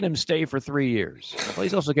making him stay for 3 years. Well,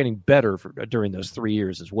 he's also getting better during those 3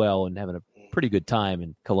 years as well and having a pretty good time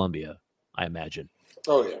in Columbia, I imagine.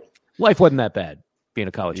 Oh, yeah. Life wasn't that bad. Being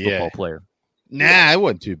a college football player. Nah, it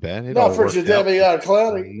wasn't too bad. Not for Jadeveon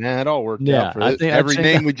Clowney. Nah, it all worked out. For every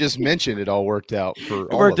name we just mentioned, it all worked out for.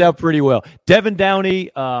 It worked out pretty well. Devin Downey,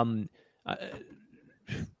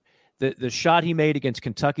 the shot he made against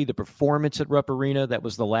Kentucky, the performance at Rupp Arena, that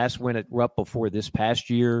was the last win at Rupp before this past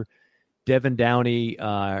year. Devin Downey,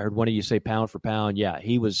 I heard one of you say pound for pound. Yeah,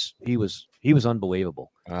 he was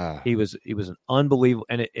unbelievable. He was an unbelievable,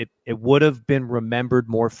 and it would have been remembered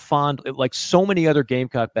more fondly, like so many other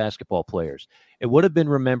Gamecock basketball players. It would have been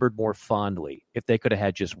remembered more fondly if they could have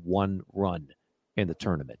had just one run in the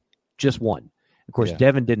tournament, just one. Of course,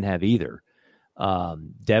 Devin didn't have either.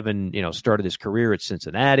 Devin, started his career at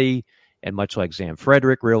Cincinnati, and much like Sam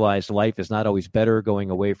Frederick, realized life is not always better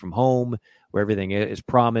going away from home, where everything is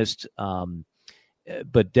promised.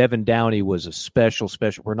 But Devin Downey was a special.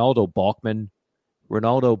 Ronaldo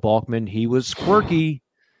Balkman, he was quirky,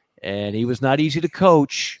 and he was not easy to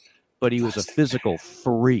coach, but he was a physical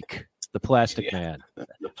freak, the Plastic Man.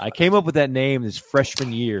 I came up with that name his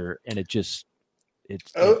freshman year, and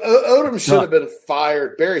Odom should have been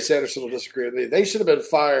fired. Barry Sanderson will disagree with me. They should have been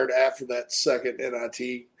fired after that second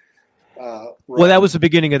NIT run. Well, that was the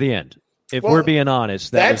beginning of the end. If we're being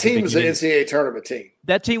honest, that team was an NCAA tournament team.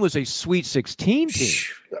 That team was a Sweet 16 team.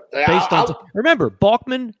 Remember,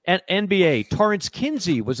 Balkman at NBA. Torrance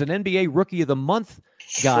Kinsey was an NBA Rookie of the Month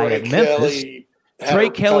guy at Memphis. Trey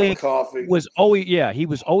Kelly was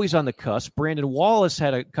always on the cusp. Brandon Wallace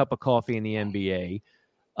had a cup of coffee in the NBA.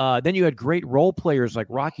 Then you had great role players like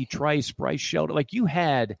Rocky Trice, Bryce Sheldon. Like you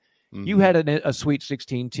had a Sweet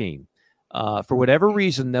 16 team. For whatever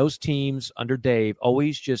reason, those teams under Dave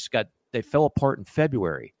always they fell apart in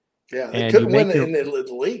February. Yeah, they couldn't win in the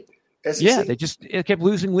league. SEC. Yeah, they kept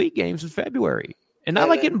losing league games in February. And not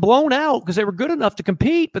like getting blown out because they were good enough to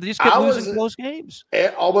compete, but they just kept losing close games.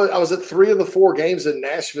 I was at 3 of the 4 games in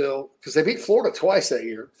Nashville because they beat Florida twice that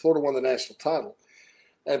year. Florida won the national title.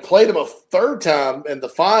 And played them a third time in the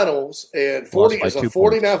finals, and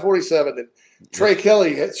 49-47. And Trey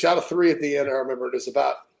Kelly had shot a 3 at the end. I remember it was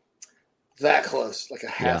about that close, like a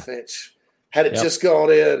half inch. Had it just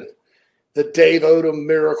gone in, the Dave Odom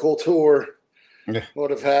Miracle Tour.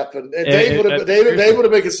 would have happened. And Dave would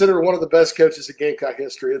have been considered one of the best coaches in Gamecock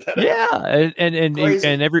history of that. Yeah,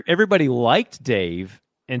 and everybody liked Dave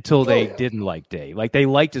until they didn't like Dave. Like they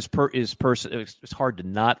liked his person. It's hard to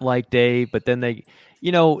not like Dave, but then they,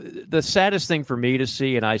 the saddest thing for me to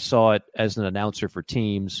see, and I saw it as an announcer for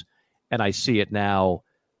teams, and I see it now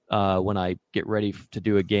when I get ready to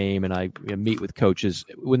do a game and I meet with coaches.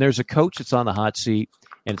 When there's a coach that's on the hot seat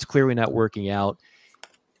and it's clearly not working out,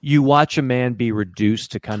 you watch a man be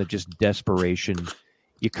reduced to kind of just desperation.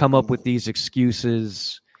 You come up with these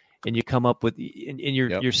excuses, and you come up with, and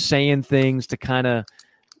you're saying things to kind of,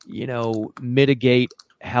 mitigate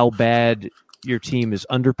how bad your team is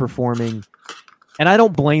underperforming. And I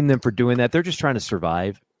don't blame them for doing that. They're just trying to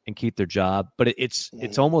survive and keep their job. But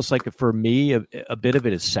it's almost like, for me, a bit of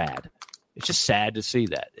it is sad. It's just sad to see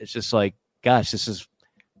that. It's just like, gosh,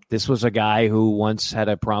 this was a guy who once had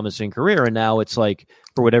a promising career, and now it's like,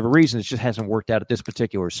 for whatever reason, it just hasn't worked out at this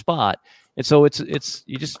particular spot. And so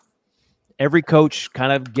every coach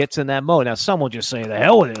kind of gets in that mode. Now, some will just say, the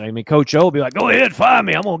hell with it. I mean, Coach O will be like, go ahead, fire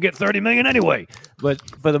me. I'm going to get $30 million anyway. But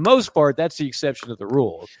for the most part, that's the exception to the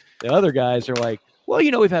rule. The other guys are like, well,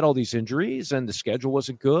 we've had all these injuries and the schedule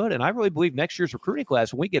wasn't good. And I really believe next year's recruiting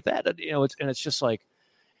class, when we get that, it's just like,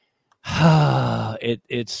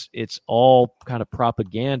 it's all kind of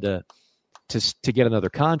propaganda to get another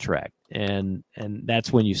contract. And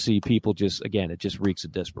that's when you see people it just reeks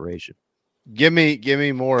of desperation. Give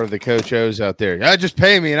me more of the Coach O's out there. Just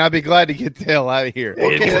pay me, and I'll be glad to get the hell out of here.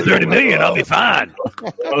 Okay, $30 million, I'll be fine.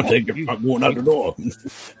 I'll take it. I'm going out the door.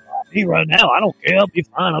 Me right now, I don't care. I'll be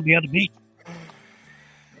fine. I'll be on the beach.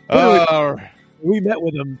 We met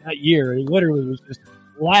with him that year. He literally was just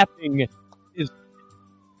laughing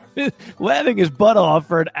his butt off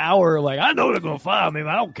for an hour. Like, I know they're going to fire me, but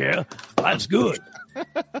I don't care. That's good.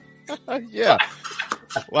 Yeah.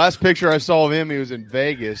 Last picture I saw of him, he was in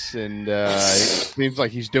Vegas, and it seems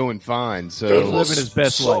like he's doing fine. So living his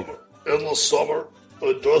best life. Endless summer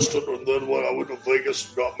in Dustin, and then when I went to Vegas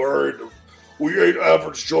and got married, we ate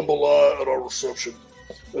average jambalaya at our reception,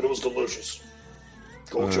 and it was delicious.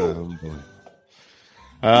 Coach O.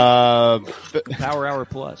 Power Hour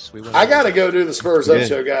Plus. I got to go do the Spurs Up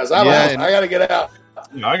Show, guys. I got to get out.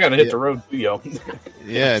 I got to hit the road too, yo.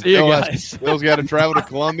 Yeah, Bill's got to travel to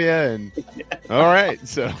Columbia, and all right.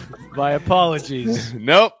 So, my apologies.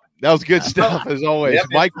 Nope, that was good stuff as always. Yep.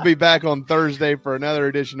 Mike will be back on Thursday for another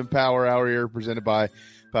edition of Power Hour here, presented by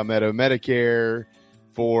Palmetto Medicare.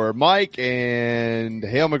 For Mike and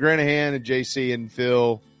Hale McGranahan and JC and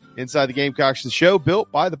Phil inside the Gamecocks, the show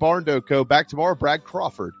built by the Barn Dough Co. Back tomorrow. Brad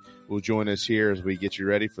Crawford will join us here as we get you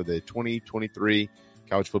ready for the 2023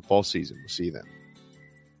 college football season. We'll see you then.